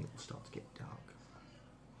 and it will start to get dark.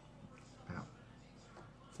 About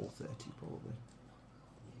 4:30, probably.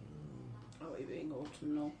 Oh, it being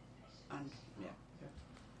autumnal, and yeah.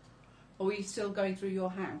 Are we still going through your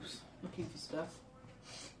house looking for stuff?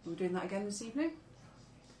 Are we doing that again this evening?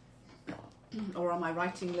 Or am I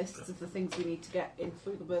writing lists of the things we need to get in for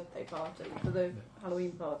the birthday party, for the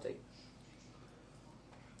Halloween party?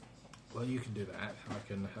 Well, you can do that. I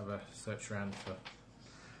can have a search around for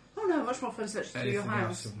Oh no, much more fun searching through your anything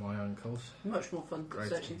else house. of my uncle's. Much more fun Great.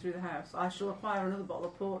 searching through the house. I shall acquire another bottle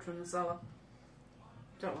of port from the cellar.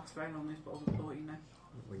 Don't last very long, these bottles of port, you know.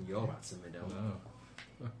 When you're at some middle.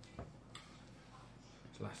 No.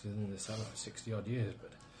 It's lasted in the cellar for 60 odd years,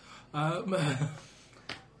 but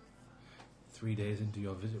 3 days into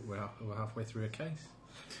your visit, we're halfway through a case.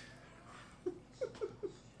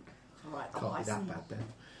 Alright, Can't be that bad then.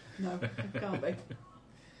 No, it can't be.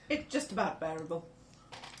 It's just about bearable.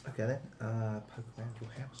 Okay then. Poke around your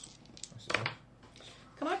house, I suppose.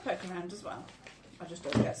 Can I poke around as well? I just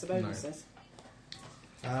don't get some bonuses.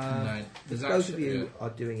 No, there's Those of actually- you are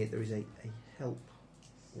doing it. There is a help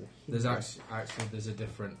or There's hinder. actually there's a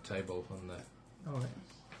different table on there All right.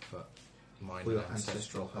 for mine For your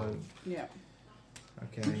ancestral home. Yeah,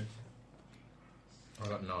 Okay. I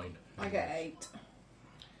got 9. I get 8.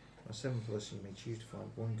 A 7th person, you may choose to find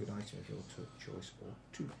one good item of your choice or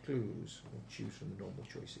 2 clues, or choose from the normal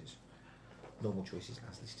choices. Normal choices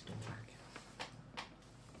as listed on the back.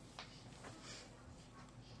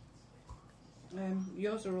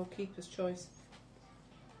 Yours are all keeper's choice.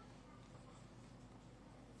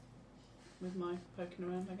 With my poking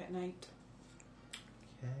around, I get an 8.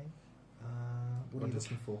 Okay. What are you What is-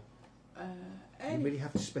 looking for? You Any, really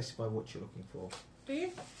have to specify what you're looking for. do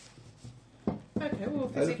you? Okay, well, Are you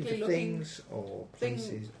looking physically for looking things or thing-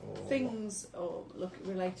 places or things or look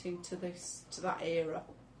relating to this to that era,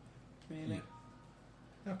 really.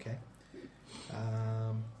 what? Okay.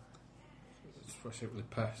 Especially with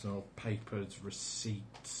personal papers,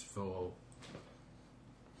 receipts for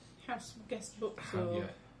House guest books how or you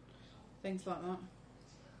things like that.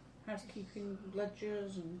 Housekeeping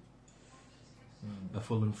ledgers and a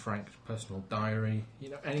full and frank personal diary. You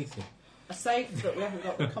know, anything. a safe that we haven't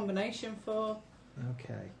got the combination for,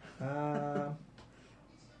 Okay. and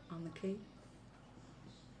the key.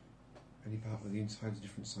 Any part where the inside is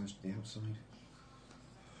different size to the outside?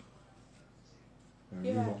 A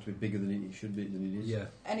Yeah. room ought to be bigger than it should be, than it is. Yeah.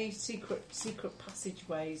 Any secret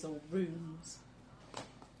passageways or rooms?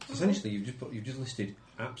 So essentially, you've just listed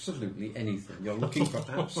absolutely anything. You're looking for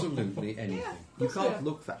absolutely anything. You can't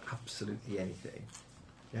look for absolutely anything.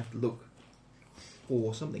 You have to look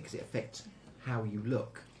for something because it affects how you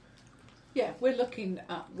look. Yeah, we're looking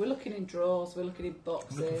in drawers, we're looking in I'm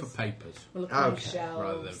boxes, looking for papers we're looking in Okay. shelves.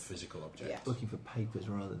 rather than physical objects. Yeah. Looking for papers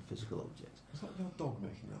rather than physical objects. Is that your dog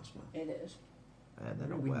making that smell? It is. And they're A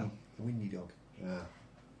not windy, well. a windy dog. Ah.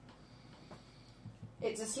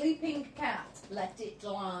 It's a sleeping cat. Let it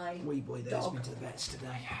lie. Wee boy there's Dog. been to the vets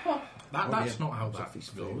today. That's not how It's that off his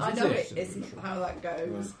goes. food. I is know it? it isn't how that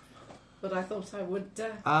goes, Right. but I thought I would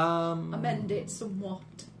Um, amend it somewhat.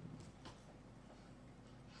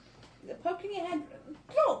 You're poking your head.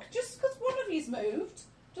 Look, just because one of you's moved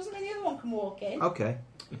doesn't mean the other one can walk in. Okay.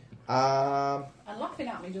 And laughing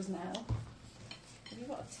at me doesn't help. Have you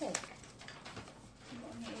got a tick? Have you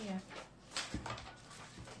got an ear?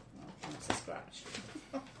 Oh, that's a scratch.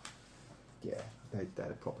 Yeah, they had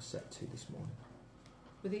a proper set to this morning.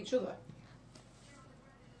 With each other?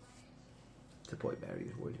 To the point Mary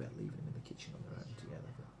was worried about leaving them in the kitchen on their own together.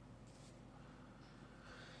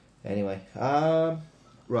 But... Anyway,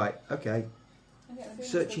 right, okay. Okay, they're doing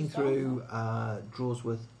Searching this one through drawers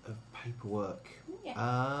worth of paperwork.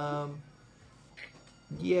 Yeah.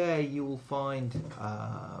 Yeah, you will find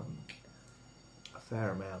a fair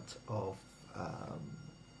amount of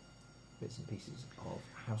bits and pieces of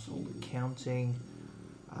household accounting,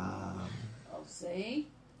 I'll see.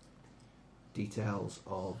 details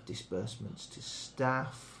of disbursements to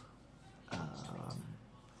staff. We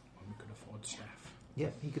could afford staff.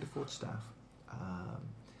 Yep, he could afford staff.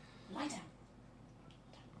 Lie down.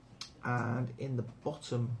 And in the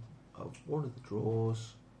bottom of one of the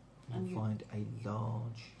drawers, And you'll you- find a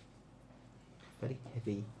large, very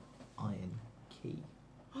heavy iron key.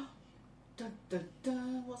 Dun, dun,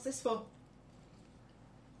 dun. What's this for?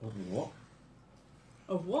 What?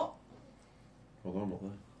 Of what? Hold on, I'm not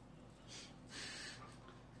there.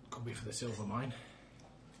 Could be for the silver mine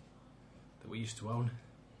that we used to own.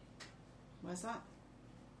 Where's that?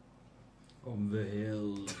 On the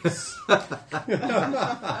hills.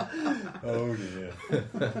 Oh dear.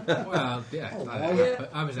 Well, yeah, yeah.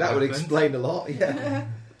 That would explain a lot, yeah.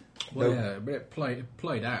 Well, No. yeah, but it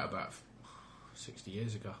played out about 60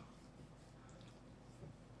 years ago.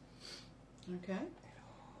 Okay.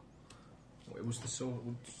 It was the sort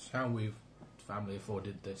it's how we family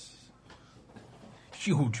afforded this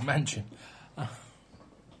huge mansion. Okay.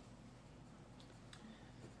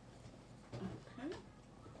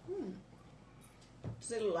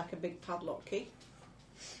 Does it look like a big padlock key?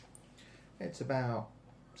 It's about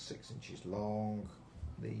 6 inches long.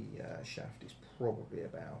 The shaft is probably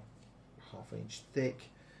about half an inch thick.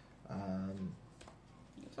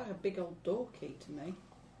 Looks like a big old door key to me.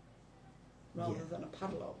 Rather Yeah. than a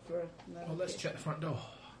padlock for a... Well, let's check the front door.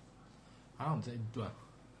 I don't think, well,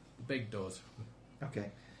 the big doors.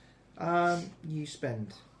 Okay. You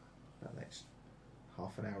spend about the next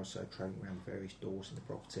half an hour or so trailing around the various doors in the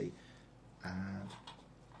property, and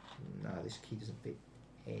no, this key doesn't fit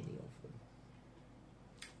any of them.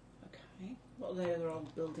 Okay. What are the other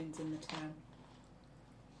old buildings in the town?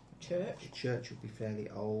 Church? The church would be fairly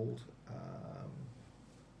old.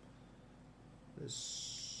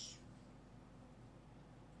 There's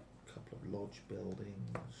a couple of lodge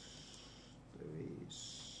buildings. There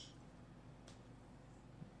is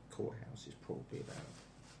courthouse is probably about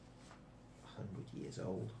 100 years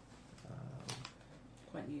old.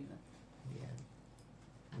 Quite new then.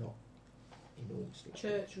 Yeah, not enormously.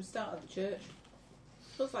 Church. We start at the church.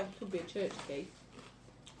 Looks like it could be a church key.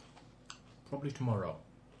 Probably tomorrow.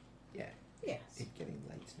 Yeah, Yes. it's getting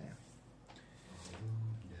late now.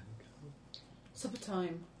 Supper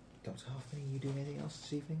time. Dr. Halfpenny, you doing anything else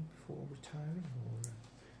this evening before retiring,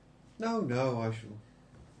 or? No, I shall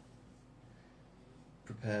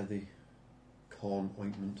prepare the corn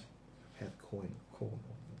ointment Have corn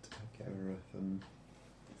ornament. Okay. for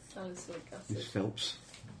Salicylic Miss acid. Phelps.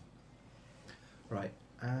 Right,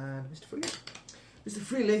 and Mr. Freeman. Mr.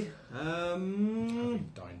 Freely.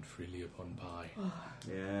 Having dined freely upon pie.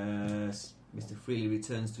 Yes. Mr. Freely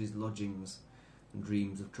returns to his lodgings and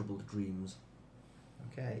dreams of troubled dreams.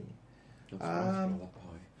 Okay. Not surprised for all that pie.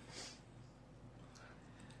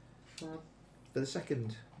 For the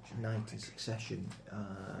second night in succession,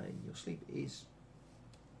 your sleep is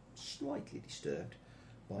slightly disturbed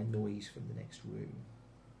by noise from the next room.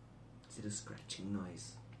 Is it a scratching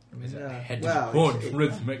noise? Is it a head well, horn it's-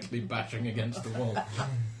 rhythmically bashing against the wall?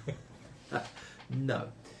 No.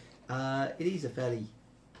 It is a fairly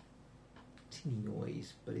tinny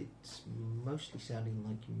noise, but it's mostly sounding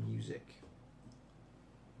like music.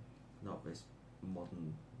 Not this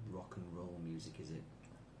modern rock and roll music, is it?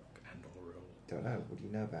 And or roll. Don't know. What do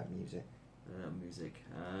you know about music? I don't know music.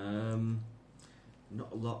 Not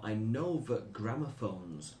a lot. I know that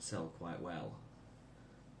gramophones sell quite well.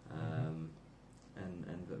 And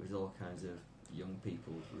that there's all kinds of young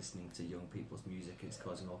people listening to young people's music. It's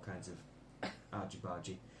causing all kinds of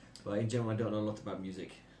argy-bargy. But in general, I don't know a lot about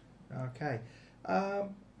music. Okay.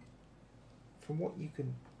 From what you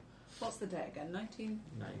can... What's the date again?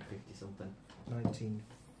 1950 something.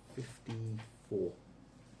 1954.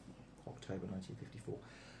 October 1954.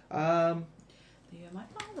 The year my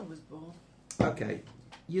father was born. Okay.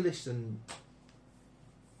 You listen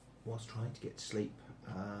whilst trying to get to sleep.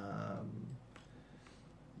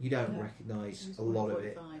 You don't recognise a lot of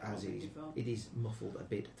it as it is muffled a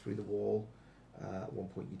bit through the wall. At one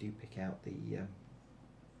point you do pick out the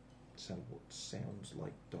what sounds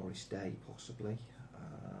like Doris Day, possibly.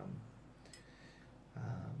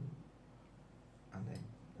 And then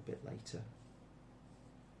a bit later,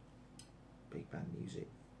 big band music,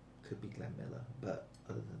 could be Glenn Miller, but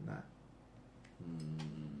other than that...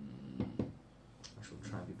 I shall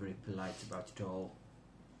try and be very polite about it all.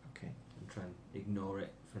 Okay. And try and ignore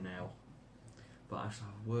it for now. But I shall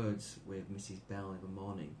have words with Mrs. Bell in the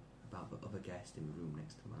morning about the other guest in the room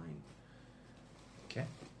next to mine. Okay.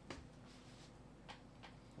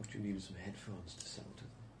 What do you need some headphones to sell to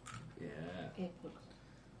them? Yeah. Earplugs.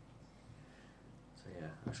 So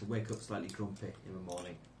yeah, I shall wake up slightly grumpy in the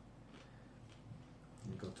morning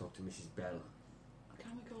and go talk to Mrs. Bell.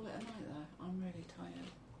 Can we call it a night there? I'm really tired.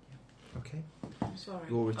 Okay. I'm sorry.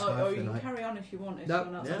 You're retired you for the can night. carry on if you want. If No.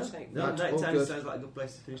 someone else Yeah. wants to take No, all night time good. sounds like a good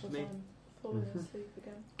place to finish to me. I'm falling asleep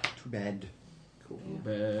again. To bed. Cool.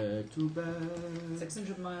 Yeah. To bed.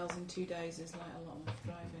 600 miles in 2 days is like a lot of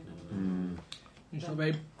driving. Mm. You shall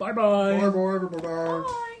be. Bye bye. Bye, bye, bye, bye.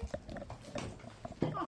 Bye.